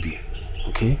from Zubi.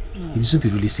 Okay? If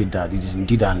Zubi really said that, it is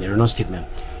indeed an erroneous statement.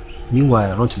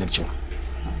 Meanwhile, I run to lecture.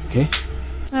 Okay?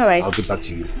 Alright. I'll get back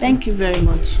to you. Thank you very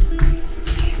much.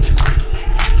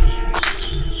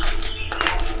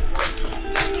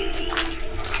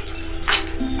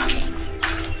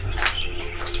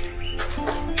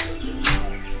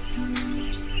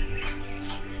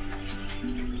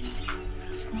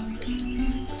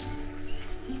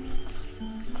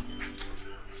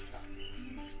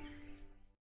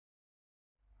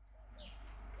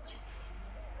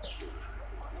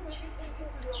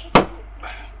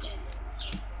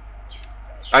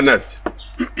 Ernest,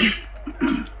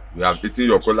 you have eaten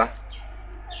your cola.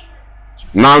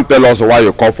 Now tell us why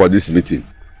you called for this meeting.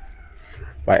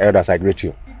 My elders, I greet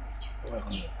you.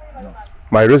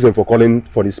 My reason for calling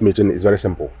for this meeting is very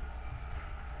simple.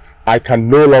 I can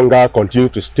no longer continue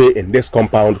to stay in this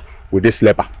compound with this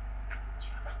leper.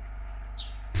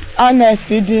 Ernest,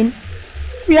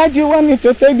 where do you want me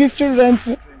to take these children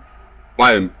to?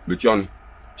 Why, Michon,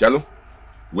 Jello?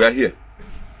 We are here.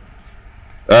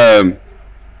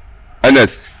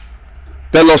 Ernest,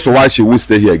 tell us why she will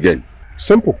stay here again.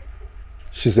 Simple.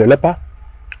 She's a leper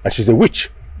and she's a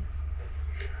witch.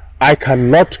 I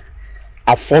cannot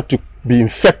afford to be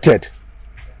infected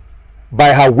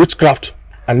by her witchcraft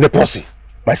and leprosy,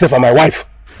 myself and my wife.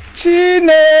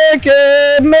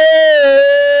 Chineke me.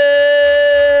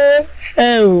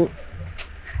 Hell.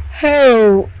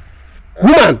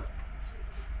 Woman,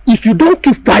 if you don't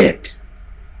keep quiet,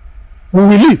 we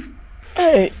will leave.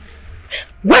 Hey.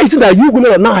 Why is it that you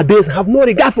women nowadays have no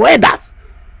regard for elders?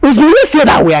 It's when we say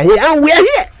that we are here and we are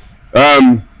here.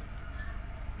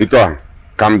 Ito,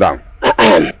 calm down.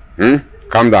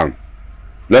 Calm down.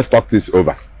 Let's talk this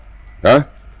over. Huh?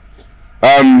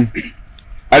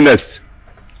 Ernest,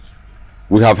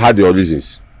 we have had your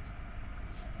reasons.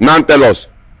 Now tell us,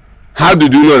 how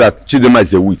did you know that Chidema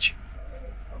is a witch?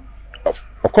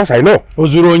 Of course I know.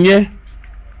 Ozuronye,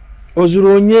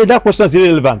 that question is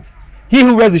irrelevant. He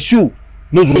who wears the shoe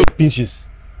knows where it pinches.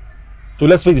 So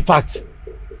let's face the fact.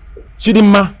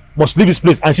 Chidema must leave this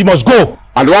place and she must go.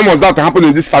 And what must that happen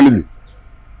in this family?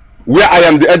 Where I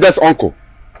am the eldest uncle.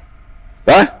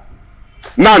 Huh?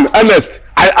 Now, Ernest,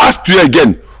 I asked you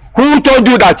again. Who told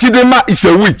you that Chidema is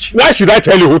a witch? Why should I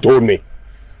tell you who told me?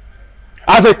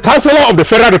 As a councillor of the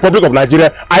Federal Republic of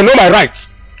Nigeria, I know my rights.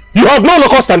 You have no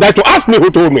local standard to ask me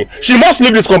who told me. She must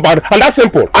leave this compound, and that's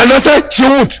simple. And I said she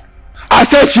won't. I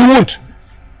said she won't.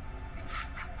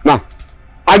 Now,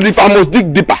 and if I must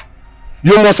dig deeper,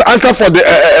 you must answer for the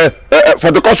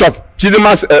cause of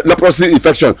Chidema's leprosy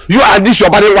infection. You and this your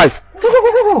body wife.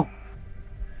 Go.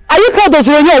 Are you called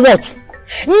Ozuronye or what?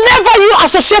 Never you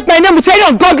associate my name with any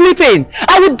ungodly thing.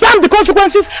 I will damn the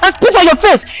consequences and spit on your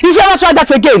face if you ever try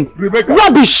that again. Rebecca.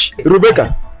 Rubbish.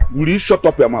 Rebecca, will you shut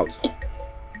up your mouth?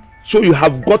 So you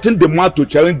have gotten the mouth to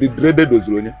challenge the dreaded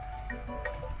Ozuronye.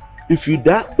 If you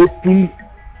dare open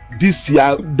this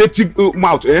your dirty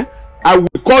mouth, I will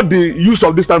call the use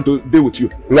of this time to deal with you.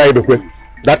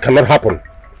 That cannot happen.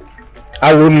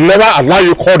 I will never allow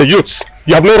you to call the youths.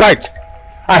 You have no right.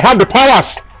 I have the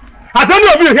powers. Has any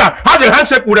of you here had a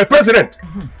handshake with the president?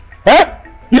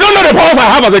 You don't know the powers I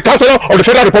have as a councillor of the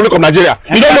Federal Republic of Nigeria.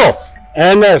 You don't know.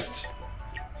 Ernest,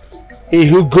 he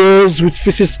who goes with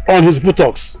feces on his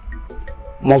buttocks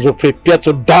must be prepared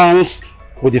to dance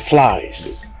with the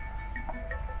flies.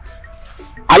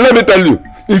 And let me tell you,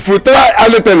 if you try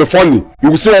anything funny, you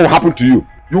will see what will happen to you.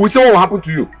 You will see what will happen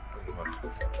to you.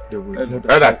 They will know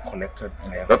that connected.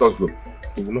 Let us go.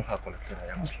 They will know how connected I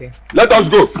am. Okay. Let us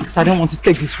go. Because I don't want to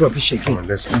take this rubbish again. Come on,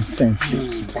 let's go.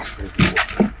 Nonsense.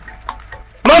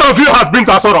 None of you has been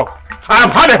to Asoro. I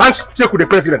have had a handshake with the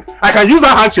president. I can use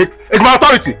that handshake. It's my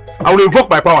authority. I will invoke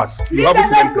my powers. You haven't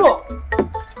seen anything.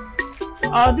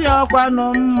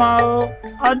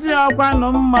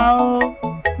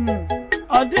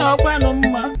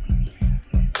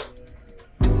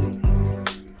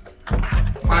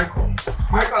 Michael,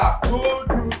 I've told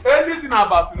you anything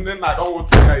about Nene, I don't want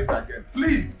to hear it again.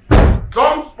 Please,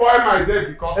 don't spoil my day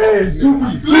because hey,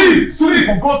 Subi, please,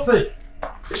 for God's sake.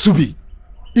 Subi,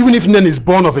 even if Nen is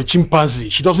born of a chimpanzee,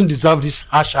 she doesn't deserve this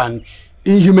harsh and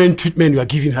inhumane treatment you are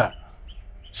giving her.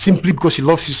 Simply because she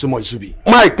loves you so much, Subi.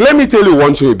 Mike, let me tell you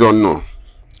one thing you don't know.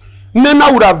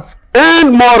 Nena would have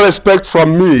earned more respect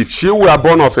from me if she were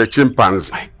born of a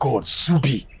chimpanzee. My God,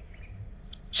 Subi.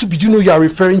 Subi, do you know you are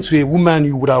referring to a woman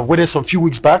you would have wedded some few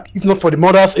weeks back, if not for the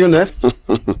mother's illness?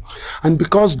 And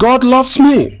because God loves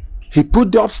me, he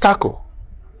put the obstacle.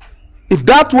 If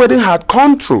that wedding had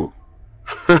come true,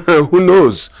 who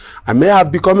knows? I may have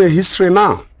become a history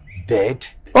now. Dead?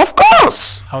 Of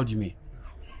course! How do you mean?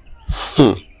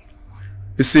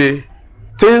 You see,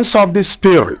 things of the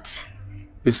spirit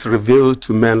is revealed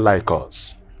to men like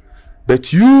us.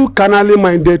 But you carnally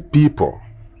minded people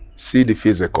see the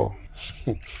physical.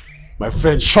 My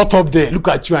friend, shut up there. Look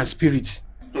at you and spirit.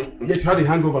 Yet you had a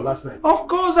hangover last night. Of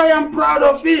course I am proud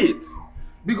of it.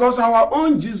 Because our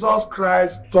own Jesus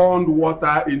Christ turned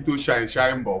water into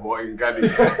shine bobo in Galilee.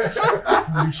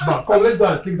 Rich man, come, let's go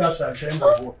and kick that shine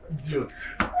bobo. Idiot.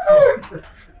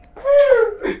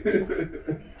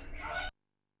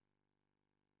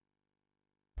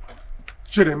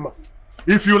 Chidema,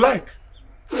 if you like,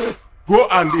 go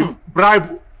and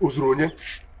bribe Ozuronye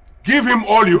Give him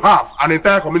all you have, an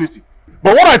entire community.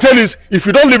 But what I tell you is, if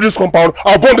you don't leave this compound,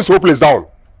 I'll burn this whole place down.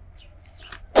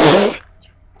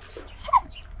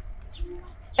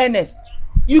 Ernest,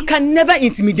 you can never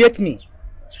intimidate me.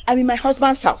 I'm in my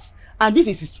husband's house, and this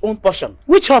is his own portion.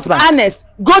 Which husband? Ernest,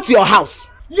 go to your house.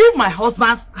 Leave my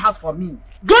husband's house for me.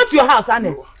 Go to your house,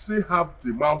 Ernest. You still have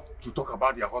the mouth to talk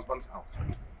about your husband's house.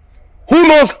 Who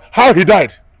knows how he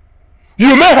died?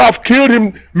 You may have killed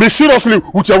him mysteriously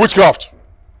with your witchcraft.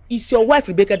 It's your wife,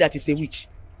 Rebecca, that is a witch.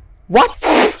 What?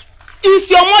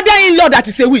 It's your mother-in-law that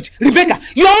is a witch. Rebecca,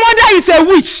 your mother is a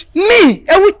witch. Me,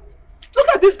 a witch. Look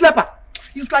at this leper.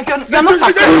 It's like you're not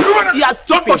suffering. Yes,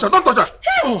 don't touch her, don't touch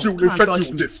her. She will infect you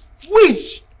with this.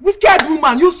 Witch, wicked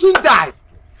woman, you soon die.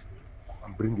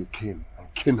 And bring a cane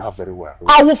and cane her very well.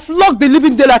 I will flog the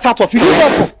living daylight out of you.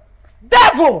 Devil!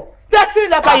 Devil! That's it,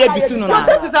 leper.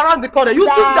 That is around the corner. You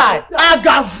soon die.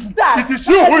 Agabus. It is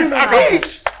you who is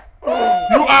Agabus.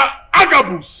 You are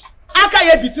Agabus.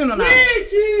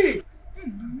 Witch!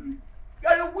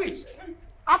 You're a witch.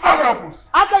 Agabus.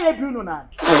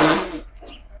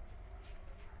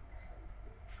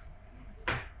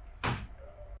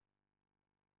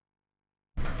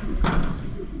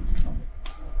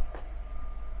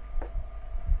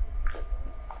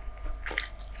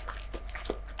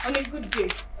 On a good day.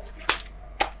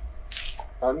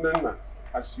 And then,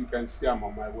 as you can see, I'm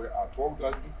on my way out. What would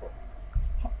I do for you?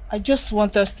 I just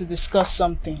want us to discuss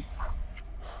something.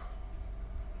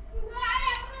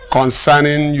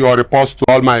 Concerning your reports to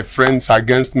all my friends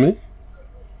against me?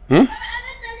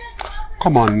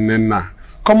 Come on, Nena.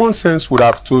 Common sense would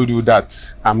have told you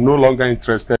that I'm no longer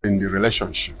interested in the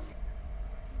relationship.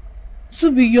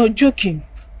 Zubi, you're joking.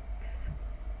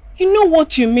 You know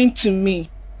what you mean to me.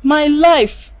 My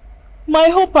life. My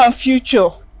hope and future.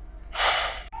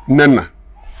 Nena,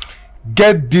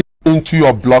 get deep into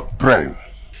your blocked brain.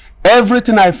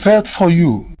 Everything I felt for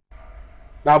you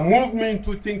that moved me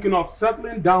into thinking of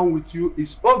settling down with you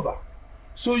is over.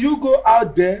 So you go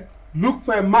out there, look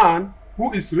for a man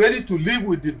who is ready to live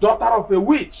with the daughter of a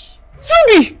witch.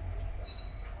 Zubi!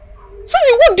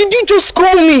 Zubi, what did you just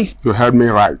call me? You heard me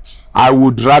right. I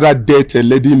would rather date a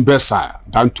lady imbecile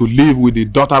than to live with the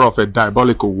daughter of a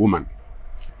diabolical woman.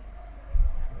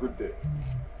 Good day.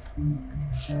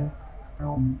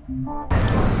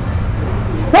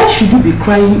 Why should you be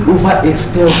crying over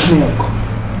spilt milk?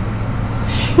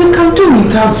 You can do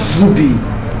without Zubi.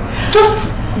 Just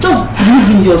believe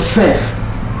in yourself.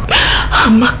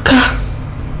 Amaka,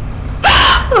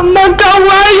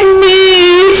 why me?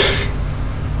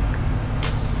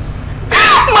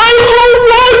 My whole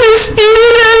world is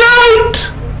spinning around.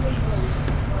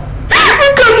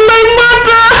 Look at my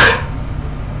mother,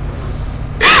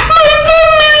 my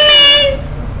family.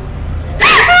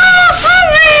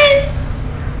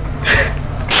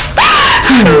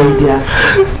 No, dear.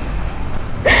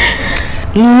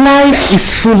 Life is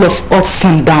full of ups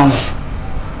and downs.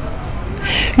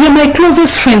 You're my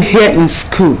closest friend here in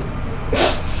school.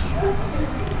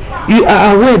 You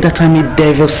are aware that I'm a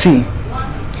divorcee.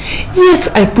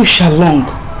 Yet I push along,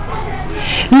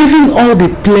 leaving all the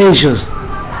pleasures,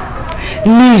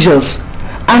 leisures,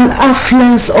 and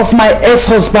affluence of my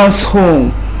ex-husband's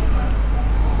home.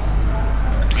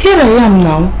 Here I am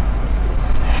now.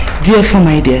 Therefore,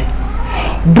 my dear,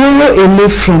 borrow a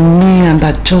leaf from me and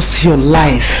adjust your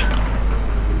life.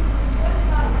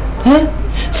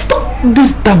 Stop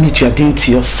this damage you are doing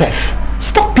to yourself.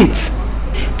 Stop it.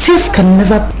 Tears can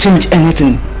never change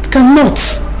anything. It cannot.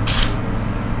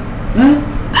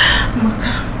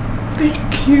 Maka,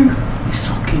 thank you. It's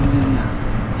okay, Nina.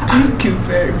 Thank you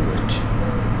very much.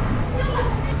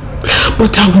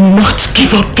 But I will not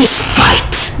give up this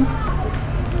fight.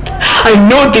 I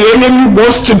know the enemy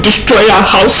wants to destroy our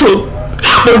household,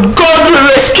 but God will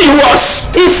rescue us.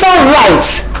 It's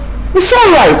alright. It's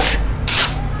alright.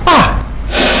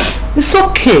 It's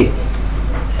okay.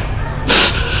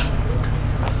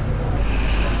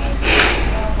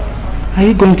 Are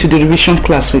you going to the revision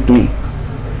class with me?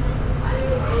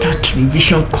 That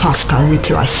revision class can wait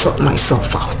till I sort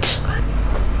myself out.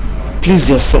 Please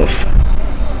yourself.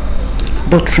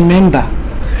 But remember,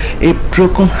 a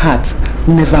broken heart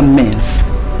never mends.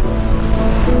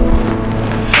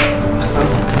 As I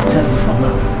can tell you for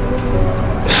now.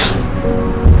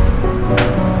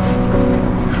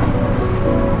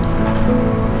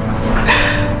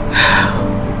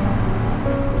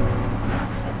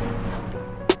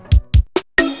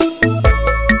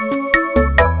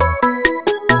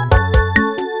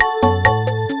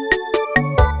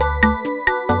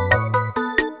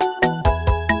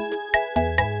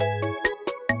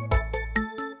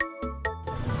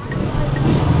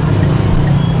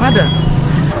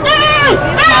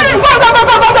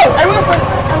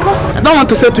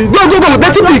 to say to you. Go,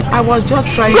 dirty pig. I was just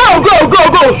trying. Go. Go,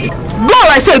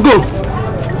 I say go.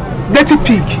 Dirty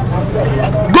pig.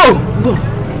 Go.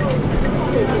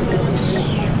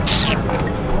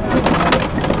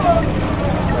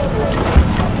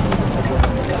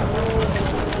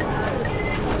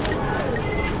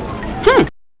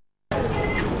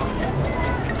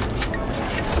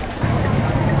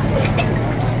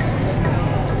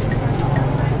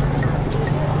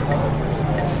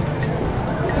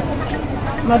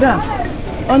 Madam,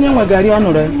 onye nwe gari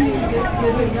ọnụrụ.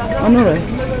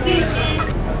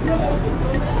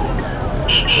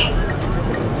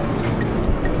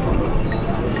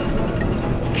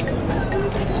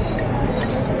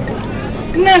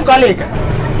 Nne colleague.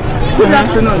 Good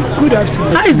afternoon. Good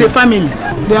afternoon. How is the family?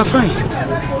 They are fine.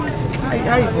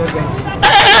 How is your guy?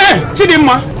 Hey,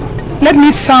 Chidimma, let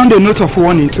me sound a note of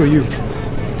warning to you.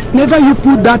 Never you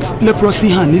put that leprosy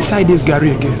hand inside this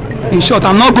gari again. In short,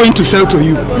 I'm not going to sell to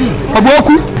you.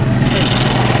 Oboku?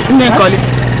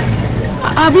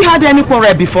 Have you had any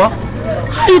quarrel before?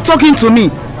 How are you talking to me?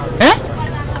 Eh?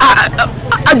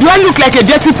 Do I look like a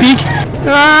dirty pig?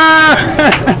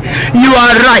 You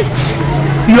are right.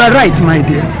 You are right, my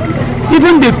dear.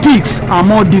 Even the pigs are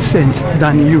more decent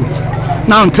than you.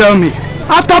 Now tell me,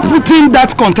 after putting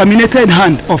that contaminated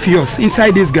hand of yours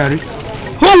inside this gari,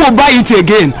 who will buy it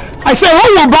again? I say,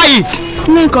 who will buy it?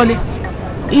 Nkoli,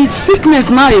 is sickness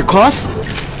now a cause?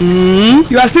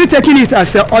 You are still taking it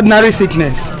as an ordinary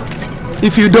sickness.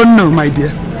 If you don't know, my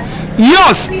dear,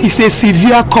 yours is a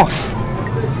severe cause.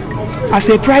 As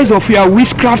a price of your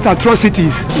witchcraft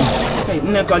atrocities. Hey,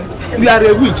 Nkoli, you are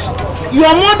a witch.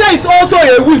 Your mother is also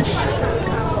a witch.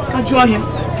 I join him.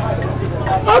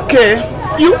 Okay,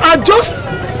 you are just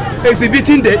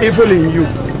exhibiting the evil in you.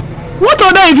 What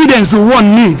other evidence do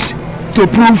one need to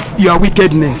prove your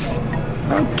wickedness?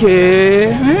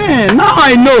 Okay, now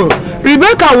I know.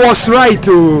 Rebecca was right.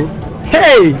 Oh,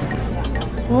 hey.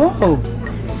 Oh,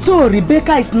 so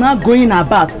Rebecca is now going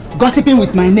about gossiping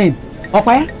with my name.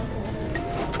 Okay?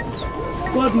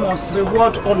 God must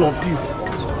reward all of you.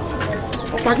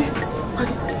 Okay.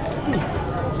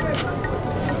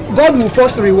 God will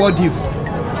first reward you.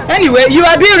 Anyway, you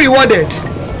are being rewarded.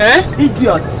 Eh?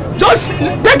 Idiot. Just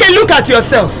take a look at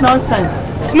yourself. Nonsense.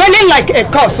 Smelling like a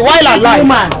corpse while alive.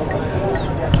 Woman.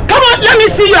 Come on, let me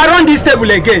see you around this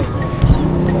table again.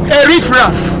 A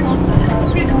riff-raff.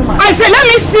 I said, let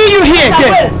me see you here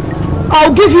again.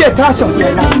 I'll give you a touch of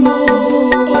your life.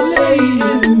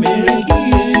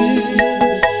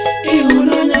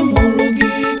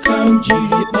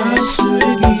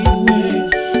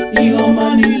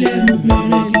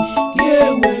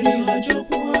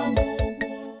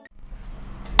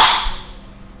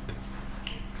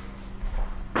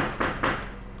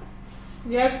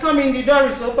 Yes, come in. The door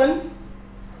is open.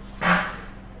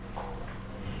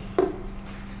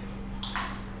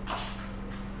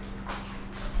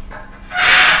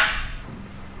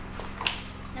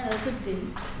 Hello, good day.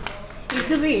 Is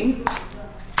he in?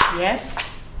 Yes.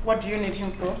 What do you need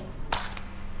him for?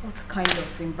 What kind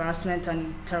of embarrassment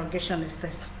and interrogation is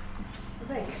this?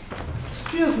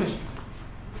 Excuse me.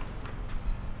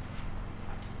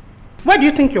 Where do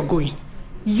you think you're going?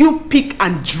 You pick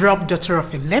and drop daughter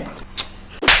of a leper?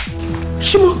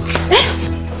 Shimo! Eh?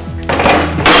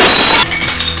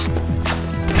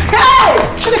 Hey!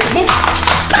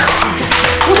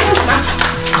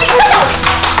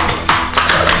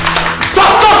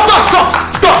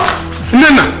 Stop!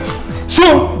 Nena! So,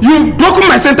 you've broken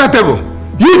my center table.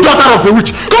 You daughter of a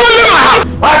witch. Come on, leave my house!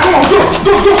 Alright, come on, go!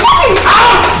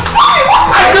 Out!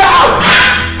 I say out!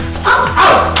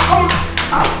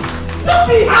 Out!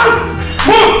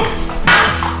 Move!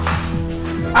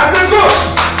 I said go!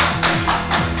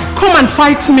 Come and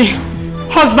fight me,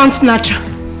 husband snatcher.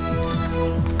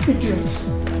 Idiot.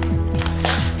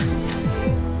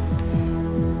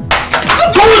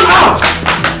 Going out!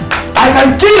 I can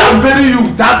kill and bury you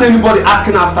without anybody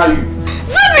asking after you.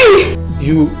 Zubi!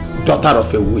 You daughter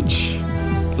of a witch.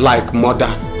 Like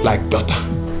mother, like daughter.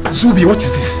 Zubi, what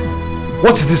is this?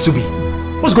 What is this, Zubi?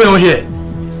 What's going on here?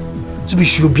 Zubi, you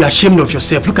should be ashamed of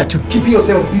yourself. Look at you keeping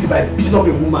yourself busy by beating up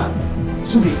a woman.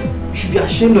 Zubi, you should be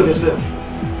ashamed of yourself.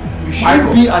 You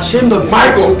should be ashamed of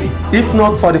yourself, Zubi. If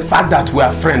not for the fact that we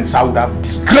are friends, I would have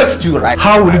disgraced you, right?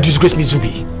 How will you disgrace me,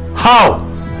 Zubi? How?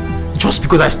 Just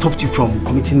because I stopped you from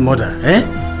committing murder, eh?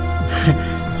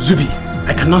 Zubi,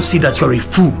 I cannot see that you're a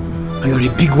fool and you're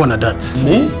a big one at that.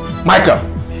 Me? Michael,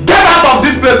 get out of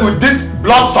this place with this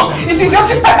bloodsucker! It is your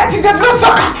sister that is the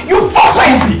bloodsucker! You fuck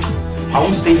Zubi! I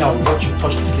won't stay here and watch you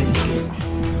touch this lady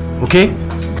again. Okay?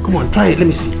 Come on, try it. Let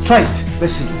me see. Try it.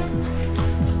 Let's see.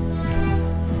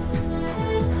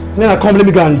 Nena, come, let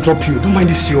me go and drop you. Don't mind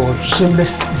this, your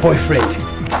shameless boyfriend.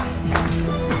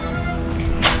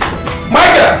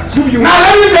 Michael! Zubi, now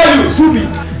let me tell you!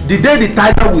 Zubi, the day the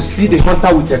tiger will see the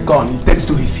hunter with a gun, he takes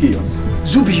to his heels.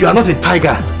 Zubi, you are not a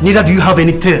tiger. Neither do you have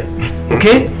any tail.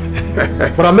 Okay?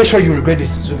 But I'll make sure you regret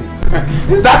this, Zubi.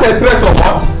 Is that a threat or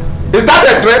what? Is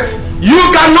that a threat? You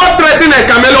cannot threaten a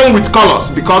chameleon with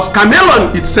colors because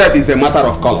chameleon itself is a matter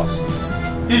of colors.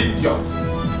 Idiot.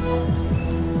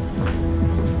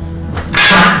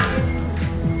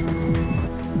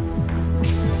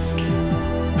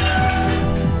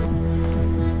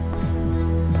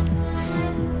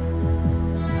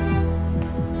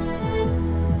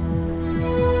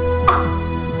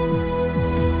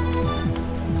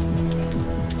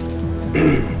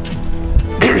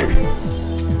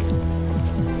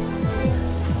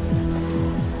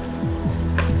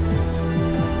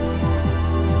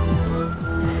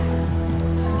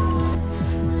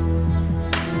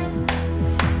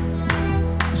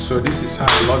 So this is how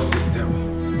I lost this devil.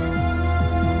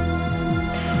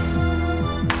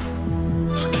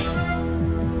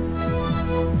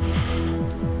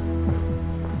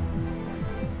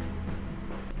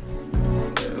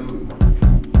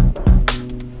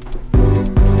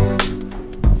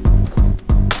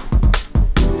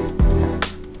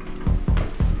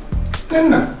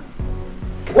 Nena,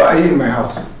 why are you in my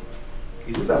house?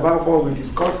 Is this about what we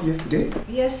discussed yesterday?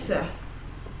 Yes, sir.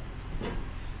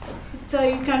 Sir,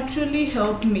 you can truly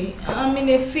help me. I'm in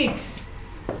a fix.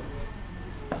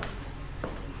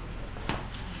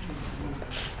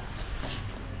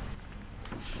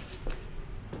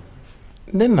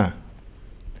 Nena,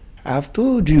 I've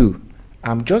told you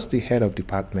I'm just the head of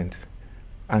department.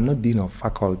 I'm not dean of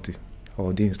faculty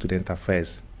or dean student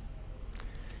affairs.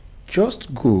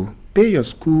 Just go, pay your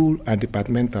school and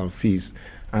departmental fees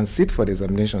and sit for the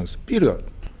examinations, period.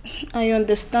 I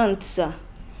understand, sir.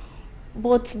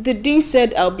 But the dean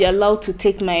said I'll be allowed to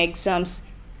take my exams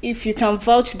if you can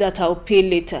vouch that I'll pay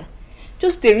later.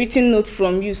 Just a written note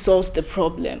from you solves the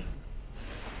problem.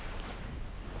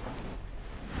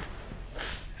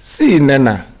 See,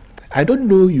 Nena, I don't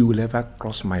know you will ever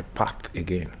cross my path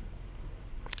again.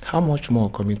 How much more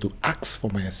coming to ask for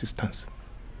my assistance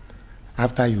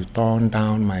after you turned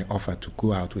down my offer to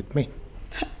go out with me?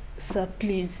 Sir,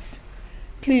 please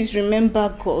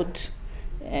remember God.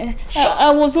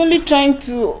 I was only trying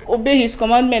to obey his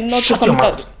commandment not to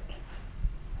contact.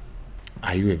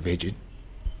 Are you a virgin?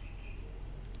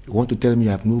 You want to tell me you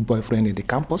have no boyfriend in the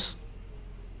campus?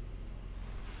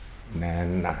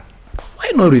 Nah.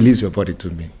 Why not release your body to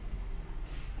me?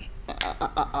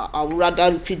 I would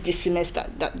rather repeat this semester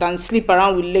than sleep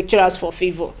around with lecturers for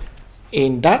favor.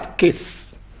 In that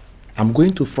case, I'm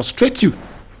going to frustrate you.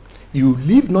 You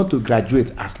live not to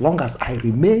graduate as long as I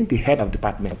remain the head of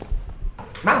department.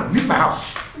 Now, leave my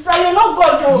house. Sir, you're not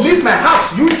God, though. Leave my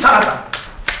house, you charlatan.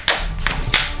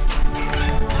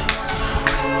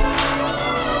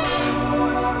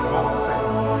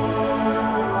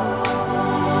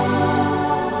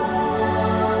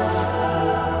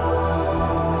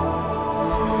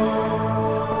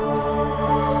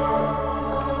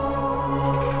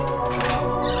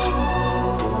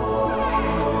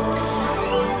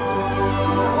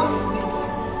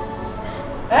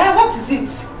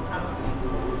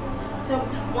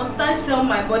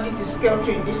 My body to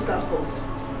skelter in this campus.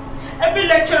 Every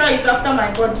lecturer is after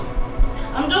my body.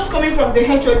 I'm just coming from the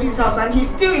HOD's house and he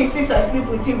still insists I sleep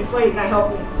with him before he can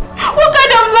help me. What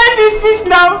kind of life is this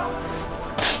now?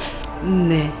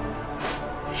 Nah.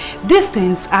 These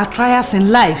things are trials in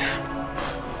life.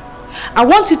 I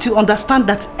want you to understand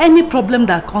that any problem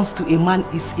that comes to a man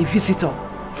is a visitor.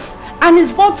 And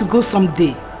it's bound to go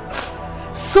someday.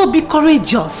 So be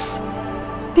courageous.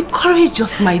 Be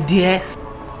courageous, my dear.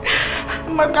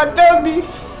 Maka, tell me,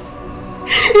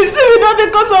 is it not the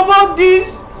cause of all this?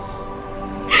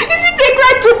 Is it a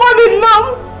crime to fall in love?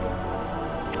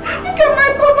 Look at my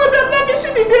papa that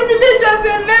lavishing in the village as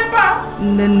a leper.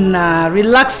 Nena,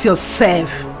 relax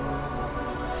yourself.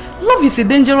 Love is a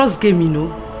dangerous game, you know.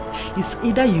 It's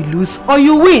either you lose or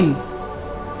you win.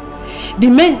 The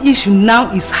main issue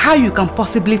now is how you can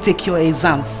possibly take your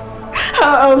exams.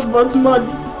 How else but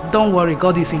money? Don't worry,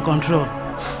 God is in control.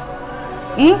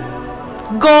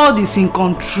 God is in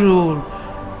control.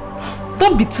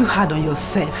 Don't be too hard on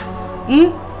yourself.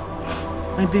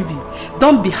 My baby,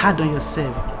 don't be hard on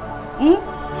yourself.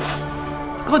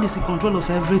 God is in control of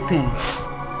everything.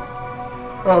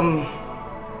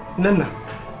 Nena,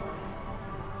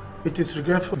 it is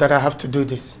regretful that I have to do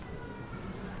this.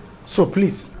 So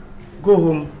please, go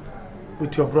home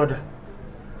with your brother,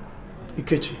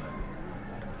 Ikechi.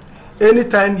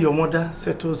 Anytime your mother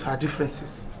settles her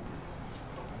differences,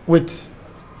 with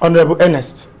Honorable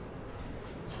Ernest.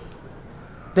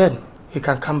 Then he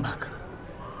can come back.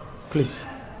 Please.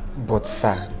 But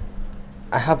sir,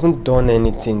 I haven't done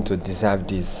anything to deserve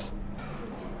this.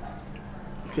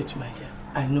 Wait, my dear.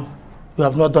 I know you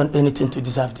have not done anything to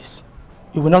deserve this.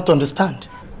 You will not understand.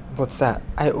 But sir,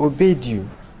 I obeyed you.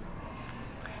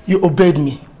 You obeyed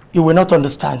me. You will not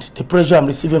understand the pressure I'm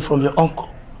receiving from your uncle.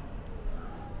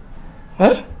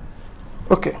 Huh?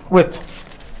 Okay, wait.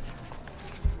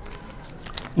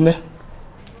 Ne,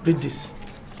 read this.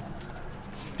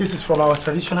 This is from our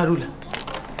traditional ruler.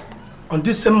 On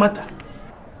this same matter.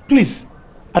 Please,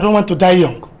 I don't want to die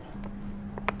young.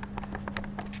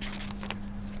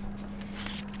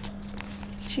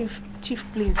 Chief,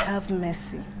 please have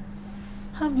mercy.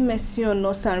 Have mercy on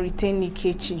us and retain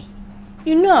Ikechi.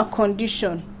 You know our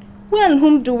condition. Where and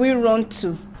whom do we run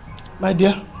to? My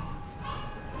dear,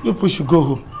 you people should go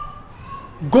home.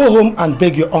 Go home and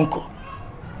beg your uncle.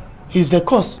 He's the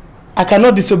cause. I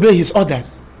cannot disobey his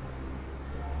orders.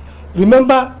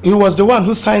 Remember, he was the one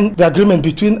who signed the agreement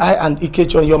between I and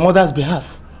Ikechi on your mother's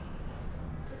behalf.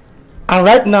 And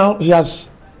right now, he has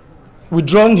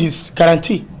withdrawn his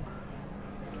guarantee.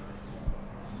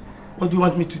 What do you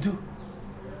want me to do?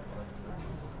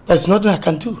 There's nothing I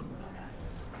can do.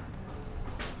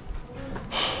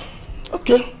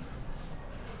 Okay.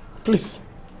 Please.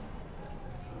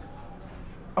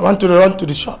 I want to run to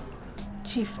the shop.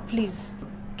 Chief, please,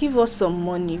 give us some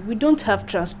money. We don't have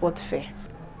transport fare.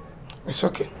 It's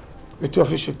okay. The two of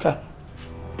you should come.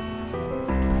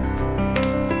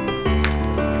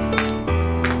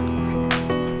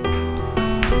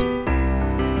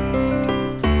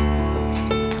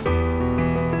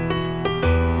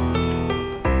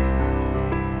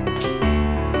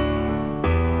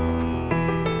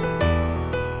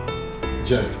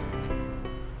 Judge,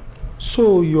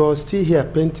 so you're still here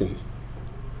painting?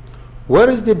 Where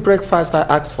is the breakfast I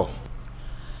asked for?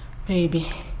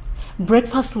 Baby,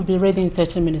 breakfast will be ready in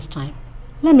 30 minutes time.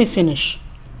 Let me finish.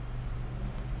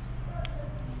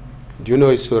 Do you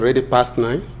know it's already past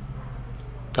 9?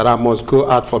 That I must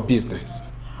go out for business.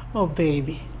 Oh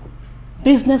baby,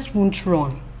 business won't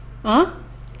run. Huh?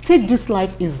 Take this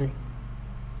life easy.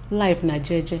 Life na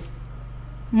jeje.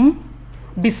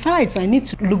 Besides, I need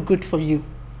to look good for you.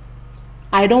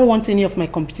 I don't want any of my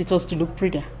competitors to look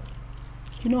prettier.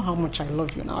 You know how much I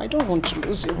love you now. I don't want to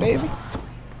lose you, baby.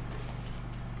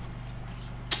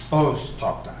 Oh,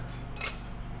 stop that.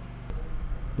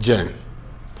 Jen,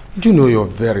 you know you're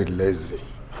very lazy.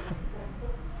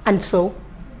 And so?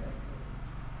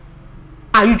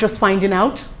 Are you just finding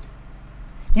out?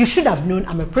 You should have known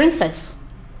I'm a princess.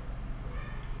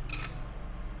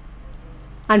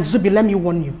 And Zubi, let me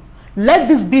warn you. Let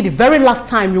this be the very last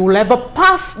time you will ever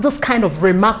pass this kind of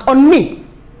remark on me.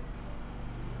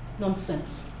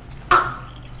 Nonsense.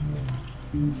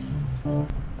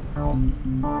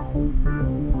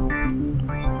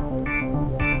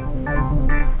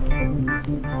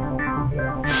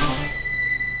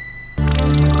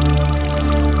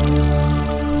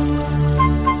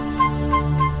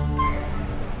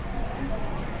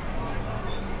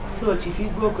 So, Chief, you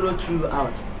go through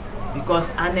out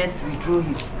because Ernest withdrew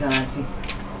his guarantee.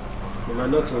 Mama,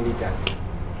 not only that.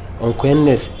 Uncle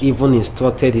Ernest even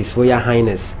instructed His Royal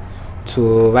Highness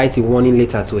to write a warning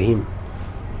letter to him.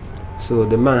 So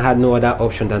the man had no other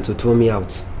option than to throw me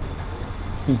out.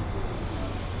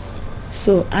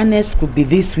 So Ernest could be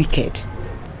this wicked.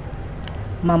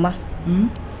 Mama,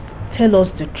 tell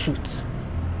us the truth.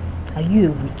 Are you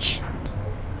a witch?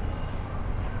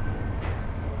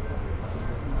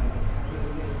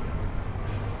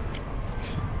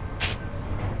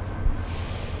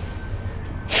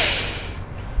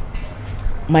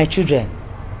 My children,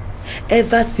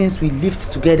 ever since we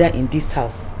lived together in this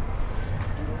house,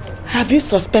 have you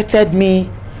suspected me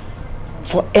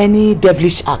for any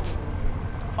devilish act?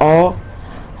 Or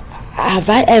have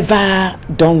I ever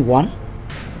done one?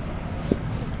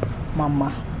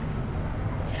 Mama,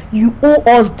 you owe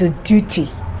us the duty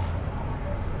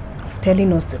of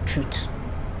telling us the truth.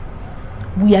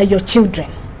 We are your children.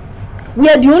 We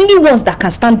are the only ones that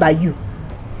can stand by you.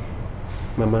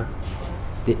 Mama,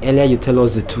 the earlier you tell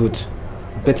us the truth,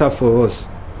 better for us.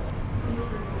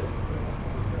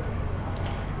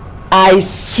 I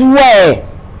swear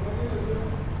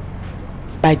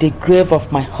by the grave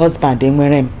of my husband,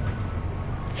 Emerem,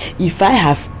 if I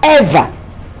have ever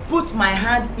put my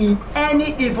hand in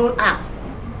any evil act,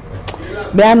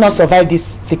 may I not survive this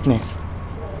sickness.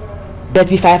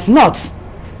 But if I have not,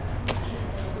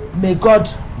 may God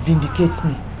vindicate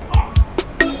me.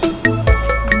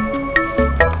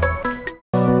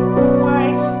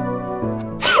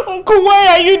 Why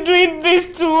are you doing this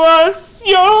to us?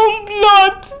 Your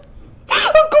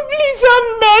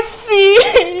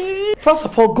First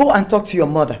of all, go and talk to your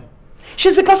mother.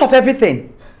 She's the cause of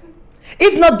everything.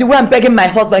 If not the way I'm begging my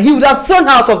husband, he would have thrown her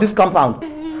out of this compound.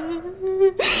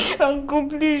 Uncle,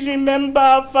 please remember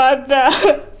our father.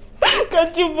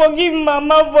 Can't you forgive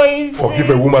Mama for his sake? Forgive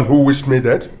a woman who wished me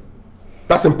dead?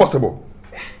 That's impossible.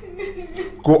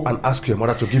 Go and ask your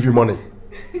mother to give you money.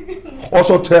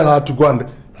 Also tell her to go and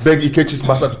beg Ikechi's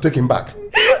master to take him back.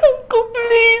 Uncle,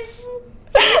 please.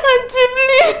 Auntie,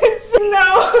 please.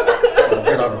 No.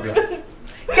 Get out of here.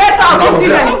 Get out of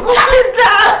here. Uncle, please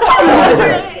now.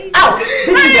 Out.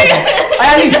 Get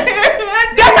out.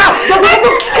 Get out.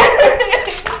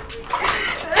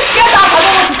 I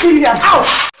don't want to see you here. Out.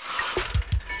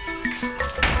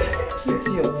 It's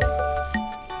yours.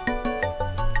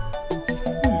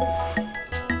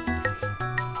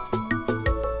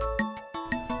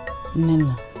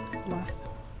 Nena,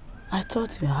 I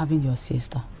thought you were having your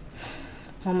siesta.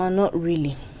 Mama, not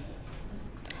really.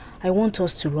 I want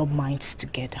us to rub minds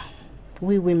together.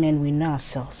 We women, we know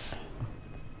ourselves.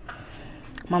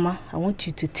 Mama, I want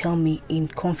you to tell me in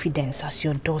confidence as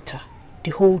your daughter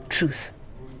the whole truth.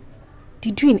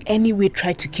 Did you in any way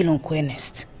try to kill Uncle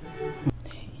Ernest?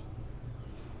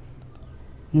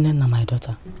 Nena, my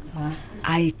daughter,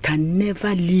 I can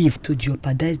never live to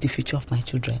jeopardize the future of my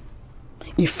children.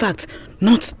 In fact,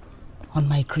 not on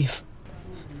my grave.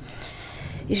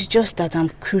 It's just that I'm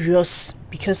curious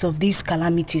because of these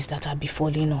calamities that are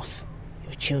befalling us,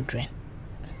 your children.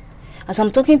 As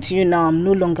I'm talking to you now, I'm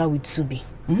no longer with Subi.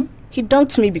 He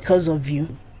dumped me because of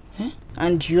you.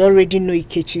 And you already know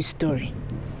Ikechi's story.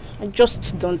 I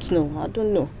just don't know. I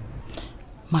don't know.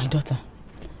 My daughter,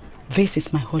 this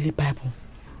is my holy Bible.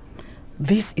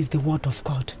 This is the word of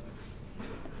God.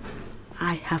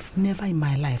 I have never in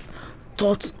my life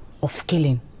thought of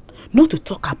killing. Not to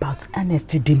talk about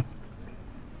Ernest,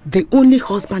 the only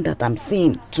husband that I'm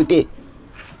seeing today.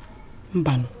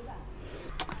 Mbano,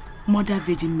 Mother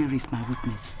Virgin Mary is my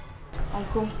witness.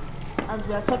 Uncle, as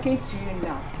we are talking to you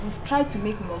now, we've tried to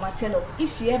make Mama tell us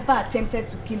if she ever attempted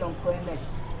to kill Uncle Ernest.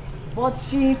 But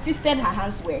she insisted her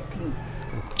hands were clean.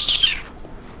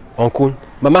 Uncle,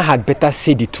 Mama had better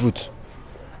say the truth.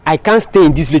 I can't stay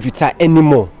in this village with her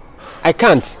anymore. I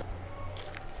can't.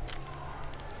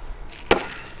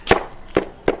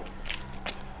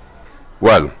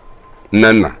 Well,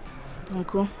 Nana,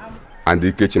 Uncle, and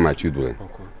Ikechi, my children,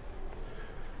 Uncle,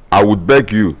 I would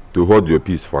beg you to hold your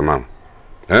peace for now.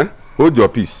 Hold your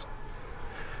peace.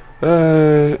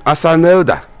 As an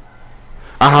elder,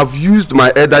 I have used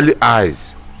my elderly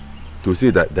eyes to see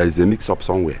that there is a mix-up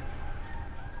somewhere.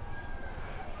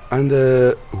 And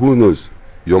who knows,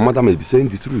 your mother may be saying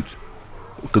the truth.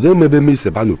 Could they maybe miss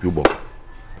a ban of people?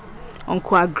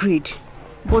 Uncle agreed.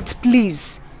 But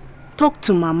please, talk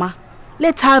to Mama.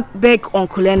 Let her beg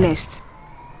Uncle Ernest,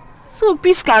 so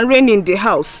peace can reign in the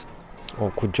house.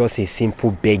 Uncle, just a simple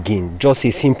begging. Just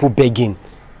a simple begging.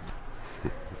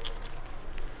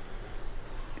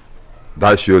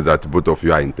 That shows that both of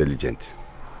you are intelligent.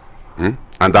 And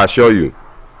I assure you,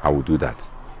 I will do that.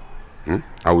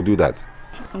 I will do that.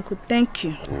 Uncle, thank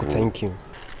you. Uncle, thank you.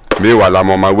 Meanwhile, I'm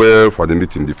on my way for the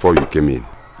meeting before you came in.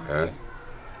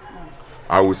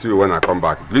 I will see you when I come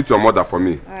back. Greet your mother for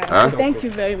me. Right. Thank you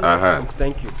very much. Uncle,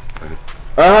 thank you.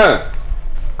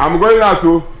 I'm going out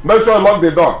to make sure I lock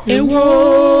the door.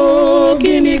 Ewo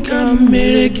gini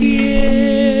kamerekie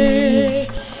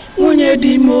unye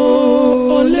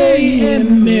dimo ole ihe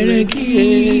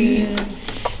merekie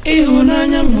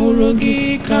ihunanya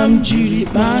morogi kam jiri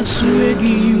pasue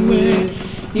gi iwe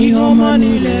ihoma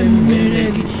nile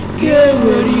meregi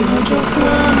geweri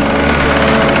hojokwa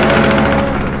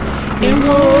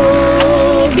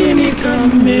Ewo gini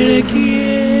kamerekie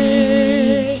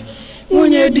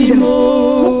unye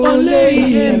dimo ole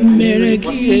ihe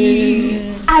merekie.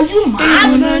 Are you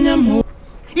mad?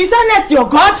 Is Ernest your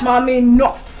God? Mommy,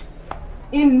 enough.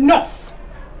 Enough.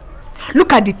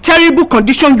 Look at the terrible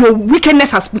condition your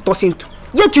wickedness has put us into.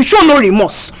 Yet you show no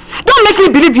remorse. Don't make me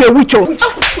believe you're a witch. Who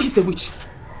is a witch?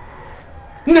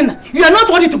 Nana, you are not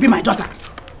worthy to be my daughter.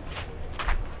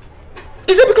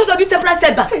 Is it because of this temporary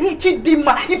setback? Hey,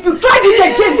 Chidima, if you try this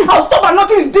again, I'll stop and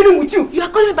nothing is dealing with you. You are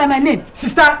calling me by my name.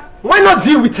 Sister, why not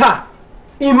deal with her?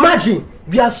 Imagine,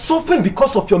 we are suffering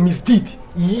because of your misdeed,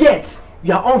 yet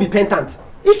we are unrepentant.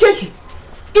 Ikechi,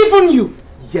 even you?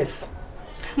 Yes.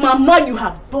 Mama, you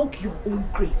have dug your own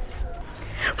grave.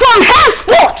 From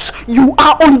henceforth, you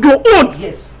are on your own.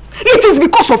 Yes. It is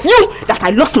because of you that I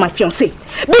lost my fiancé.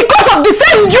 Because of the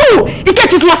same you,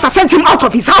 Ikechi's master sent him out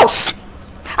of his house.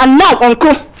 And now,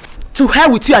 uncle, to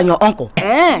hell with you and your uncle.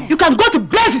 You can go to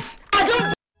blazes.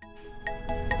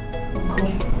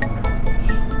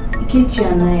 Chiege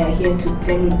and I are here to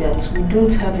tell you that we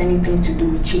don't have anything to do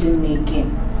with Chidinma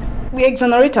again. We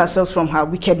exonerate ourselves from her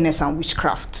wickedness and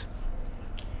witchcraft.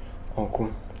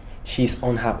 Uncle, she's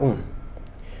on her own.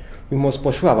 We must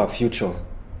pursue our future.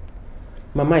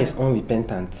 Mama is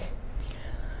unrepentant.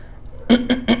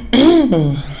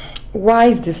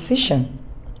 Wise decision.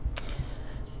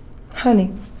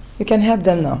 Honey, you can help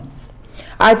them now.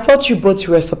 I thought you both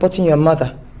were supporting your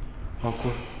mother.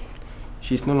 Uncle,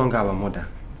 she's no longer our mother.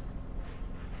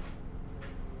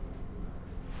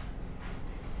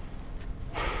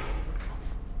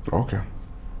 Okay.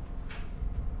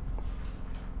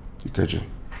 Ikechi,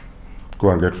 go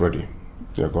and get ready.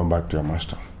 You're going back to your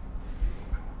master.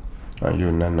 And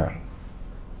you, Nana,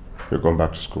 you're going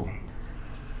back to school.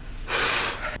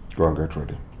 Go and get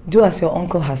ready. Do as your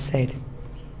uncle has said.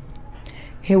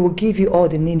 He will give you all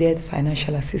the needed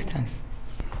financial assistance.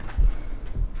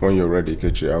 When you're ready,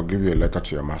 Ikechi, I'll give you a letter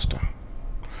to your master.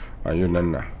 And you,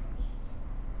 Nana,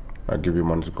 I'll give you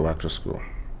money to go back to school.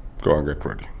 Go and get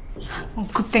ready.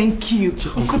 Uncle, thank you.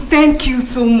 Uncle, thank you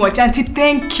so much. Auntie,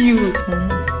 thank you.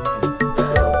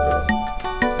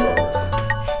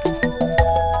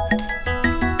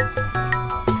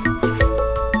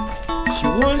 She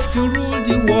wants to rule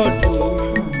the world,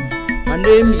 oh. Her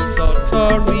name is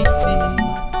authority.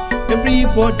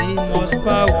 Everybody must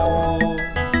bow, oh.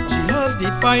 She has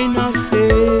the final say.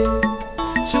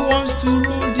 She wants to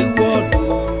rule the world,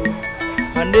 oh.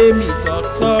 Her name is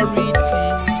authority.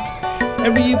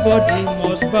 Everybody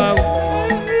must bow.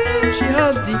 She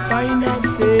has the final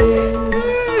say.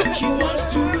 She wants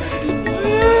to rule the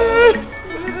world.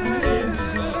 Her name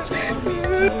is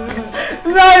authority.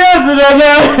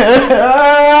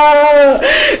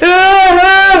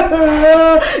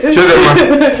 Chidinma,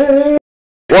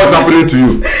 what's happening to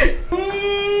you?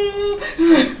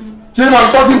 Chidinma, I'm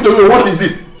talking to you. What is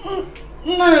it?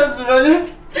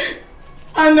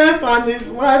 Ernest and his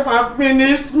wife have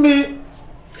finished me.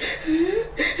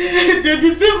 They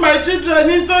deceived my children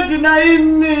into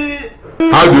denying me.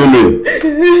 How do you mean?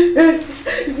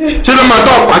 Chidinma,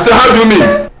 talk. I said, how do you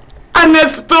mean?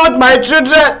 Ernest told my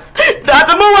children that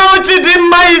Mama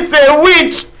Chidinma is a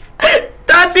witch.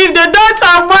 That if they don't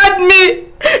avoid me,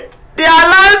 their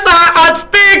lives are at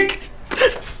stake.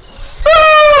 So,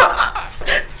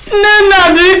 Nana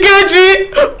and Ikechi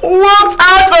walked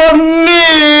out on me.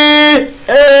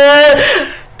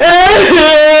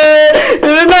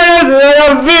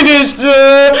 I'm finished.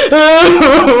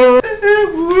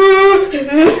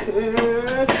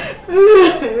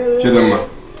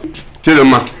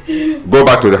 Chidinma, go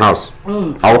back to the house. I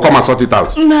will come and sort it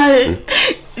out. No,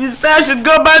 you said I should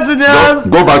go back to the house.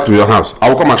 Go back to your house. I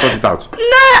will come and sort it out. No,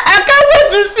 I can't wait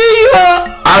to see you.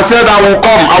 I said I will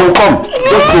come. I will come.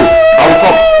 Just go. I will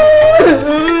come.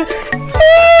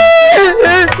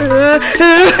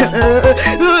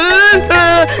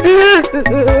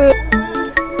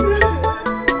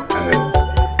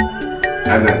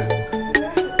 Ernest.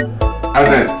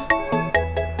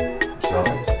 It's all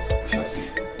right. Shall see.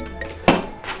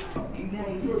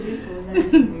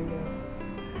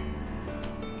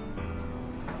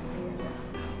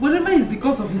 Whatever is the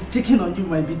cause of his checking on you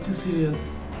might be too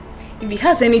serious. If it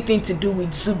has anything to do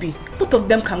with Zubi, both of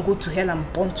them can go to hell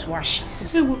and burn to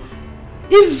ashes.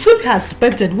 If Zubi has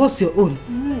repented, what's your own?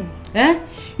 Eh?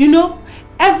 You know,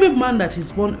 every man that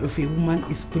is born of a woman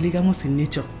is polygamous in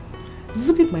nature.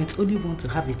 Zubi might only want to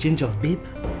have a change of babe.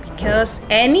 Because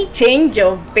any change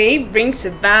of babe brings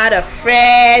about a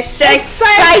fresh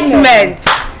excitement.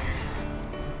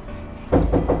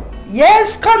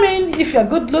 Yes, come in if you're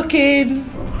good looking.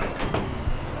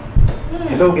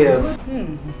 Hello, girls.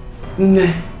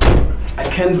 Nah, I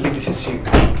can't believe this is you.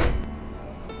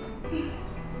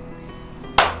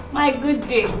 My good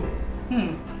day.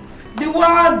 The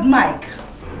word Mike.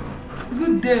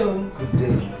 Good day. Good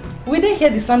day. We didn't hear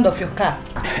the sound of your car.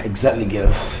 Exactly,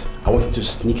 girls. I wanted to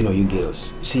sneak in on you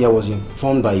girls. You see, I was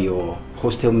informed by your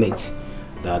hostel mate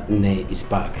that Ne is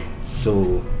back.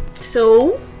 So?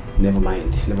 Never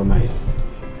mind.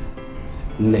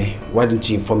 Ne, why didn't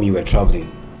you inform me you were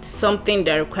traveling? Something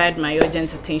that required my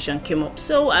urgent attention came up,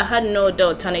 so I had no other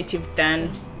alternative than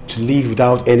to leave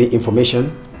without any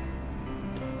information?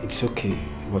 It's okay,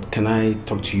 but can I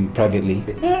talk to you privately?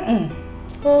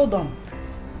 Hold on.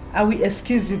 I will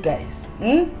excuse you guys.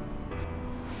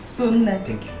 So, Ne.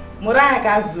 Thank you.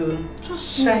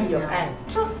 Just shine your eye.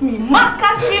 Trust me.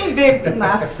 Makasin babe.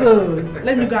 Nah, so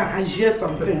let me go and adjust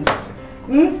some things.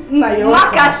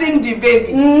 Makasin the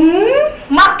baby.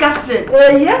 Makasin.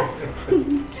 Yeah.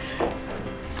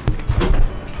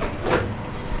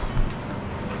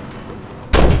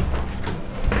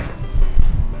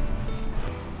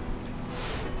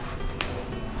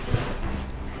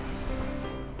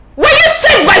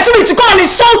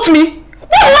 insult me?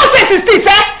 What nonsense is this,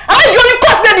 eh? Am I the only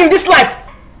cursed in this life?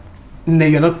 No,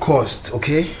 you're not cursed,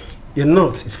 okay? You're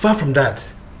not. It's far from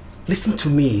that. Listen to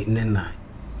me, Nena.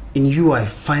 In you, I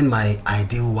find my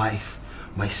ideal wife,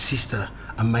 my sister,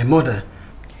 and my mother.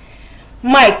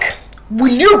 Mike,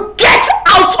 will you get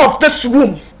out of this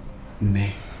room?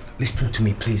 Ne, listen to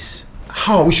me, please.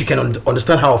 How I wish you can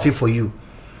understand how I feel for you.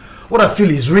 What I feel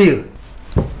is real.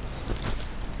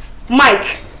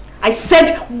 Mike, I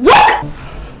said what?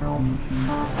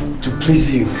 To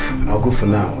please you, I'll go for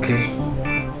now, okay?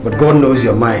 But God knows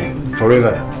you're mine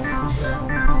forever.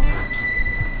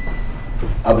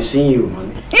 I'll be seeing you,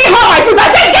 honey. You know my foot,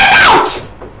 I said get out!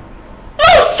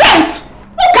 Nonsense!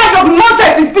 What kind of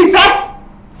nonsense is this, eh?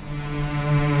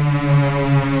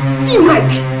 See,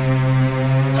 Mike.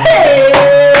 Hey!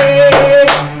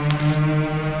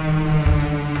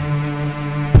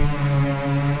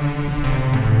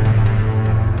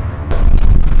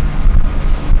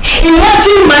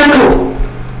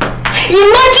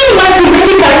 Imagine Michael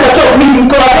making caricature of me in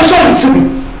collaboration with Subi.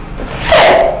 Hey!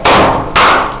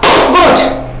 God,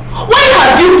 why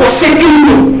have you forsaken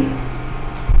me?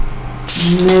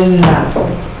 Nena,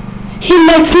 he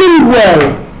might mean well.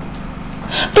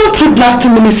 Don't put nasty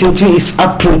meanings into his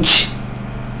approach.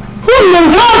 Who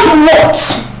knows what?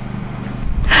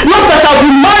 Not that I'll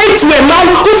be married to a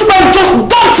man whose man just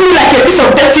dumped me like a piece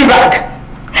of dirty rag.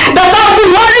 That I'll be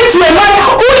married to a man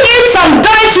who eats and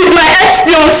dines with my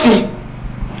ex-fiancé.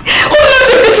 Who knows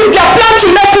if this is their plan to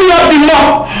mess me up the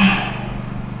more?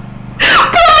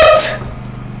 God!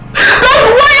 God,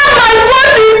 why am I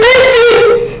so busy?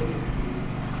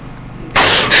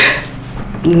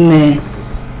 Nah,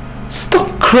 stop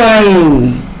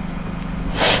crying.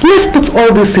 Let's put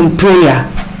all this in prayer.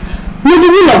 May the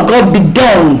will of God be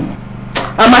done.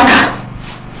 Amaka,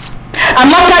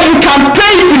 you can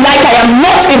pray if you like. I am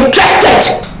not interested.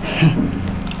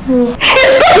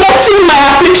 Is God not seeing my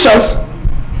afflictions?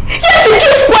 Yet he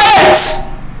keeps quiet.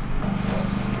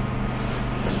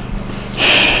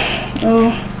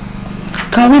 Oh,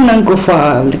 can we now go for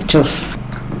our lectures?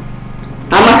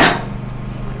 Amaka,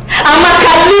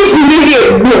 leave me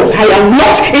alone. I am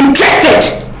not interested.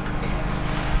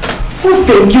 What's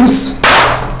the use?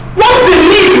 What's the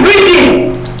need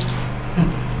reading?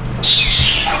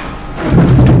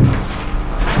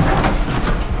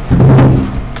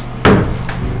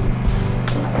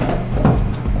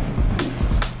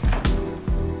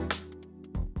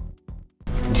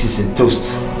 This is a toast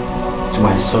to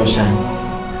my sunshine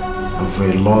and for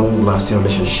a long-lasting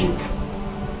relationship.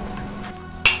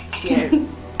 Yes.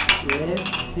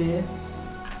 Yes.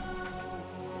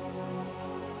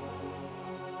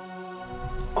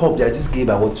 Come, there's this game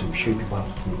I want to show people how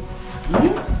to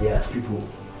play. Yeah, people.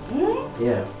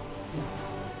 Yeah.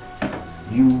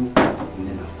 You, and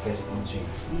then the first one to you.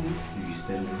 You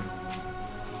stand there.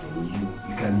 And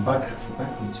you can back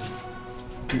into.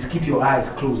 Please keep your eyes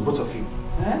closed, both of you.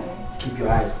 Keep your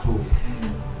eyes closed.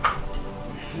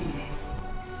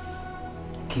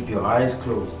 Keep your eyes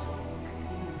closed.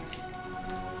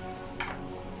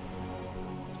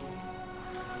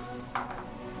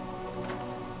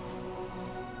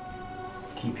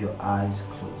 Keep your eyes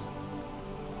closed.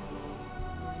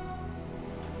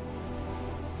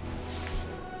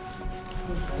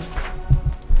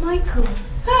 Michael.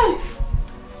 Hey!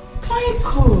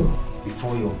 Michael!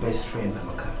 Before your best friend,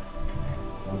 Amaka,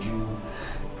 would you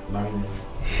marry me?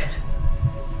 Yes.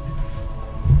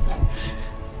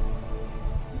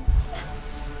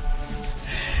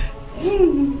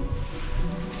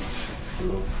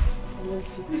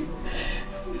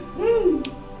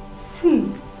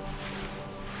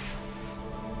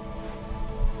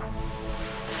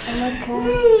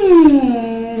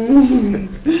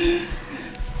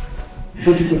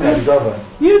 Don't you think I deserve her?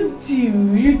 You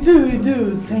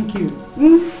do. Thank you.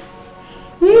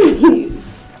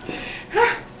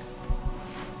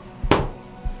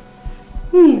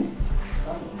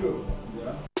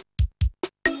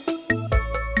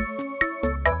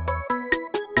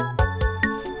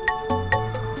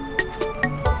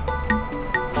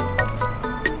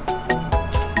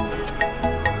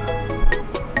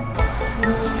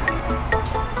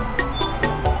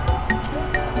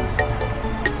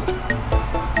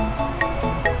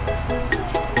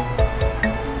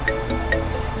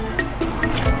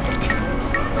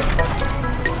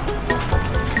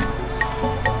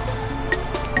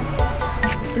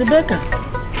 Rebecca,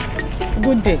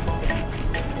 good day.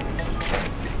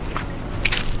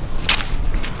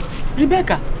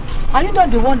 Rebecca, are you not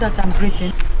the one that I'm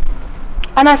greeting?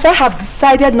 And as I have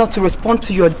decided not to respond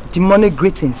to your demonic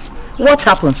greetings, what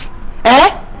happens?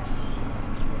 Eh?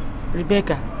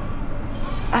 Rebecca,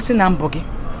 as in Ambogi,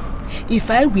 If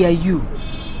I were you,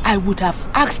 I would have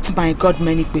asked my God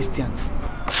many questions.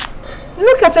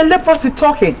 Look at the leprosy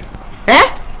talking.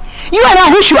 Eh? You and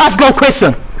I who should ask God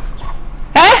question.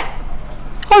 Eh?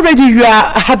 Already you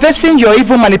are harvesting your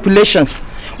evil manipulations.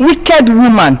 Wicked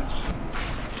woman.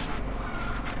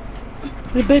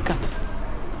 Rebecca,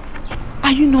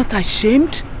 are you not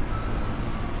ashamed?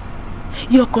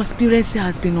 Your conspiracy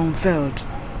has been unveiled.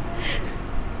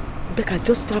 Rebecca,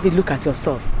 just have a look at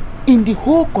yourself. In the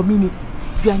whole community,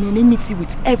 you are in enmity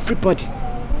with everybody.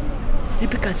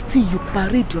 Rebecca, still you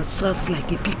parade yourself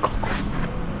like a peacock.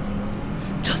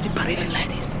 Just be parading like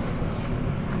this.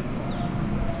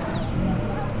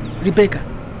 Rebecca,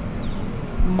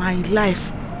 my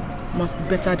life must be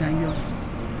better than yours.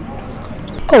 Please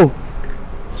God. Oh,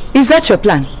 is that your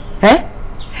plan? Eh?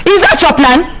 Is that your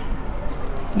plan?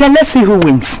 Then let's see who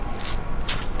wins.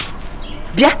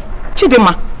 Bia,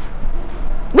 Chidema,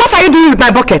 what are you doing with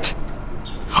my bucket?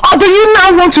 Or do you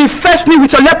now want to infest me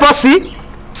with your leprosy?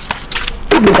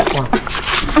 Give me that one.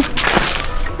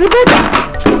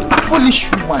 Rebecca,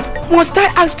 foolish woman. Must I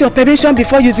ask your permission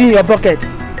before using your bucket?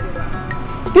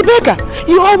 Rebecca,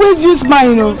 you always use mine,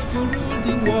 you know.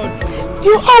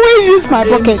 You always use my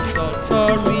bucket.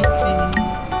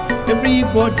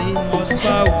 Everybody must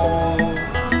bow.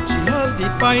 She has the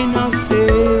final say.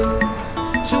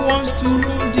 She wants to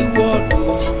rule the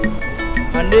world.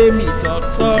 Her name is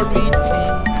authority.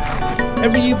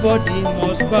 Everybody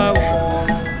must bow.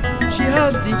 She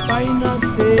has the final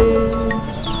say.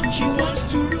 She wants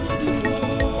to rule the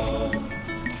world.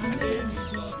 Her name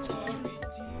is authority.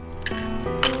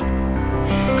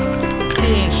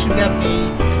 Hey, sugar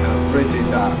babe. I'm pretty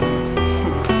dark.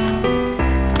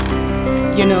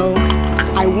 You know,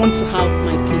 I want to have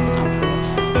my kids abroad.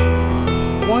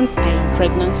 Once I am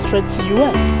pregnant, straight to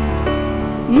US.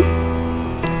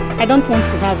 I don't want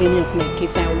to have any of my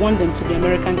kids. I want them to be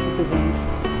American citizens.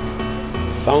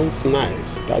 Sounds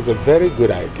nice. That's a very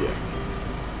good idea.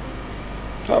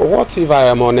 What if I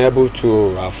am unable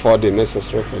to afford the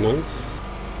necessary finance?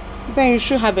 Then you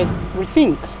should have a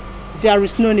rethink. There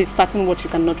is no need starting what you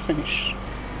cannot finish.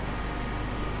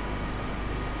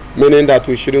 Meaning that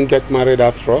we shouldn't get married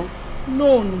after all?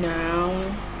 No, now.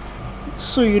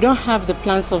 So you don't have the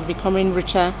plans of becoming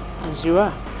richer as you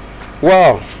are?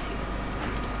 Well,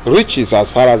 riches, as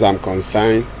far as I'm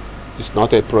concerned, is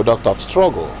not a product of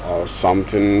struggle or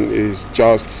something. Is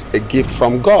just a gift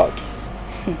from God.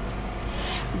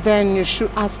 Then you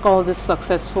should ask all the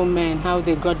successful men how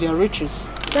they got their riches.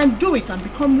 Then do it and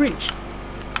become rich.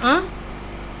 Huh?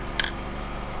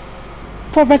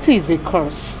 Poverty is a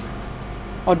curse.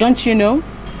 Or don't you know?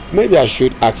 Maybe I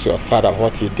should ask your father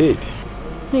what he did.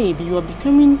 Baby, you are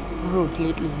becoming rude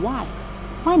lately. Why?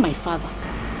 Why my father?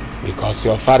 Because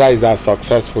your father is a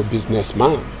successful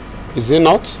businessman. Is he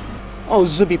not? Oh,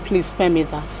 Zubi, please spare me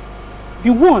that. Be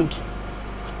warned.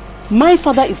 My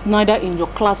father is neither in your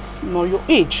class nor your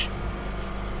age.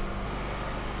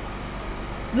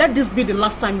 Let this be the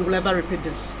last time you will ever repeat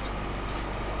this.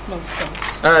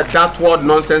 Nonsense. That word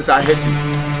nonsense, I hate it.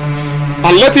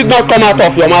 And let it not come out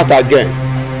of your mouth again.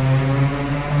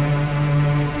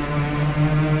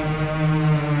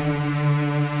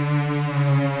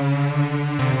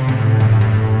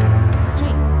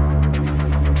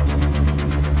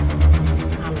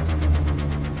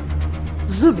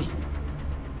 Zubi,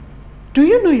 do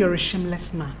you know you're a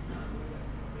shameless man?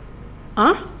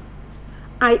 Huh?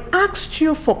 I asked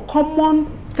you for common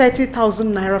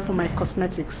 30,000 naira for my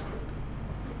cosmetics.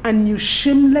 And you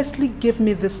shamelessly gave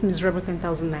me this miserable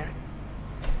 10,000 naira.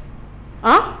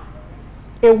 Huh?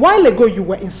 A while ago you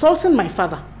were insulting my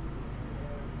father.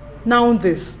 Now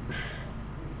this.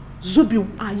 Zubi,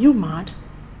 are you mad?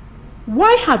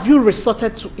 Why have you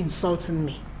resorted to insulting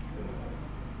me?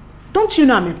 Don't you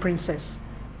know I'm a princess?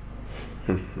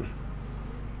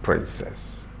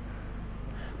 Princess.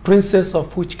 Princess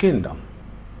of which kingdom?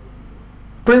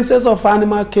 Princess of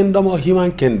animal kingdom or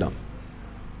human kingdom?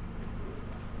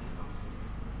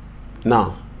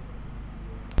 Now,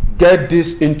 get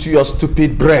this into your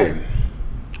stupid brain.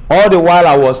 All the while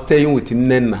I was staying with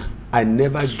Nena, I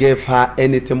never gave her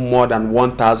anything more than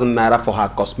 1,000 naira for her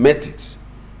cosmetics.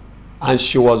 And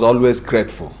she was always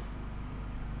grateful.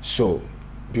 So,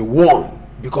 be warned,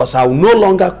 because I will no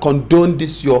longer condone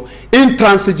this your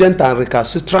intransigent and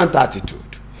recalcitrant attitude.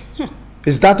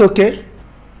 Is that okay?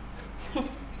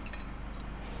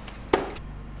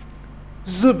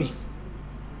 Zubi,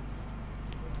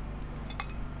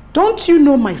 don't you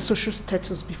know my social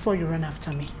status before you run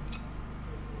after me?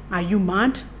 Are you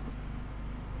mad?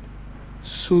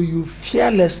 So you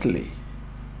fearlessly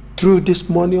threw this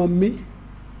money on me?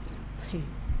 Hey.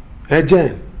 Hey,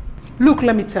 Jen. Look,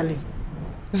 let me tell you.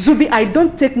 Zubi, I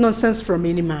don't take nonsense from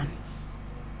any man.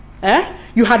 Eh?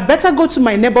 You had better go to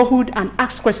my neighborhood and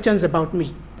ask questions about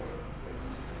me.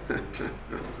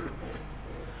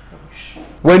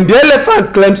 When the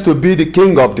elephant claims to be the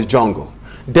king of the jungle,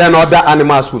 then other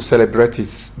animals will celebrate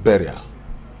his burial.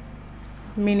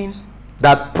 Meaning?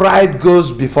 That pride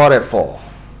goes before a fall.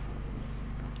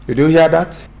 Did you hear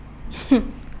that?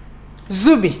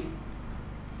 Zubi,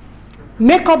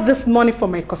 make up this money for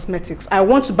my cosmetics. I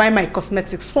want to buy my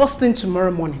cosmetics first thing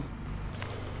tomorrow morning.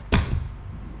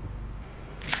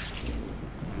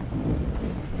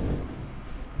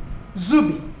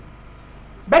 Zubi,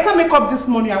 better make up this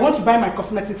money. I want to buy my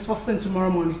cosmetics first thing tomorrow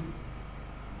morning.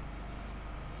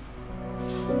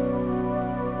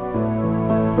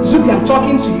 Zubi, I'm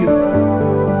talking to you.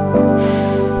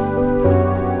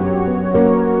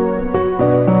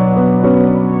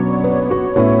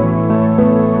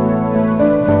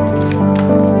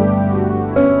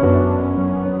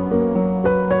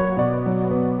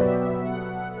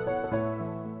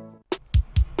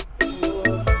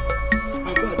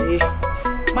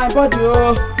 My body,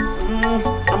 oh,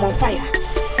 I'm on fire.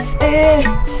 Hey,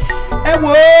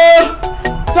 whoa!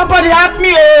 Somebody help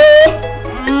me, oh!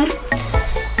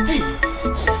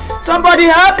 Somebody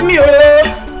help me, oh!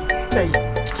 Hey,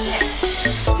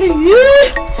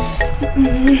 whoa!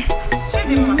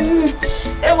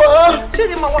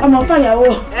 I'm on fire,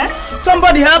 oh! Eh?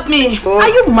 Somebody help me! Oh. Are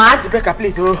you mad? Rebecca,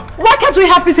 please, oh! Why can't we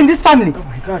have peace in this family? Oh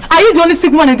my God! Are you the only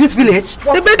sick man in this village?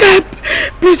 Rebecca,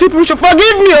 please, you should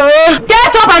forgive me, oh!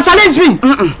 Get up and challenge me!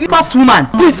 You cursed woman!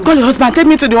 Please call your husband, take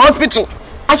me to the hospital.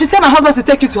 I should tell my husband to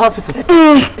take you to hospital.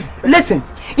 Listen,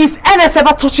 if Ernest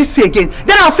ever touches you again,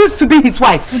 then I'll cease to be his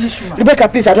wife. Rebecca,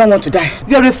 please, I don't want to die.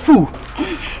 You're a fool.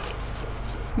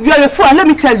 You're a fool, and let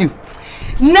me tell you,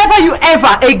 never you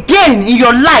ever again in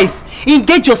your life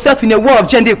engage yourself in a war of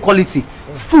gender equality.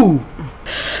 Fool.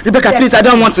 Rebecca, please, I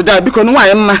don't want to die because no, I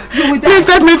am. Please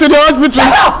take me to the hospital.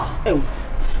 Shut up!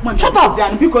 Shut up!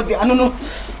 Because I don't know.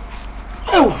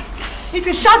 If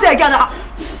you shout there again,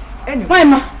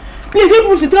 anyway. Please,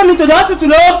 people should take me to the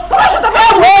hospital. Oh, shut up! I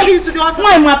will to the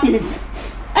hospital. Why, please?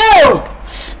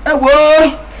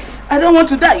 I don't want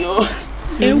to die, yo.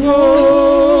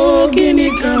 Ewo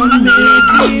gini kamegi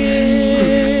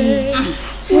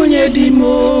Unye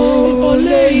dimo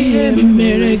ole ihe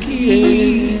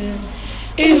meregi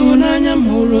Ihunanya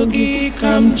morogi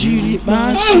kamjiri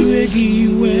basue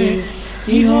giwe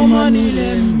Ihoma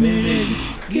nile meregi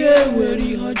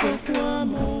Geweri hojo kwa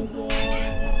mogo.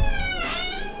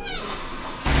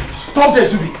 Stop there,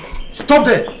 Zubi. Stop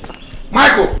there.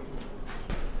 Michael.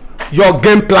 Your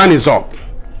game plan is up.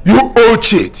 You old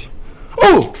cheat.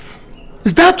 Oh,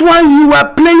 is that why you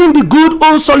were playing the good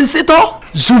old solicitor?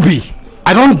 Zubi,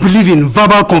 I don't believe in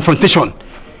verbal confrontation.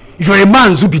 If you're a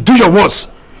man, Zubi, do your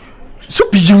worst.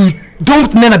 Zubi, you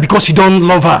dumped Nena because you don't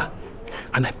love her.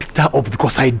 And I picked her up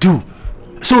because I do.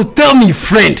 So tell me,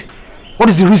 friend, what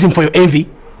is the reason for your envy?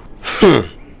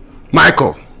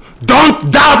 Michael,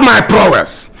 don't doubt my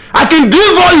prowess. I can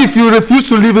divorce if you refuse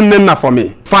to leave Nena for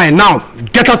me. Fine, now,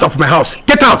 get out of my house.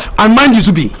 Get out. And mind you,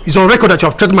 Zubi, it's on record that you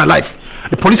have threatened my life.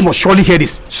 The police must surely hear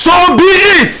this. So be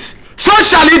it. So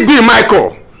shall it be,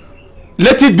 Michael.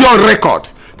 Let it be on record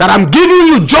that I'm giving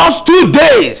you just 2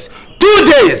 days. 2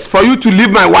 days for you to leave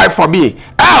my wife for me.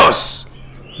 Else,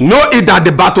 know it that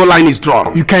the battle line is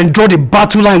drawn. You can draw the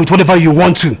battle line with whatever you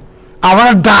want to. I'd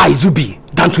rather die, Zubi,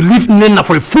 than to leave Nena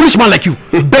for a foolish man like you.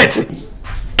 Bet.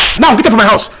 Now, get out of my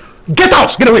house. Get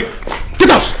out. Get away. Get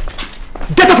out.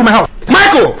 Get out from my house.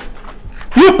 Michael,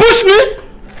 you push me?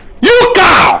 You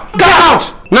cow! Get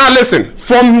out! Now listen,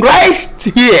 from right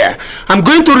here, I'm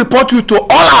going to report you to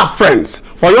all our friends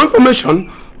for your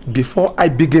information before I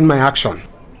begin my action.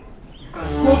 Go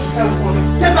to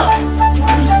hell. Get out!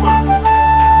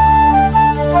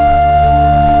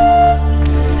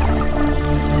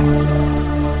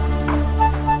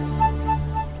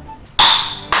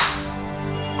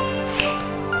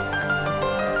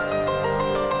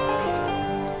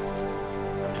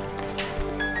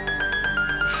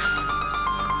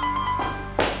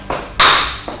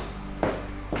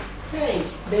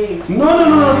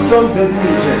 No, don't baby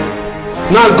me, Jen.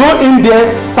 Now go in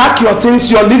there, pack your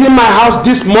things, you're leaving my house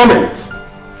this moment.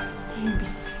 Baby,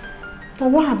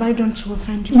 but what have I done to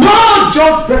offend you? No,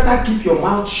 just better keep your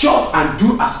mouth shut and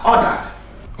do as ordered.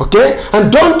 Okay?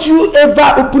 And don't you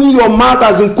ever open your mouth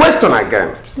as in question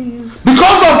again. Please.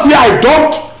 Because of you, I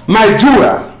dumped my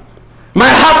jewel, my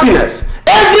happiness,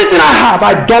 everything I have,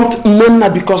 I dumped Nena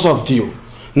because of you.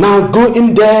 Now go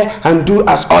in there and do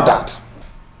as ordered.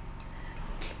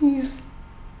 Please,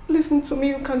 listen to me,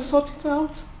 you can sort it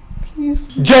out. Please.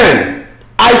 Jen,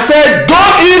 I I said go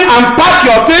in and pack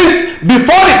your things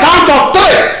before the count of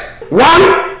 3. 1,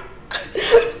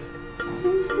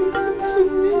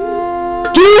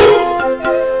 2.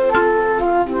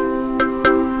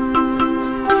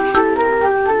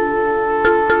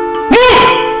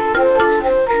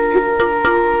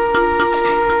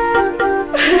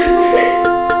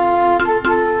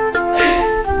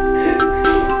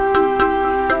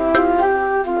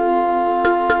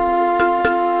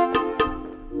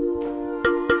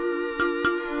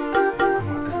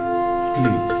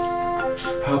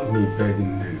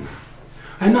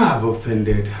 I know I've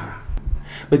offended her,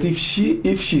 but if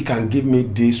she can give me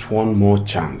this one more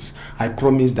chance, I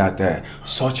promise that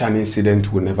such an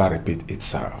incident will never repeat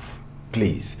itself.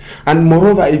 Please. And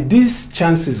moreover, if this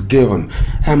chance is given,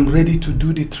 I'm ready to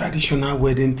do the traditional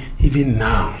wedding even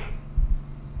now.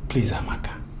 Please,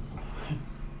 Amaka.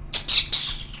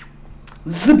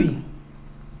 Zubi,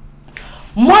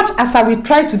 much as I will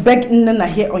try to beg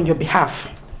Nnenna here on your behalf,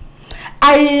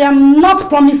 I am not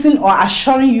promising or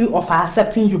assuring you of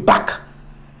accepting you back.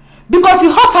 Because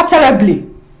you hurt her terribly.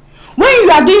 When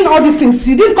you are doing all these things,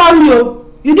 you didn't call me,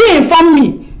 you didn't inform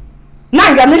me.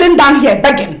 Now you are kneeling down here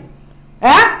begging.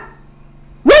 Eh?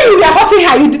 When you were hurting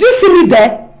her, did you see me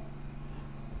there?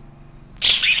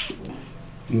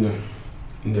 No,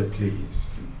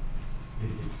 please.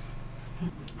 Please.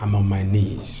 I'm on my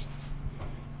knees.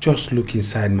 Just look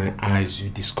inside my eyes,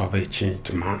 you discover a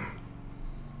changed man.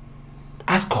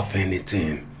 Ask of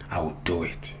anything, I will do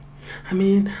it. I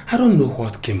mean, I don't know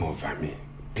what came over me.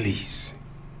 Please.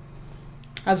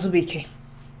 Azubike,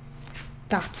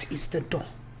 that is the door.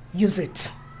 Use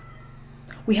it.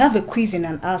 We have a quiz in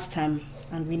an hour's time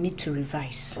and we need to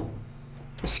revise.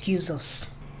 Excuse us.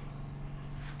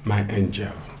 My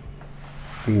angel.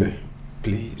 No,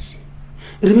 please.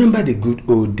 Remember the good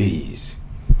old days.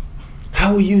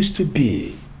 How we used to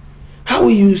be. How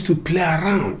we used to play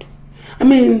around. I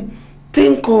mean,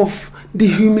 think of the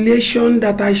humiliation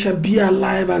that I shall be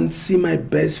alive and see my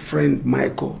best friend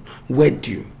Michael wed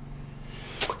you.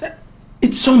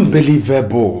 It's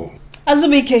unbelievable.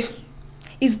 Azubike,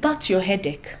 is that your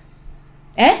headache?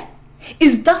 Eh?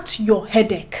 Is that your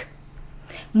headache?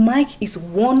 Mike is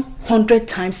 100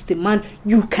 times the man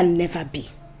you can never be.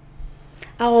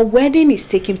 Our wedding is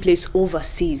taking place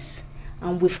overseas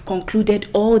and we've concluded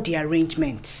all the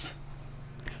arrangements.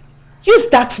 Use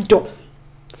that door.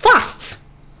 Fast!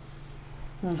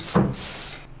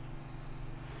 Nonsense.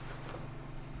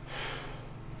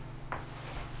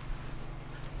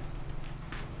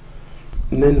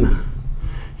 Nena,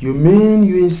 you mean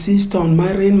you insist on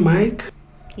marrying Mike?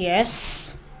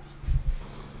 Yes.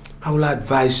 I will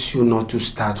advise you not to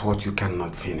start what you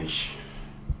cannot finish.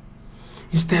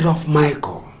 Instead of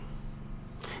Michael.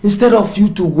 Instead of you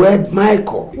to wed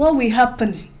Michael. What will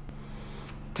happen?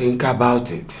 Think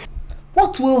about it.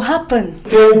 What will happen?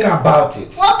 Think about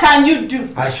it. What can you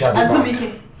do? I shall be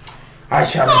Azubike. back. I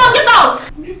shall Come be on, back. get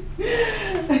out!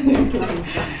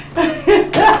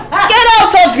 Get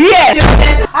out of here!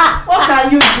 What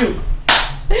can you do?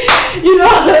 You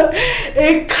know,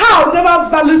 a cow never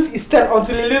values its tail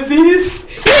until it loses his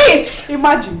seat.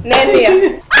 Imagine.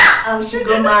 Nenia. I'm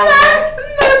sugar man.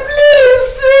 No,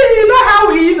 please. You know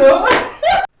how we know.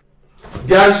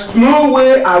 There's no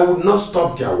way I would not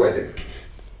stop their wedding.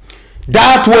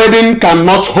 That wedding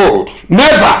cannot hold.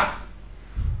 Never!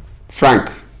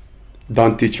 Frank,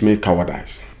 don't teach me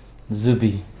cowardice.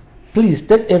 Zubi, please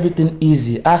take everything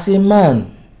easy as a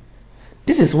man.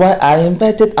 This is why I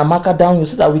invited Amaka down here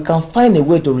so that we can find a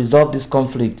way to resolve this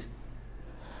conflict.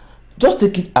 Just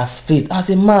take it as fate, as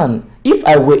a man. If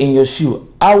I were in your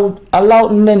shoe, I would allow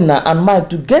Nena and Mike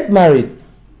to get married.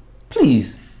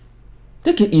 Please,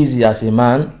 take it easy as a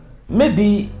man.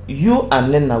 Maybe you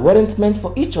and Nena weren't meant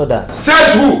for each other.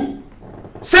 Says who?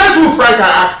 Says who, Frank,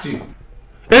 I asked you?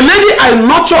 A lady I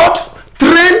nurtured,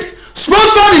 trained,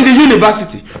 sponsored in the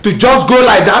university to just go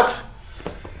like that?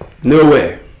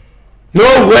 Nowhere.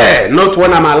 Nowhere, not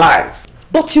when I'm alive.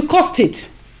 But you cost it.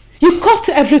 You cost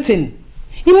everything.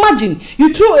 Imagine,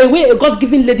 you threw away a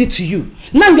God-given lady to you.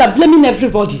 Now you are blaming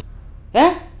everybody.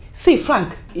 Eh? See,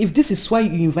 Frank, if this is why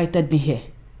you invited me here,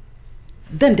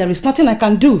 then there is nothing I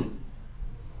can do.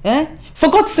 Eh?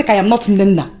 For God's sake, I am not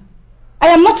Nena. I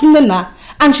am not Nena,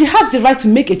 and she has the right to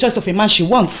make a choice of a man she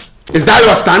wants. Is that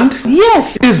your stand?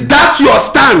 Yes. Is that your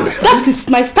stand? That is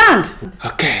my stand.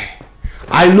 Okay.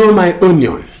 I know my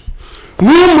onion.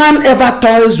 No man ever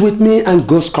toys with me and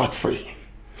goes scot-free.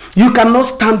 You cannot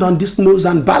stand on this nose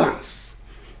and balance.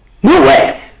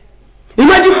 Nowhere.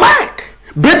 Imagine Mike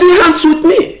betting hands with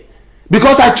me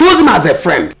because I chose him as a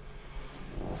friend.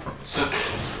 It's okay.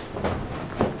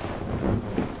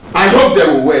 I hope they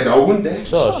will win, won't they?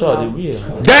 Sure, they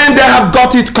will. Then they have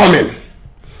got it coming.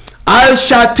 I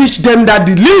shall teach them that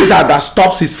the lizard that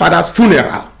stops his father's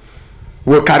funeral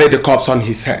will carry the corpse on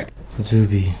his head.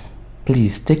 Zubi,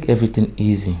 please take everything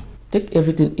easy. Take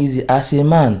everything easy as a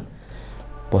man.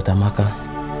 But Amaka,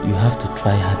 you have to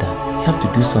try harder. You have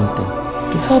to do something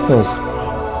to help us.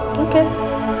 Okay,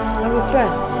 I will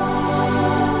try.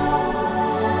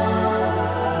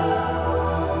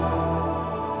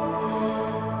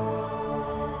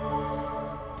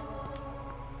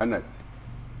 Ernest,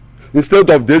 instead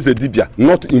of this the Dibia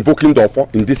not invoking the offer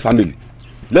in this family,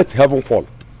 let heaven fall.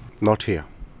 Not here.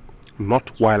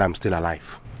 Not while I'm still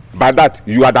alive. By that,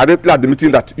 you are directly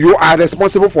admitting that you are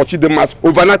responsible for Chidema's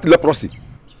overnight leprosy.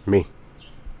 Me?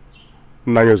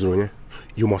 Nanyozronye,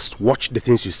 you must watch the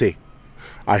things you say.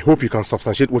 I hope you can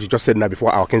substantiate what you just said now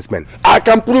before our kinsmen. I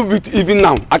can prove it even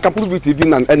now.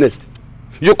 Ernest.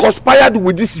 You conspired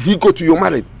with this Higo to your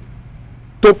marriage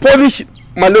to punish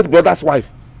my late brother's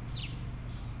wife.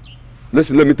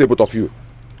 Listen, let me tell both of you.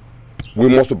 We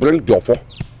must bring the offer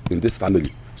in this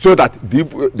family so that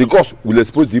the gods will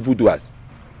expose the evildoers.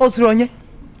 Ozronye,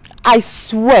 I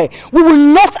swear, we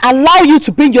will not allow you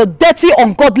to bring your dirty,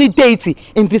 ungodly deity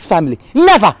in this family.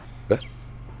 Never.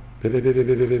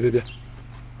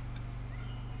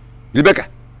 Rebecca,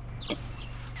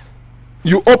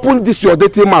 you open this your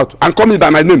dirty mouth and call me by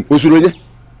my name, Ozronye.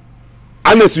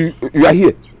 Unless you are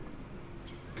here.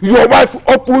 Your wife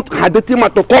opened her dirty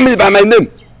mouth to call me by my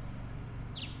name.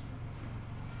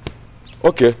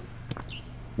 Okay,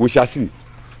 we shall see.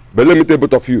 But let me tell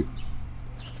both of you.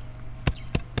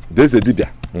 This the Dibia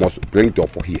must bring it up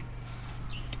for here.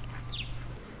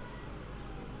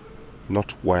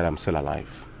 Not while I'm still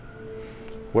alive.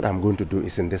 What I'm going to do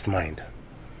is in this mind.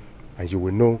 And you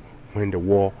will know when the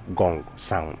war gong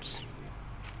sounds.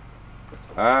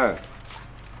 Ah,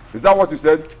 is that what you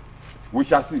said? We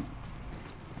shall see.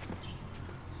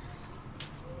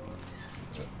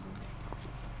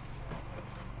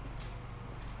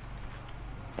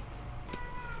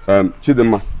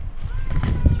 Chidema,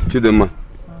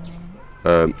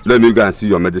 let me go and see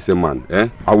your medicine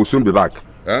man. I will soon be back.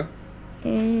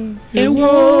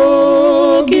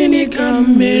 Ewo gini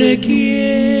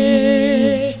kamerekie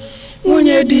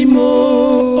Unye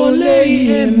dimo ole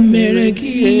ihe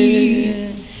merekie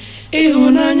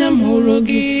Ihunanya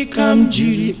morogi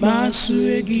kamjiri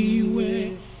masuegi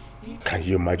iwe. Can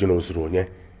you imagine Ozronye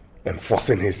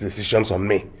enforcing his decisions on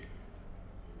me?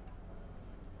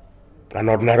 An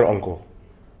ordinary uncle.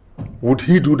 Would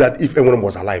he do that if anyone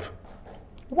was alive?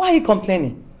 Why are you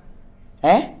complaining?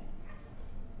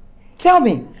 Tell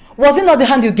me, was it not the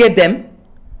hand you gave them?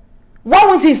 Why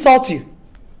won't he insult you?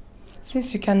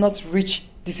 Since you cannot reach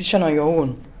decision on your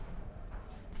own.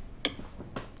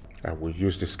 I will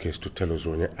use this case to tell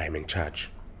Ozronye I'm in charge.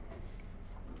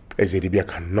 Ezedibia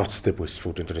cannot step his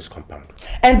foot into this compound.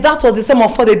 And that was the same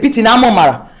offer they beat in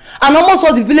Amomara. And almost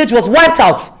all the village was wiped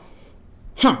out.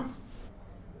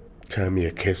 Tell me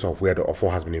a case of where the offer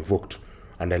has been invoked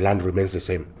and the land remains the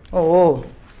same. Oh.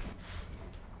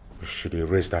 We should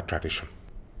erase that tradition.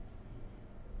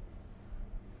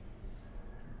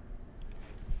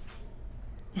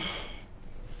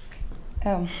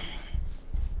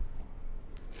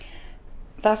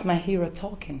 That's my hero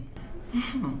talking.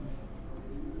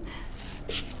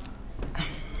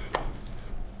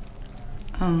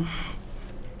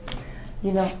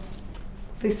 You know,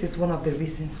 this is one of the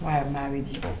reasons why I married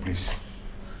you. Oh, please.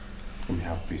 Let me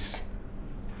have peace.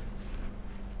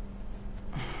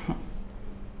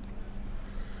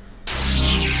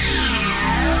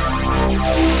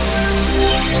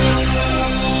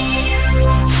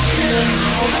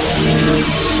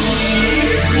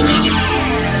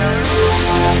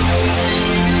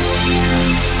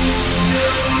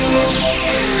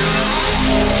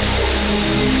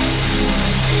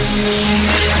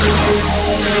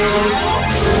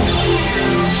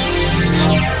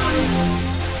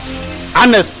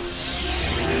 Ernest,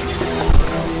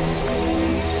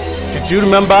 did you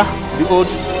remember the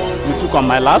oath you took on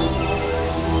my life?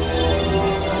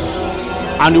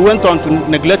 And you went on to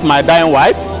neglect my dying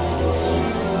wife?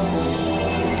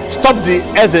 Stop the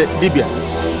Ezedibia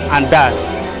and die.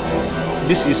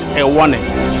 This is a warning.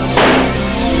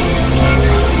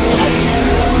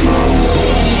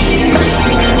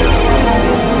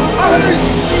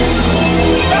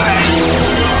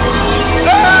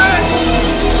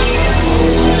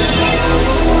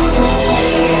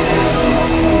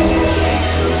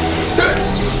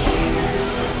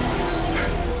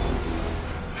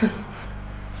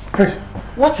 Hey.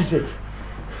 What is it?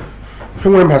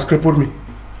 Someone has crippled me.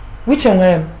 Which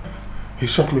one? He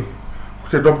shot me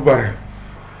with a double barrel.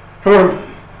 Someone,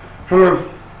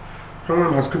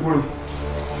 Hang has crippled him.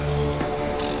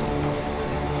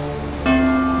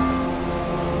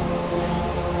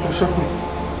 You shot me.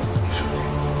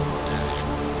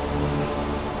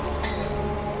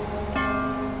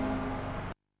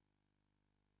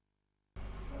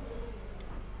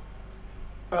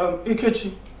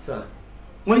 Ikechi. Sir.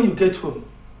 When you get home,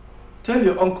 tell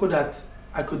your uncle that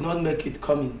I could not make it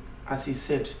coming, as he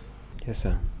said. Yes,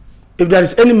 sir. If there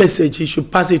is any message, he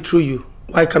should pass it through you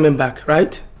while coming back,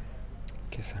 right?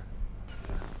 Okay, sir.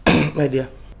 My dear.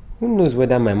 Who knows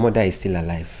whether my mother is still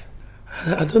alive?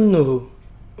 I don't know.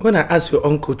 When I asked your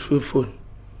uncle through phone,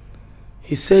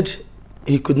 he said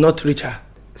he could not reach her.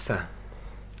 Sir,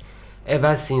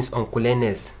 ever since Uncle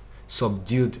Ernest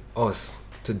subdued us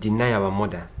to deny our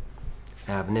mother,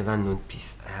 I have never known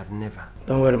peace. I have never.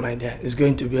 Don't worry, my dear. It's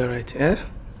going to be alright, eh?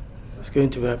 It's going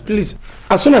to be alright. Please,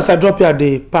 as soon as I drop you at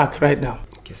the park right now,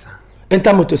 okay, sir.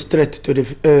 Enter motor straight to the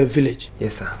village.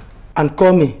 Yes, sir. And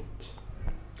call me.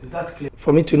 Is that clear?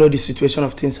 For me to know the situation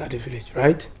of things at the village,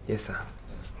 right? Yes, sir.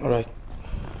 Alright.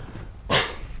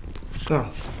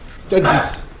 Now, take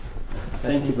this.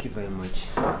 Thank you very much.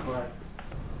 Alright.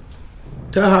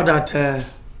 Tell her that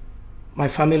my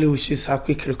family wishes her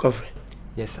quick recovery.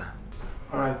 Yes, sir.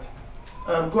 Alright.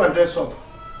 Go and dress up.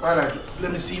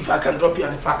 Let me see if I can drop you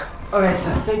at the park. Alright,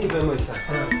 sir. Thank you very much, sir.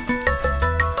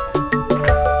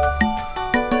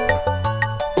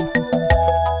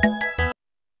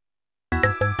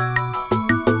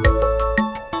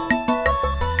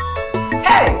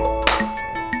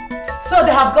 So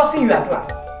they have gotten you at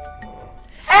last.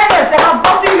 Ernest, they have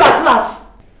gotten you at last.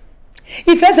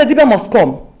 If Alisigwe must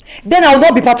come, then I will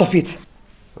not be part of it.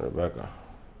 Rebecca,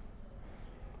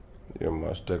 you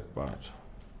must take part.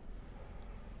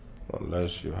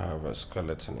 Unless you have a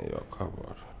skeleton in your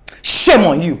cupboard. Shame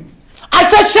on you. I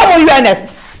said shame on you,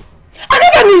 Ernest. I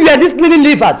never knew you were this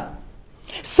lily-livered.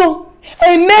 So,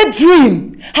 a mad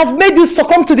dream has made you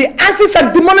succumb to the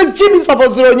anti-sanctimonious genius of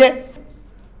Ozuronye.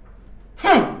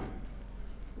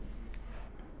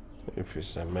 If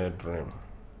it's a mad dream,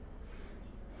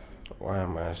 why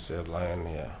am I still lying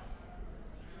here?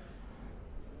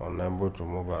 Unable to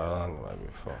move around like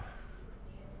before.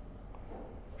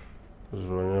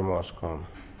 Ozuronye must come.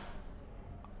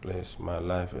 Please, my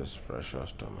life is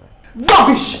precious to me.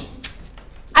 Rubbish!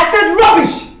 I said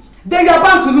rubbish! Then you are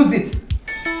bound to lose it.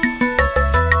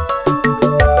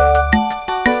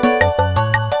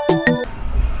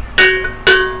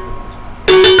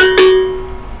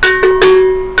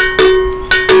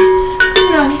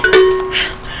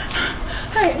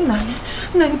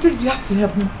 Nani, please, you have to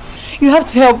help me. You have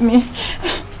to help me.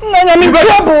 Nani, I'm in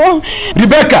trouble.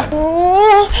 Rebecca!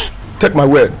 Oh. Take my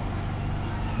word.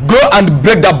 Go and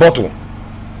break that bottle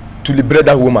to liberate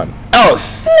that woman.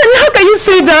 Else. Nani, how can you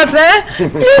say that, eh?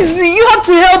 Please, you have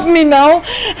to help me now.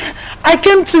 I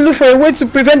came to look for a way to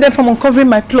prevent them from uncovering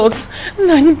my plots.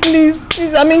 Nani, please,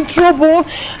 I'm in trouble.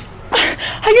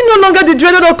 Are you no longer the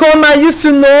dreaded Okona I used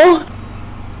to know?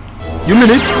 You mean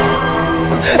it?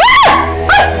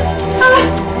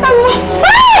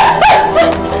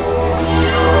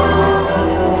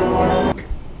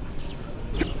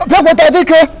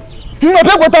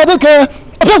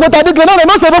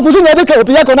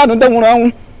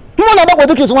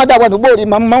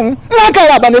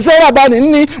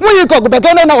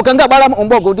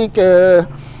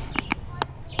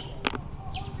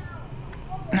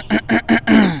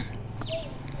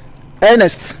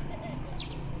 Ernest,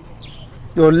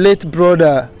 your late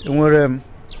brother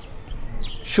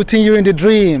shooting you in the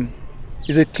dream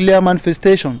is a clear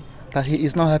manifestation that he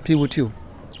is not happy with you.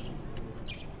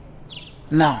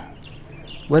 Now,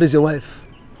 where is your wife?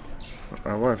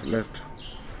 My wife left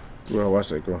 2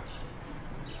 hours ago,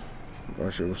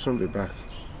 but she will soon be back.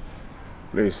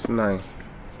 Please, 9.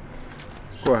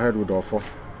 Go ahead with offer.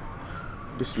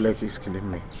 This leg is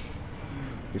killing me.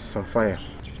 It's on fire.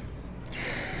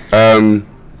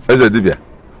 Alisigwe,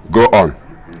 go on.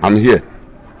 I'm here.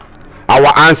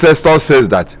 Our ancestor says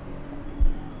that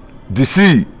the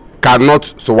sea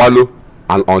cannot swallow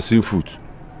an unseen fruit.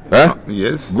 Eh?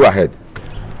 Yes. Go ahead.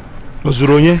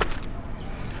 Ozuronye,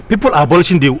 people are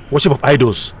abolishing the worship of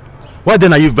idols. Why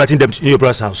then are you inviting them to your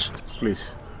brother's house? Please,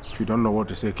 if you don't know what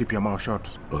to say, keep your mouth shut.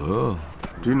 Oh.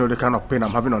 Do you know the kind of pain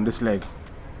I'm having on this leg?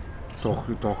 Talk.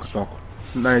 Now,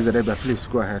 Alisigwe, please,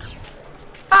 go ahead.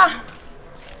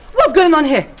 What's going on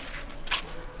here?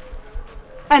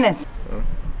 Ernest.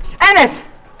 Ernest!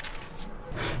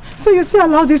 So you still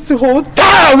allow this to hold?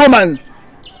 Woman!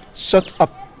 Shut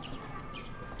up.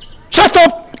 Shut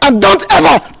up and don't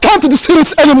ever come to the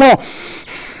spirits anymore.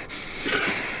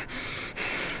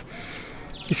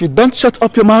 If you don't shut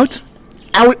up your mouth,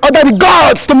 and we order the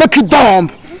gods to make you dumb.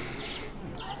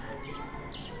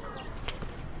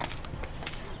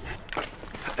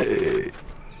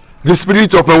 The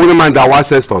spirit of a woman that was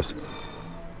ancestors,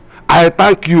 I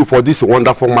thank you for this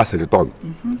wonderful mass return.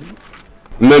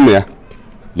 Nemia,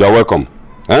 you're welcome.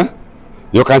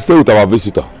 You can stay with our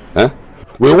visitor.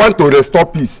 We want to restore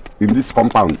peace in this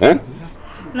compound.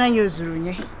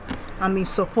 Nanyozurunye, I'm in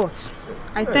support.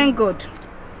 I thank God.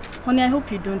 Honey, I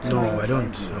hope you don't mind. No, I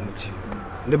don't. I'm with you.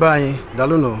 Goodbye.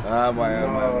 Daluno.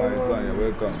 You're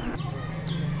welcome.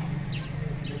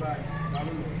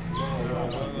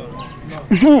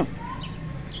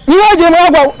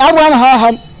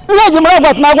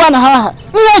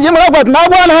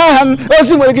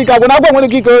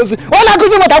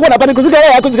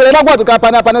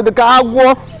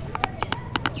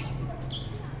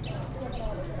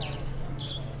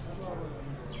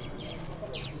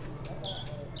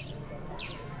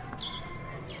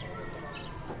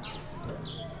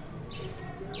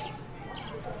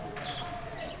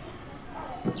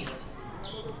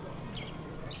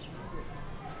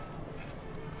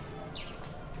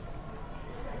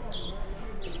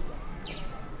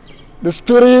 The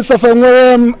spirits of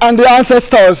Enwerem and the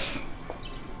ancestors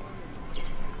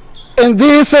in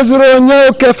this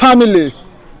Kanayo.O.Kanayo family,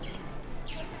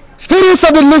 spirits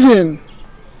of the living,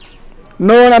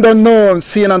 known and unknown,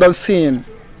 seen and unseen,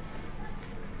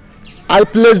 I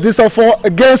place this offer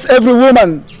against every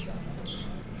woman,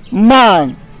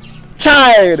 man,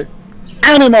 child,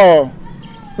 animal,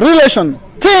 relation,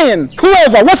 teen,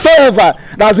 whoever, whatsoever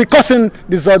that has been causing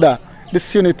disorder,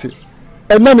 disunity,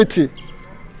 enmity,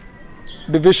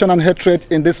 division and hatred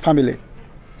in this family.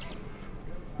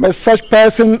 May such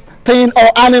person, thing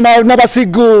or animal never see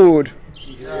good.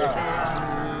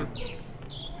 Yeah.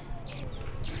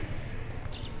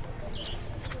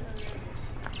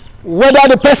 Whether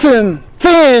the person,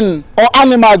 thing or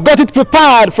animal got it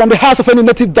prepared from the house of any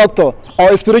native doctor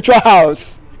or a spiritual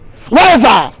house,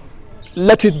 wherever,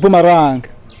 let it boomerang.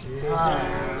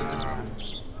 Yeah.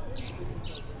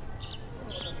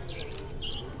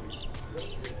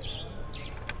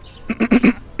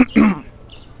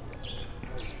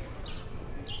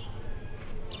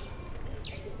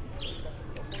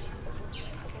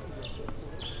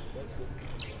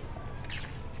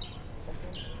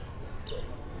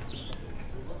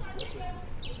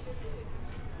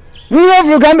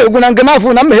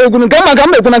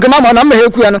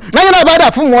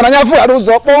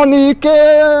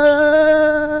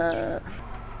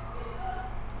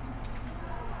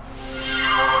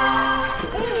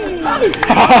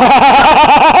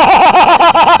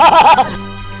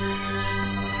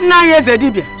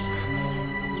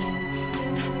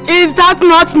 Is that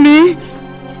not me?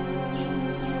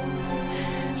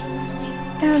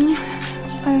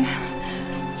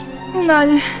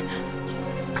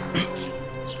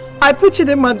 I put you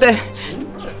in there.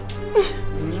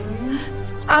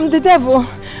 I'm the devil.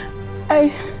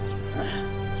 I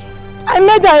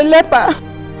made her a leper.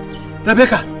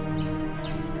 Rebecca!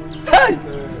 Hey!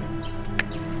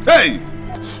 Hey!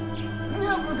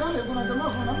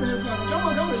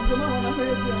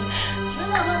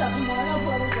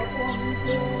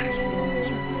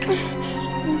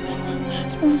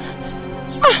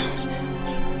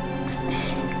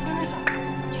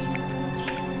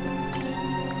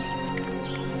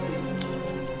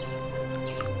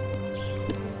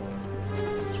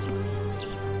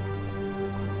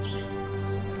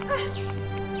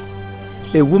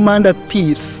 A woman that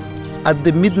peeps at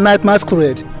the midnight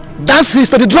masquerade dances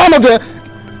to the drum of the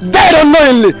dead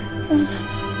unknowingly.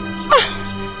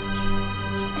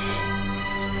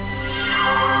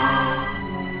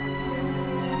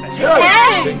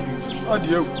 Hey!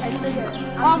 Audio.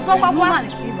 Also, what woman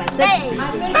is leaving? Hey!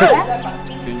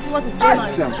 See what is going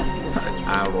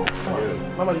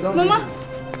on? Mama!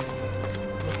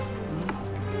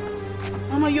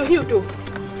 Mama, you're healed though.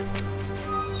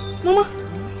 Mama,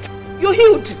 you're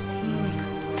healed.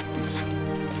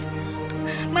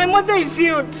 My mother is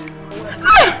healed.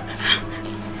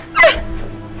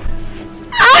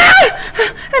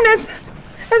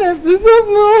 Ernest, please help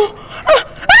me.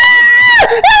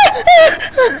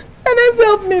 Ernest,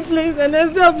 help me, please.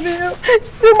 Ernest, help me.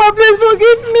 Mama, please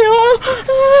forgive me.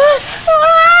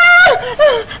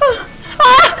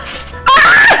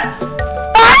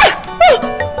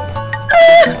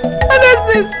 Ernest,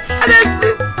 please.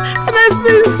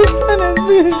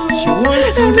 She wants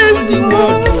to rule the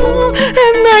world.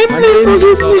 And my name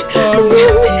is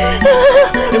authority.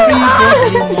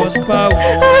 Everybody must bow.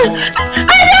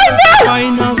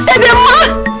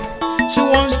 She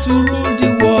wants to rule the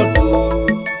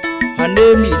world. Her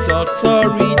name is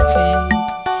authority.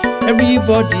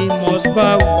 Everybody must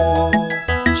bow.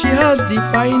 She has the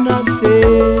final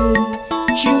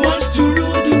say. She wants to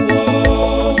rule the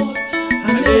world.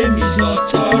 Her name is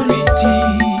authority.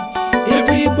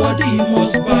 Everybody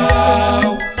must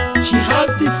bow. She has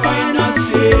the final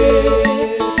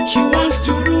say. She wants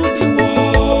to rule the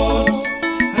world.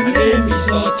 Her name is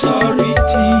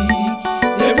authority.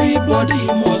 Everybody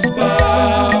must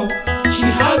bow.